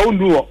dream so can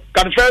do.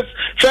 Can first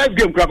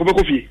game crack over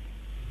coffee.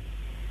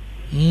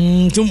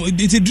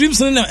 It's a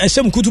dreams and a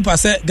sham kutu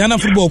pass Ghana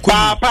football.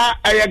 Papa,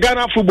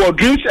 Ghana football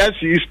dreams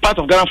is part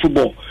of Ghana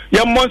football.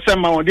 Young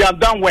Monson, they have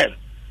done well.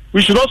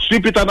 We should not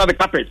sweep it under the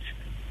carpet.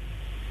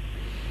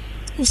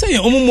 You say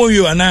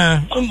you and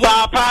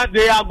Papa,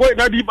 they are going.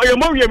 Your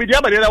mom, you are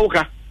Media.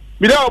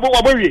 Without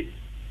a boy.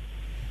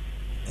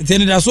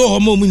 Then that's all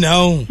home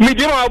now.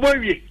 Media,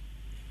 boy.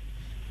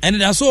 And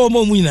that's all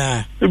home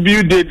now.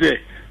 You did it.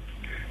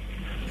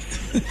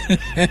 Say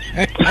I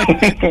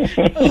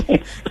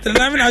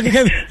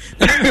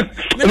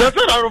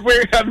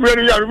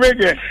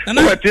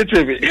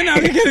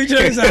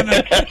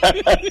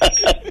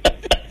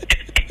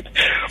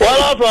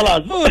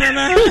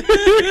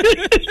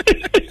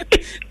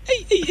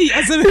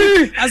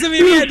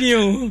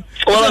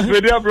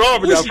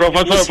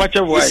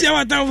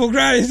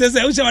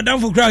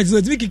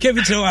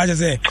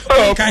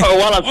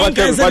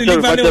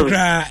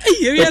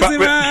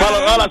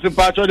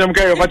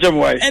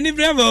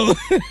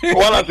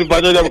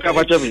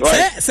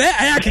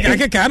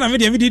can't have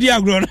it.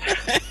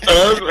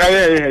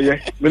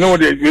 We know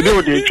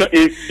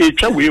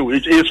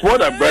it's more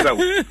than brother.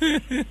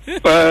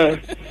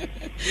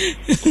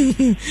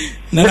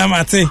 Nana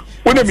Mate.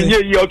 When I mean,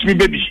 you ought to be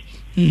baby.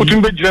 Put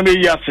him be Jeremy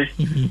Yase.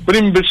 Put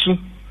him be soon.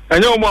 I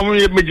know Mamma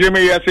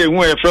Jeremy Yase,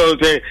 who I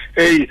felt a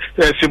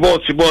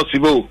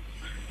Sibo.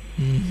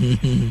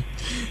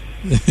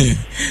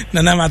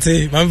 Nana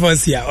Mate, my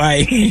voice here.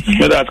 Why?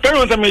 But that's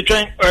kind of me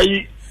trying.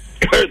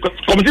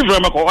 Committee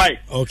from a why?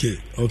 Okay.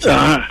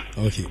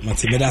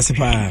 Mate, but that's a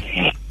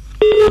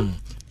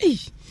hey.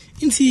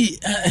 Inti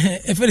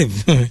Philip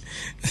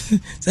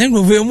saying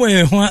go very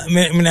well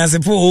me na se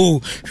po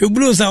we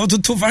blues out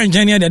to find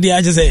Jania that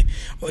I just say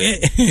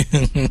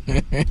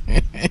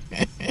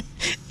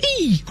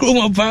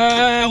Chroma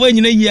pa when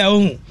you know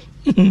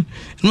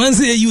no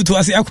say you to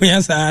ase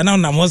akonya sa na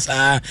na mo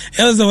sa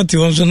else what you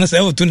want to say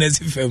o to na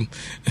fm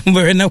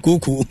we na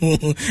kuku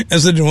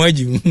eso de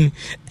waji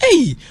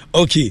hey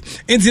okay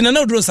inti na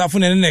Oduro Sarfo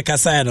na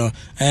kasa no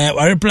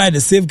I reply the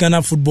Save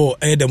Ghana Football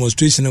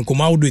demonstration and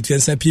come out do it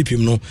yensa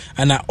ppm no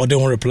ana ode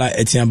won reply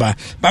etian ba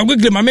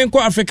quickly my main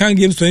African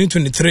Games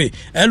 2023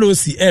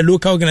 LOC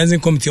local organizing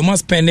committee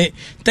must spend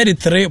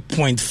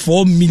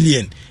 33.4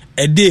 million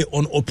a day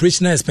on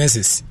operational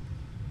expenses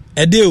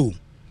a day.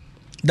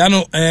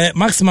 Dano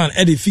maximum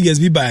edit figures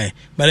be by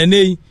but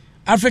then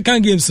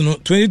African Games no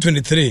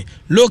 2023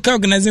 local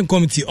organizing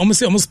committee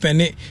almost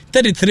spend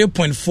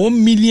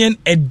 33.4 million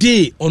a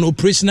day on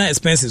operational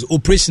expenses.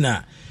 Operational,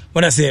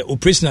 what I say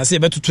operational, say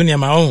about 20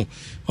 my own.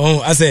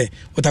 I say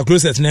what a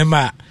closest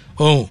number.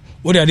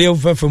 What are they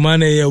for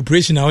money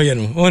operational, you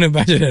know, on a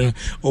budget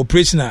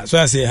operational. So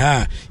I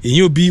say,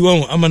 you be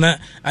one,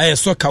 I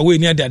saw away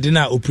near the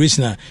dinner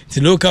operational.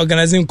 The local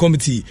organizing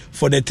committee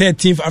for the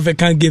 13th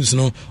African Games,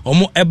 no, or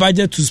more a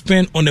budget to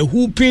spend on a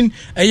whooping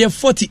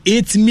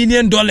 $48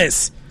 million,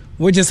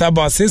 which is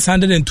about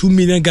 602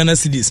 million Ghana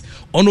cedis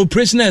on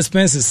operational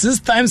expenses. 6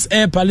 times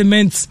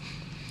Parliament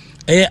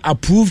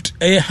approved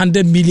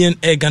 100 million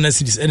Ghana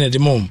cedis at the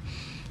moment.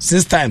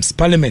 6 times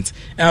Parliament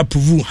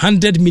approve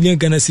 100 million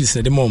Ghana cedis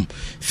at the moment.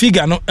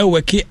 Figure no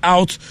work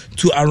out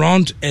to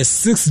around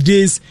 6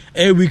 days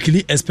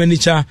weekly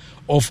expenditure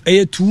of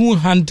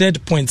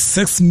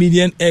 200.6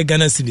 million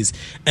Ghana cedis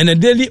and a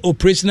daily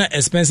operational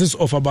expenses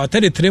of about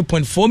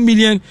 33.4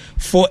 million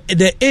for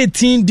the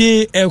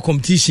 18-day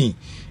competition.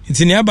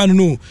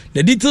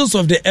 The details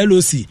of the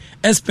LOC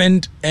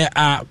spent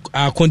are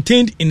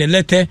contained in a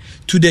letter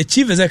to the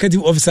Chief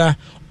Executive Officer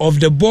of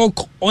the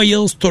Bulk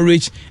Oil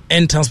Storage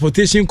and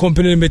Transportation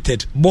Company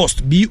Limited,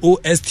 BOST,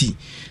 B-O-S-T,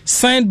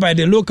 signed by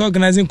the local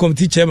organizing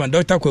committee chairman,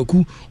 Dr.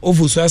 Kwaku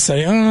Ovusu,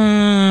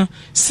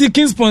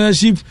 seeking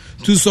sponsorship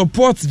to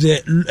support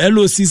the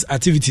LOC's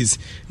activities.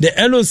 The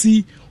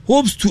LOC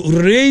hopes to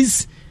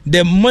raise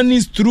the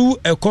monies through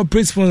a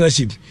corporate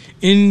sponsorship.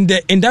 In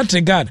that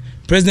regard,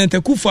 President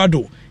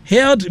Akufo-Addo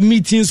held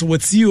meetings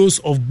with CEOs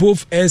of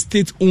both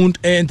state-owned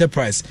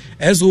enterprise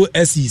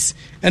 (SOSEs)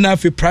 and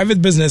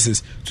private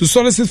businesses to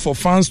solicit for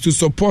funds to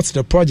support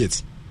the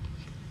project.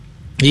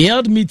 He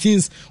held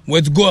meetings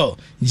with GOIL,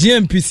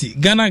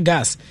 GMPC, Ghana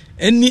Gas,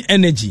 Eni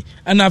Energy,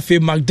 and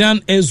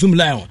Magdan Zoom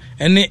Lion,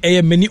 and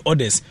many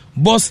others.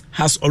 Boss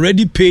has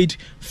already paid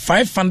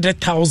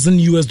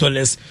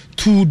 $500,000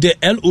 to the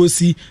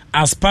LOC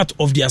as part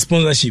of their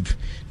sponsorship.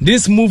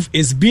 This move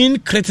is being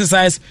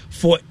criticized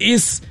for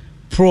its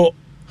profligacy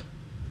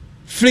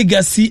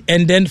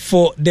and then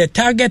for the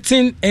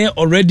targeting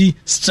already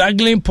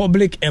struggling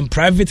public and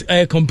private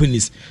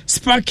companies,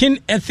 sparking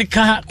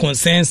ethical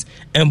concerns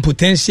and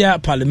potential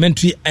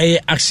parliamentary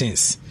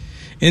actions.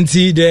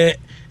 Into the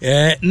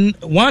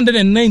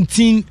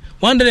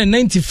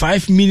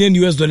 $195 million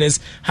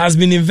has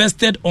been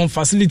invested on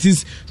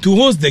facilities to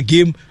host the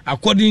game,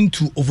 according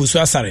to Ovusu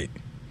Asare.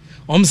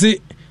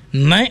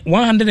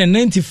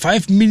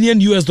 $195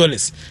 million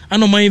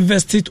and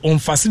invested on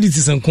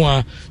facilities and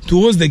to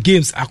host the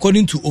games,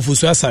 according to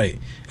Ovusu Asare,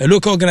 a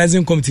local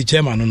organizing committee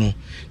chairman.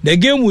 The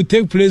game will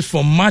take place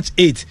from March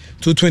 8th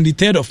to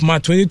 23rd of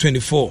March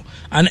 2024.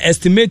 An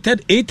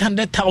estimated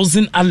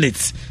 800,000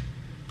 athletes.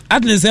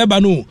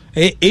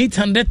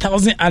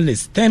 800,000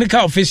 athletes,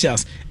 technical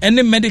officials, and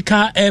the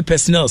medical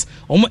personnel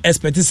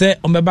expected to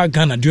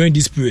Ghana during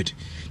this period.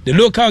 The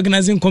local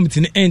organizing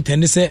committee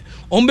intended to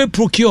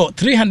procure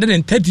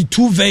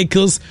 332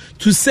 vehicles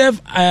to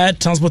serve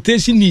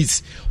transportation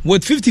needs,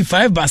 with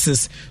 55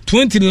 buses,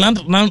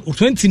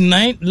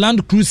 29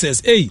 land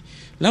cruisers.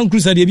 Land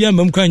cruiser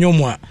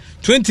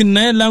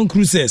 29 land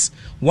cruisers,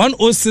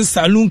 106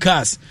 saloon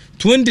cars,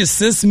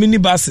 26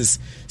 minibuses,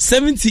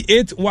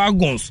 78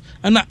 wagons,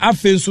 and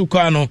afenso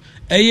kano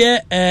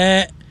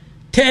 30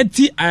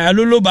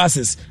 ayalolo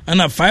buses,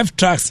 and 5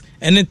 trucks,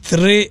 and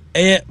 3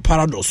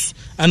 parados.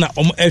 And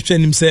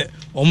FNM say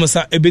almost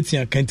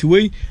everything can't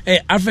wait.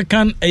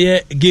 African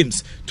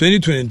Games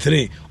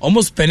 2023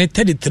 almost spent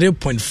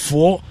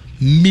 33.4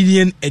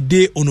 million a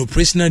day on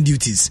operational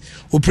duties.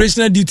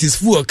 Operational duties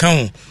full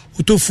account.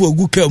 Utofu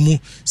Gukamu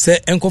say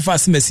Enkofa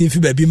Simesin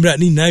Fiba Bimbra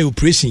ni na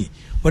operation.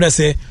 What I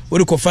say, what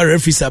the Kofa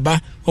referee Saba,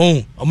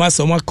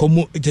 Omasoma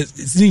Komu,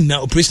 it's in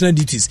operational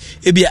duties.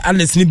 Ebia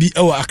Alex Nibi,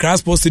 our Accra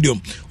Sports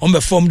Stadium, on the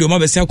form the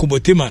Mabesian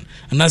Koboteman,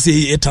 and I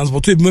say a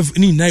transport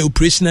in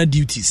operational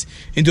duties.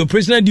 In the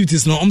operational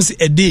duties, no, almost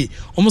a day,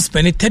 almost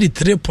spending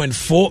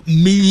 33.4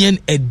 million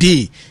a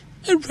day.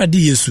 A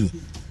radi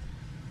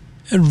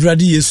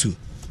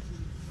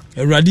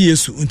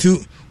Yesu, until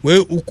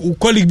where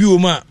colleague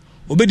Bioma,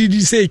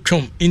 Obedi say,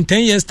 Chum, in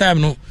 10 years'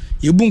 time, no.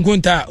 You bun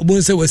konta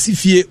ubun se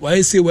wasifie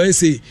why say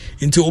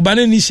into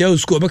obane ni share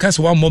school because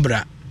one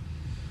mobra.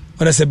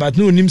 What I say, but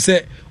no nim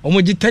say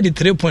omoji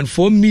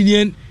 33.4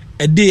 million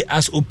a day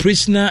as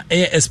operational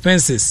air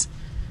expenses.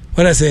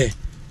 What I say,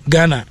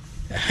 Ghana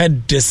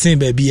had the same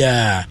baby.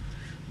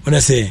 What I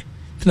say,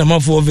 na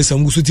man for office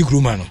am gusuti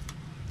krumano.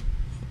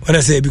 What I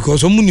say,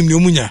 because omunim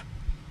yomunya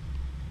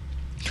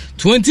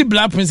 20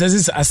 black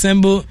princesses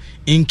assemble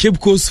in Cape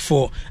Coast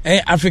for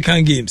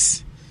African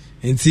Games.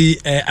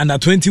 Under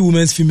 20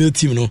 women's female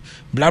team, no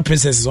black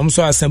princesses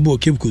also assemble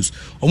Cape Coast.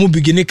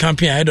 Beginning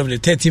campaign ahead of the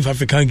 13th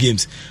African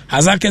Games.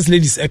 Hazakes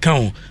ladies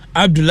account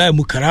Abdullahi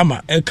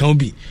Mukarama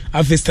Elkambi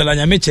Stella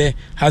Nyameche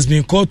has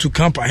been called to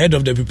camp ahead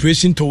of the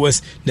preparation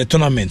towards the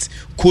tournament.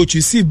 Coach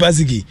Yusuf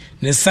Bazigi,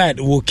 the side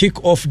will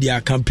kick off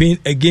their campaign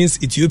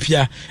against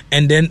Ethiopia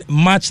and then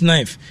March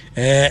 9th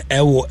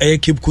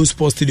Cape Coast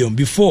Sports Stadium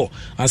before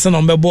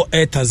Asanambebo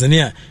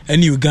Tanzania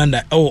and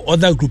Uganda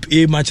other Group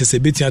A matches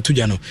into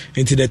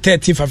the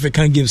 30th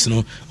African Games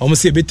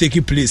almost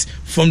taking place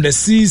from the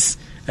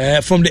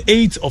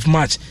 8th of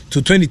March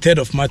to 23rd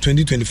of March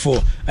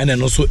 2024 and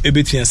then also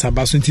Ebetian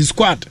Sabasunti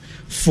squad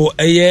for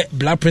a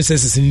Black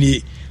Princesses in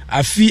the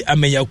Afi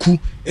Ameyaku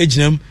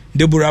Ejnem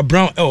Deborah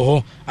Brown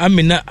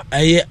Amina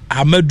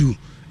Hamadu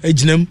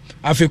Ejnem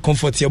Afi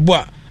Comfort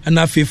Yabwa and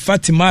Afi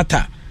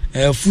Fatimata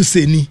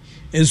Fuseni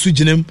ensu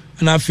ginem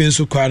na afi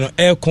ensu kwa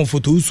no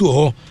comfort usu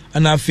ho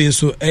na afi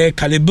ensu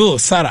Kalibel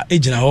Sara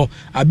ejina ho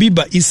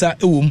Abiba Isa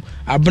ewum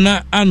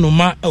abna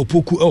anoma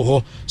opoku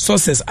ho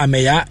Success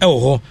Ameya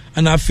ho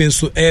na afi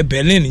ensu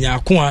Berlin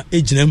Nyakoa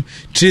ejinem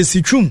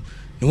Tracy Twum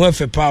ne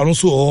wefe pa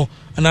nso ho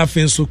na afi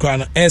ensu kwa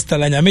no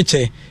Stella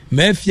Nyameche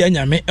Mafia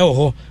Nyame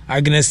ho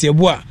Agnes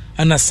Yeboa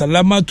ana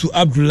Salamatu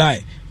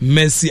Abdullahi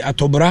Messi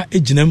Atobra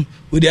ejinem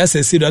we dey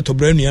assess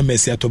Atobra nu ya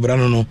Messi Atobra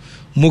no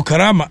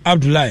Mukarama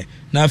Abdullahi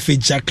na fe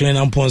Jacqueline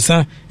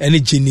Amponsa ene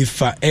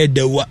Jennifer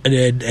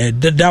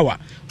Dawa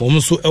wo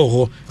so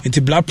ho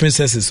enti Black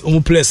Princesses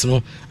omu place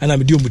no ana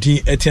me di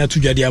omutin etia to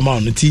dwade ama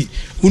no ti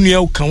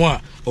unua kan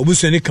a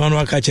obusuani kan no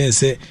aka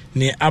chense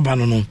ne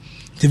abano no.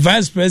 The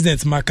Vice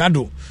President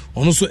Makado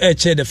also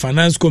chair the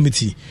Finance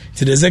Committee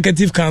to the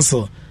Executive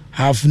Council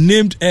have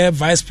named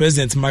Vice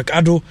President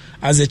Makado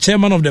as the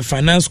chairman of the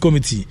Finance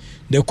Committee.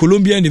 The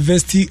Columbia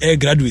University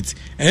graduate,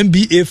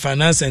 MBA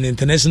Finance and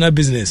International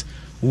Business,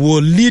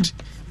 will lead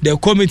the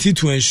committee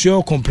to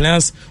ensure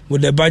compliance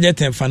with the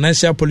budget and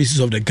financial policies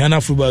of the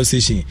Ghana Football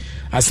Association.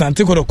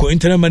 Asante Kodoko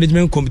Internal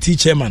Management Committee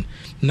Chairman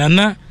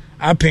Nana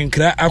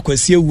Apenkra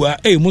Akwesiewua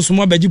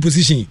musuma beji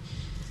position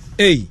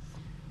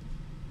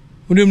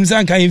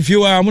Msanka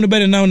infiwa munu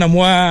bede now na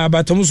mwa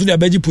abatomu so de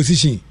beji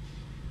position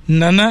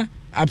Nana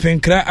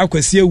Apenkra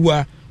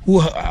Akwesiewua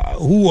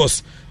who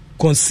was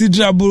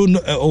considerable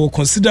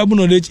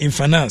knowledge in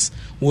finance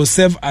will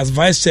serve as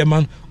vice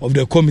chairman of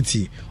the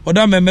committee.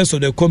 Other members of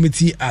the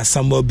committee are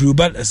Samuel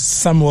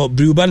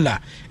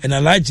Briubala and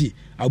Alhaji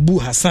Abu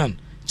Hassan,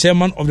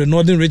 chairman of the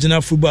Northern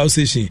Regional Football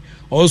Association.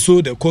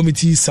 Also the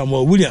committee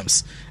Samuel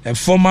Williams, a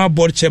former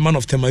board chairman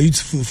of Tema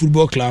Youth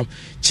Football Club,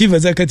 chief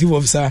executive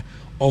officer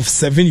of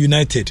 7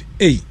 United.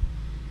 It's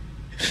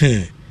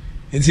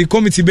the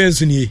committee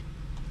based on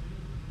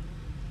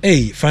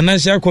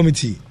financial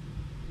committee.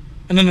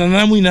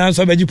 Na mu ina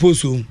so beji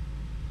posum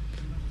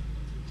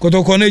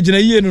kotoko na gina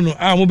yie no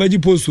mo beji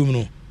posum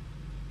no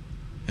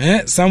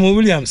Samuel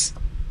Williams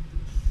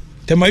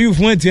Tema Youth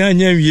went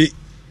anya wie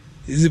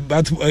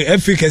but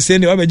Africa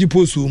send wa beji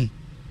posum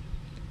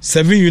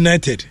 7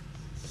 United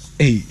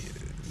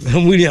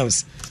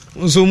Williams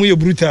so mu ye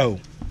brutal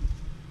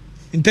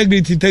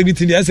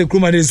integrity dey as a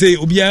kroma dey say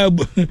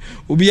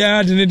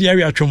obia de ne dia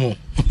wi atwomo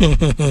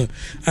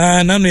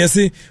na no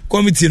yesi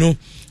committee no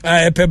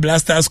Epe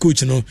Blasters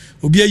coach no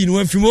obi ayi no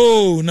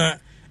afim na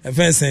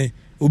efense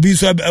obi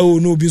so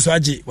no obi so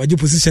age waje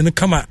position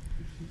kama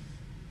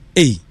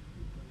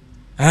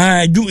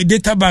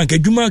data bank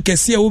adwuma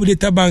kese wo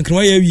data bank no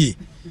ya wie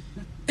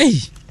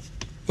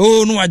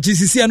no waje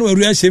sisi na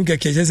waru ahyem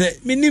keke se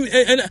minim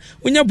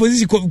onya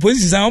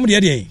position sa am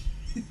de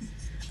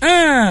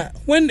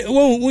when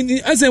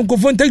asem ko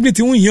phone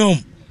integrity won yom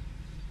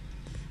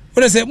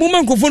what I say,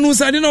 woman ko phone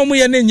usade na omo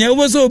ye nenya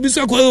wo so obi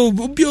so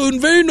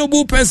very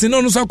noble person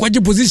no so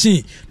akwaje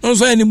position no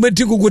so any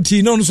meti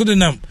kokoti no so de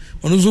nam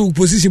ono so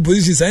position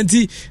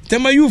santi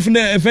Tema Youth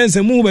na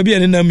offense mu ba bia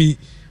ne nam yi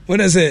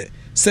what I say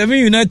 7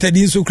 United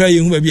in so cry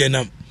hu ba bia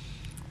nam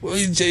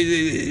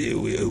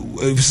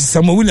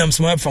Samuel Williams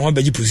ma fa ho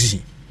baji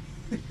position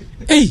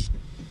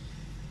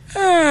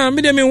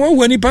me dem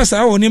wo ni pass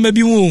a oni ma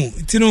bi mu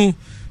ti no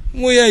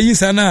mo ya yi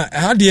sana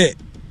ha de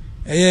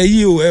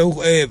very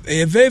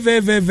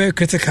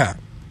critical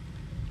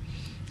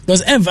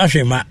because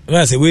emphashema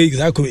when I say we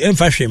exactly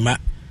emphashema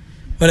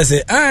when I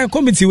say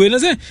committee we na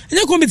say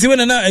any committee we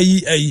na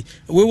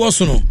we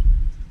was no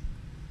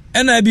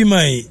and I be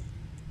my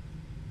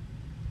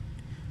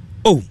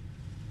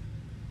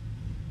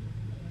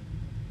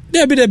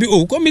there be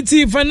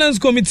committee finance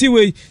committee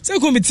we say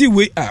committee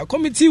we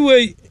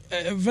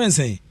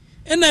fancy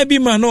and I be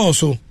man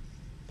also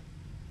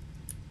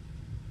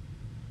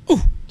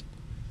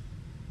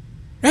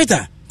right,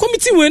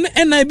 committee when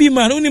NIB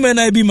man, only man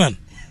NIB man.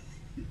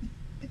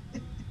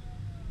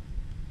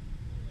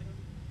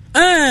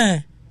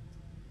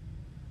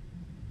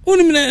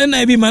 Only man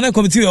NIB man,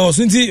 committee or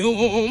since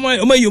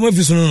my you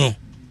no.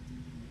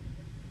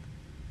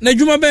 Na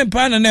Juma Ben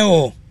Pan and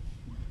no.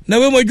 Na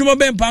we my Juma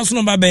Ben Pass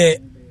no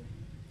babe.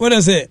 What I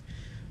say?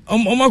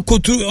 My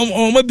kotu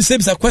my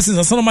bisabs are questions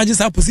and some of my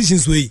just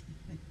positions way.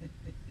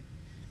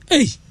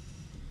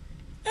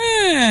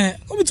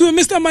 Come to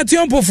Mr. Matthew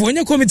Pofu, and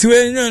you come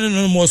to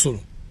no more so.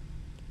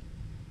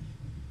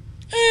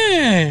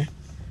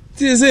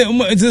 say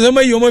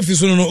you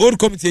no old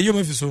committee you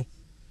mafiso.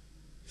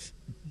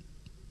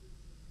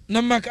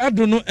 Na Mark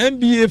Adrono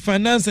MBA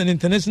Finance and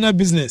International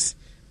Business.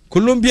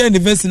 Columbia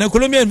University na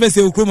Columbia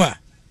University Okroma.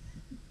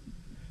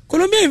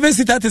 Columbia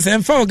University that is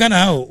emfa Ghana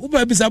how.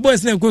 Uba bisa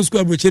boys na go school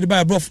abroad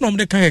by bro from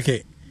the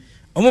kankeke.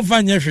 Omo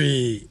fa nya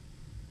hwe.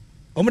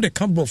 Omo de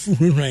camp of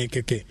ran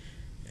keke.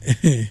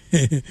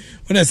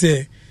 When I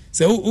say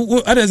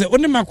others say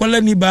only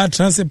makwala ni ba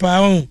transfer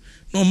on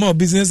no more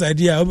business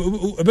idea.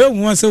 Be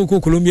won say ko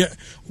Columbia.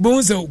 Be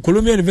won say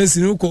Columbia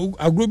University ko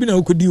agro bi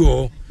na ko di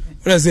wo.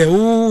 When I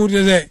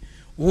say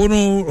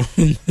Wono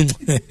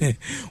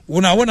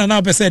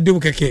na pese de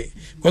keke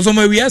because o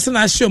ma wiase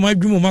na hye o ma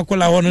dwumo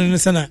makola ho no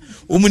se na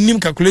o munim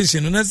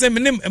calculation na se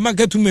menim e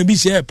market me bi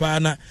share pa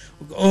na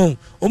o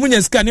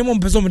munya sika ne mo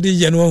pese o de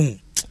ye no hu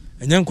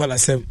anya nkwala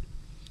sem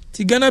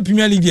ti Ghana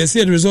Premier League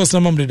say the results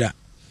na mamde da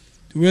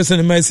to we say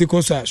na my say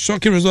cause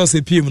shocking results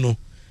e PM no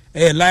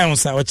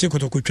Lions a wache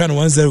kotokotwa no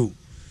 1-0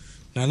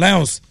 na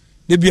Lions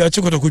de bi a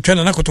wache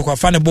kotokotwa na kotokwa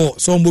fa ne ball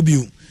so mo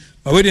biu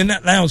but we dey na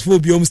Lions for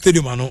bi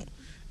stadium ano.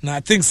 Now I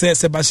think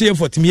Sebastian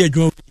for me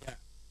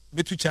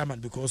betu chairman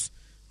because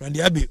Randy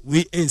Abbey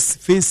we is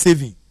face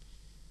saving.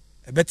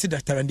 I bet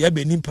Dr. Randy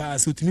Abbey nimpa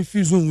so to me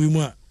feel zone we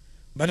more.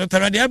 But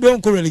Dr. Randy Abbey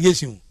on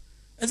relegation.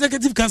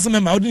 Executive council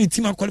member, how did the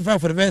team qualify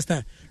for the first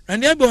time?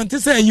 Randy Abbey want to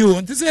say you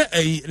want to say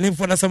a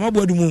for the summer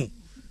body moon.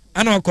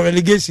 I know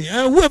relegation.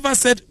 Whoever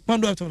said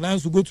Pondo after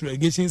Lions will go to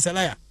relegation is a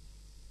liar.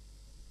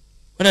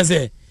 What I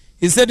say?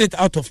 He said it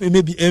out of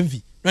maybe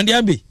envy. Randy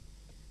Abbey,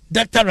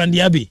 Dr. Randy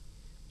Abbey.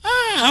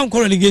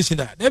 Uncle relegation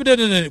that.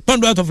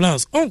 Pondo out of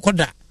lands. Uncle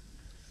that.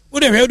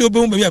 Would they do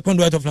baby a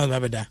pondo out of lands?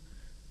 Abeda.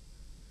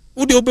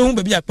 Would you obey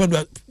baby a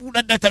pondo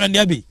that and the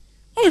abbey?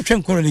 Oh,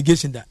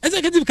 relegation that.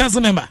 Executive council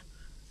member.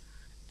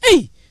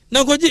 Hey,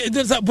 now go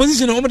to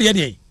position over the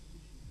other.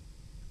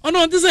 Oh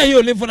no, this is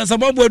you live for the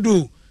Sababu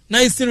do.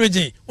 Nice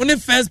region. Only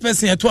first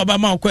person at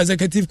Obama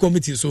executive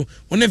committee. So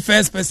only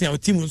first person our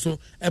team so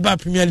about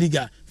Premier League.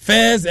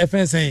 First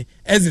FSA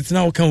as it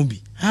now can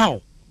be.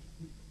 How?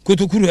 Go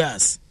to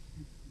Kurias.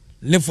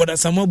 Live for the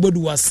summer body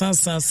was san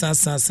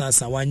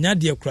wanya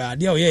dear cry,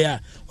 dear yeah,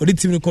 or the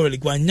team correlate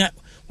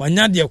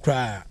wanya dear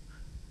cry.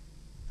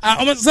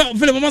 Almost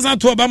Philip almost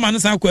to Obama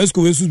and South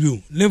Esco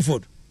Subu,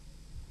 Linford.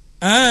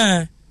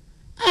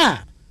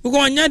 We go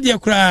wanya dear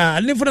cry,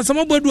 live for the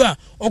summer body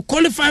or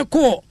qualify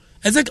call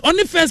as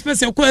only first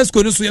person of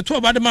Esco, so you're two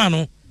about the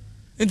man.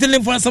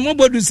 Until for some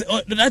body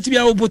that be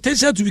our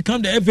potential to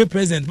become the FA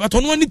president, but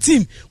on one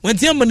team when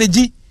Tiam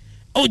Managi,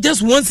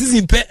 just one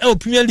season per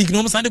Premier League,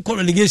 no Sunday call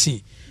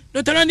relegation.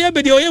 Dr. Randy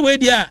Abbey,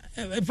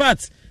 in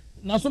fact,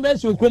 now some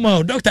best will come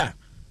out, doctor.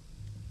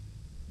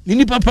 You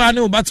need papa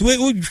no, but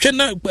we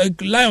cannot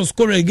Lions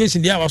score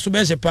relegation. There was so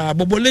best pa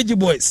Boboleji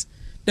boys.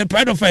 The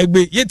pride of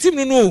Igbe. Your team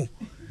no know.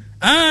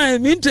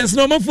 Me interest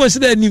no more for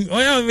say him. Oh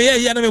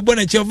yeah, na me born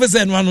a chief officer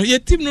and one. Your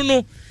team no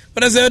know.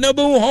 But I say no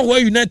bo how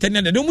United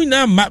na. Don't we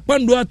na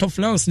Pondo out of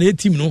Lions na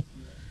team no.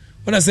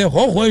 But I say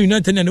how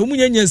United na.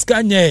 Omunya nya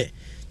ska nya.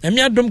 Na me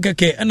adom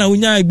keke na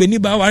unya Igbe ni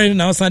ba ware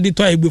na Sunday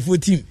to Igbe for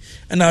team.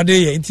 Na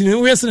dey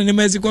nti we say na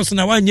Mexico so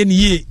na wanye ni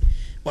ye.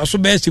 Was so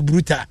best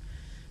brutal.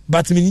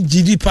 But me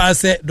GD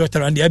pass Dr.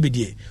 Randy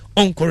Abbey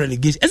on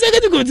relegation.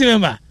 Executive committee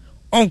member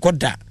on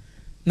da.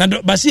 Na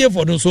Bashir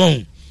for so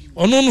on.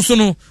 Ono so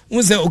no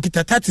un say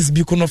okita tatis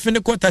bi kono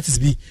fene ko tatis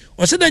bi.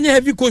 O say danya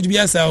heavy coach bi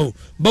asa o.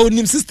 But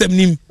nim system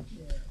nim.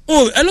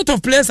 Oh, a lot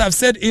of players have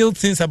said ill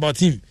things about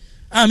him.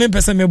 Me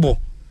person me bo.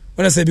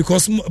 What I say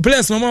because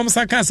players no mama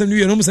sa kan say no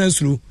no sense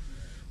through.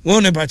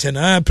 Won e ba che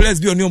na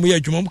players bi oni omo ya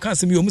adwuma kan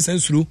say me omo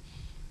sense through.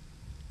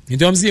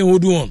 Nti am say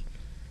wodu on.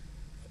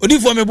 Odi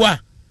for me bo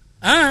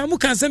mu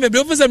can say me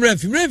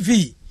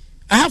referee.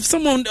 I have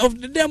someone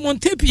of them on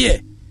tape here.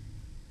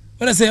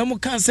 When I say mu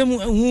can say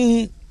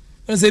when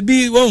I say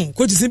be one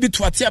coach say be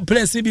to atia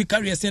players be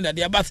carry saying that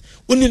they are but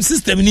onim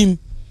system nim.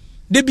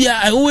 They be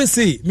I always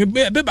say me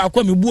be ba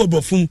kwa me bu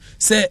obrofum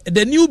say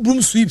the new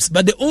broom sweeps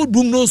but the old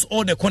broom knows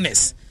all the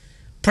corners.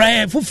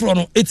 Prior fufro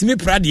no etimi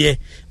prade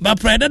but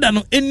prior that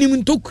no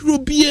enim ntokuro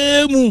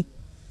bia mu.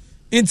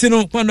 Inti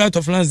no Pondo out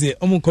of lands there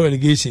omo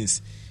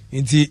relegations.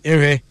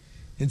 Inti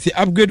the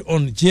upgrade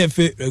on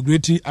GFA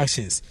regulatory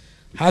actions.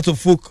 Heart of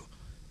Folk,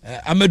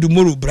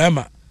 Oduro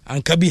Sarfo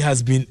and Kabi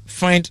has been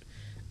fined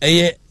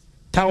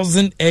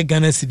 1,000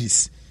 Ghana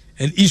cedis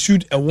and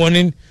issued a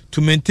warning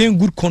to maintain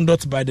good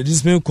conduct by the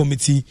disciplinary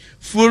committee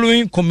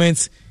following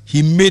comments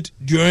he made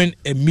during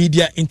a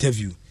media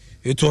interview.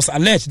 It was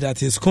alleged that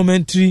his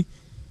commentary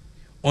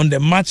on the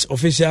match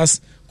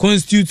officials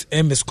constitutes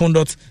a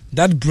misconduct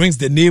that brings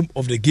the name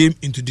of the game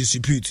into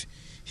dispute.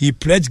 He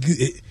pleaded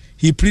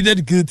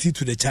guilty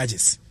to the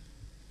charges.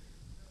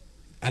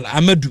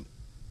 Oduro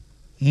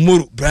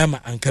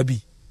Sarfo and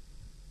Kabi.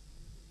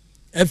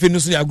 If you know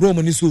so, you agro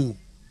money so.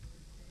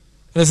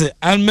 I say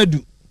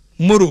Oduro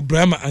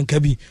Sarfo and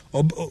Kabi.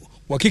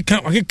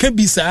 wakeka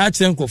bi saa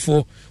akyerɛ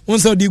nkɔfo wɔn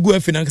sɛ ɔde gu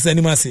afi nankasa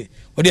anim ase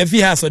ɔde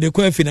afi ha so ɔde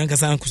kɔ afi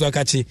nankasa nkoso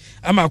akakyɛ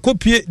ama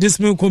akɔpie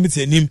discipline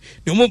committee anim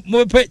ne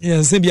mo pɛ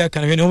nyansa bi aka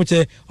hwɛ ne ho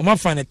kyɛ ɔma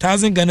fa ne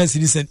 1,000 Ghana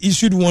cedis and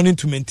issued warning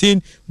to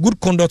maintain good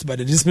conduct by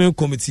the discipline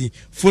committee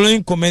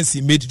following comments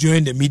he made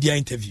during the media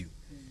interview.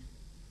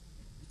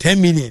 10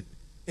 million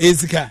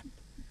ezika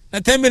na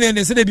 10 million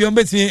they say they be on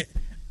between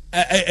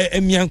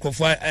emian nkɔfo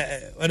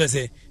what I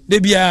say they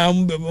be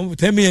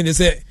 10 million they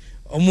say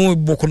omo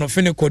bokono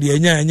fene kɔ de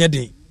anya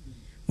den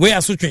we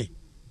asotwe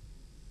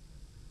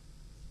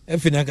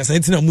efi na kasa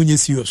ntina munye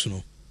serious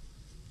no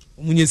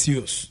munye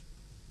serious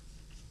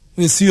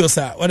we serious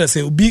what I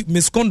say be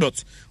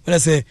misconduct what I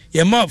say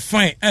ye ma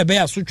fine be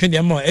asotwe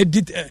de ma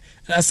edit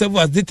as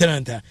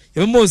deterrent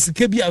ye ma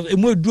sika bi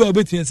emo du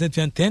obetuen say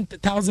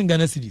 10,000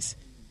 Ghana cedis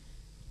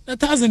na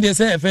 1,000 they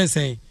say offense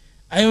say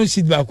iron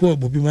sheet back ko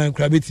bobi man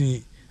kra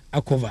betini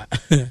cover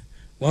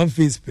one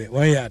face per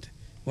 1 yard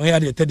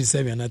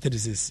 37 and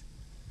 36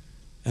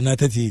 and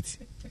 38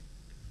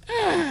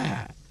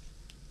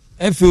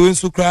 if you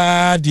so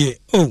cry dear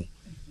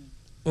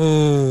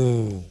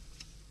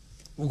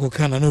uko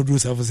kana no Oduro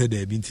Sarfo said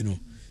there bintino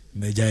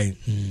mejai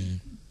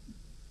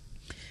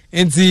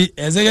and the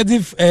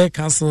executive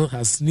council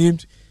has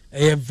named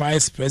a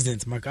vice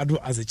president Makado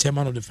as the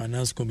chairman of the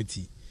finance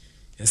committee.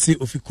 I say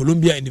of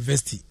Columbia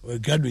University or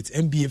graduate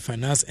MBA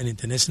finance and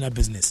international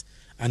business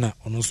and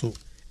also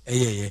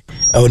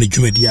on the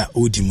Jumedia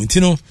Odi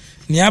Muntino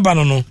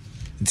Niabano no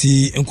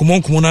nti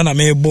enkomo na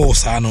me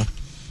boss ano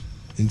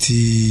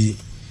nti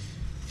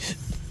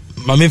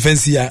mame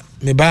fancy ya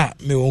me ba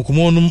me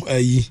enkomo num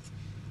ayi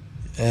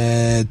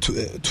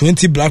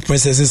 20 black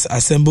princesses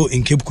assemble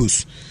in Cape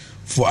Coast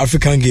for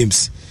African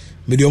Games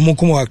me de omo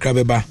komo akra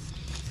beba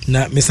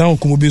na me san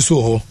enkomo bi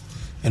so ho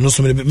eno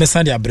so me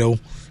san de abrɛw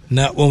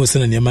na won se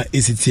na niam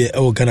esitie e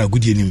wo Ghana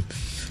gudienim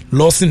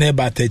Lawson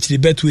Heba Techri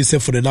bet we say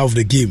for the love of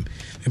the game.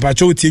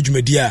 Epacho tie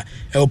dwumadi a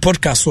e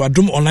podcast so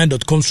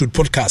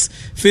adumonline.com/podcast,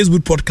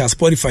 Facebook podcast,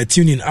 Spotify,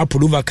 TuneIn,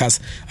 Apple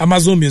Overcast,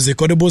 Amazon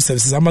Music, Audible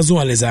Services, Amazon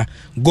Alexa,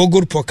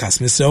 Google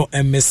Podcast, Mr.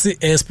 and Messi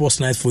Air Sports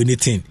Night for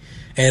anything.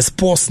 Air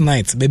Sports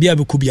Night, baby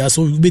abekubia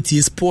so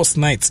beti Sports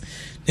Night.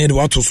 Na de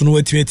wato so no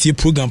wetie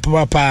program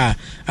papa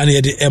and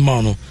the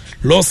Emma no.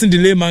 Lawson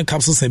delay man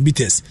capsules and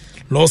bitters.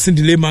 Lawson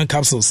delay man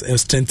capsules and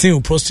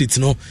strengthen prostate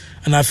no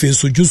and I feel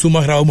so juice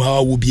mahra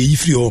will be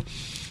free or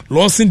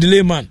Lawson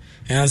delay man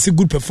and see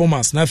good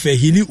performance na fe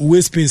healing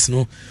waist pains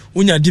no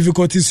unya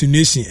difficulties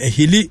urination and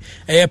healing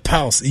air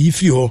pulse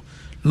free or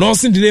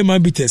Lawson delay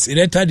man bitters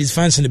erectile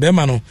dysfunction be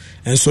man no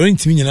and so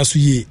ntimi nyina so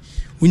ye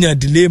unya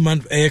delay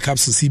man air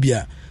capsules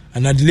cbia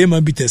and a delay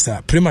man bitters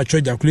premature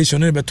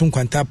ejaculation no beton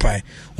kwanta pai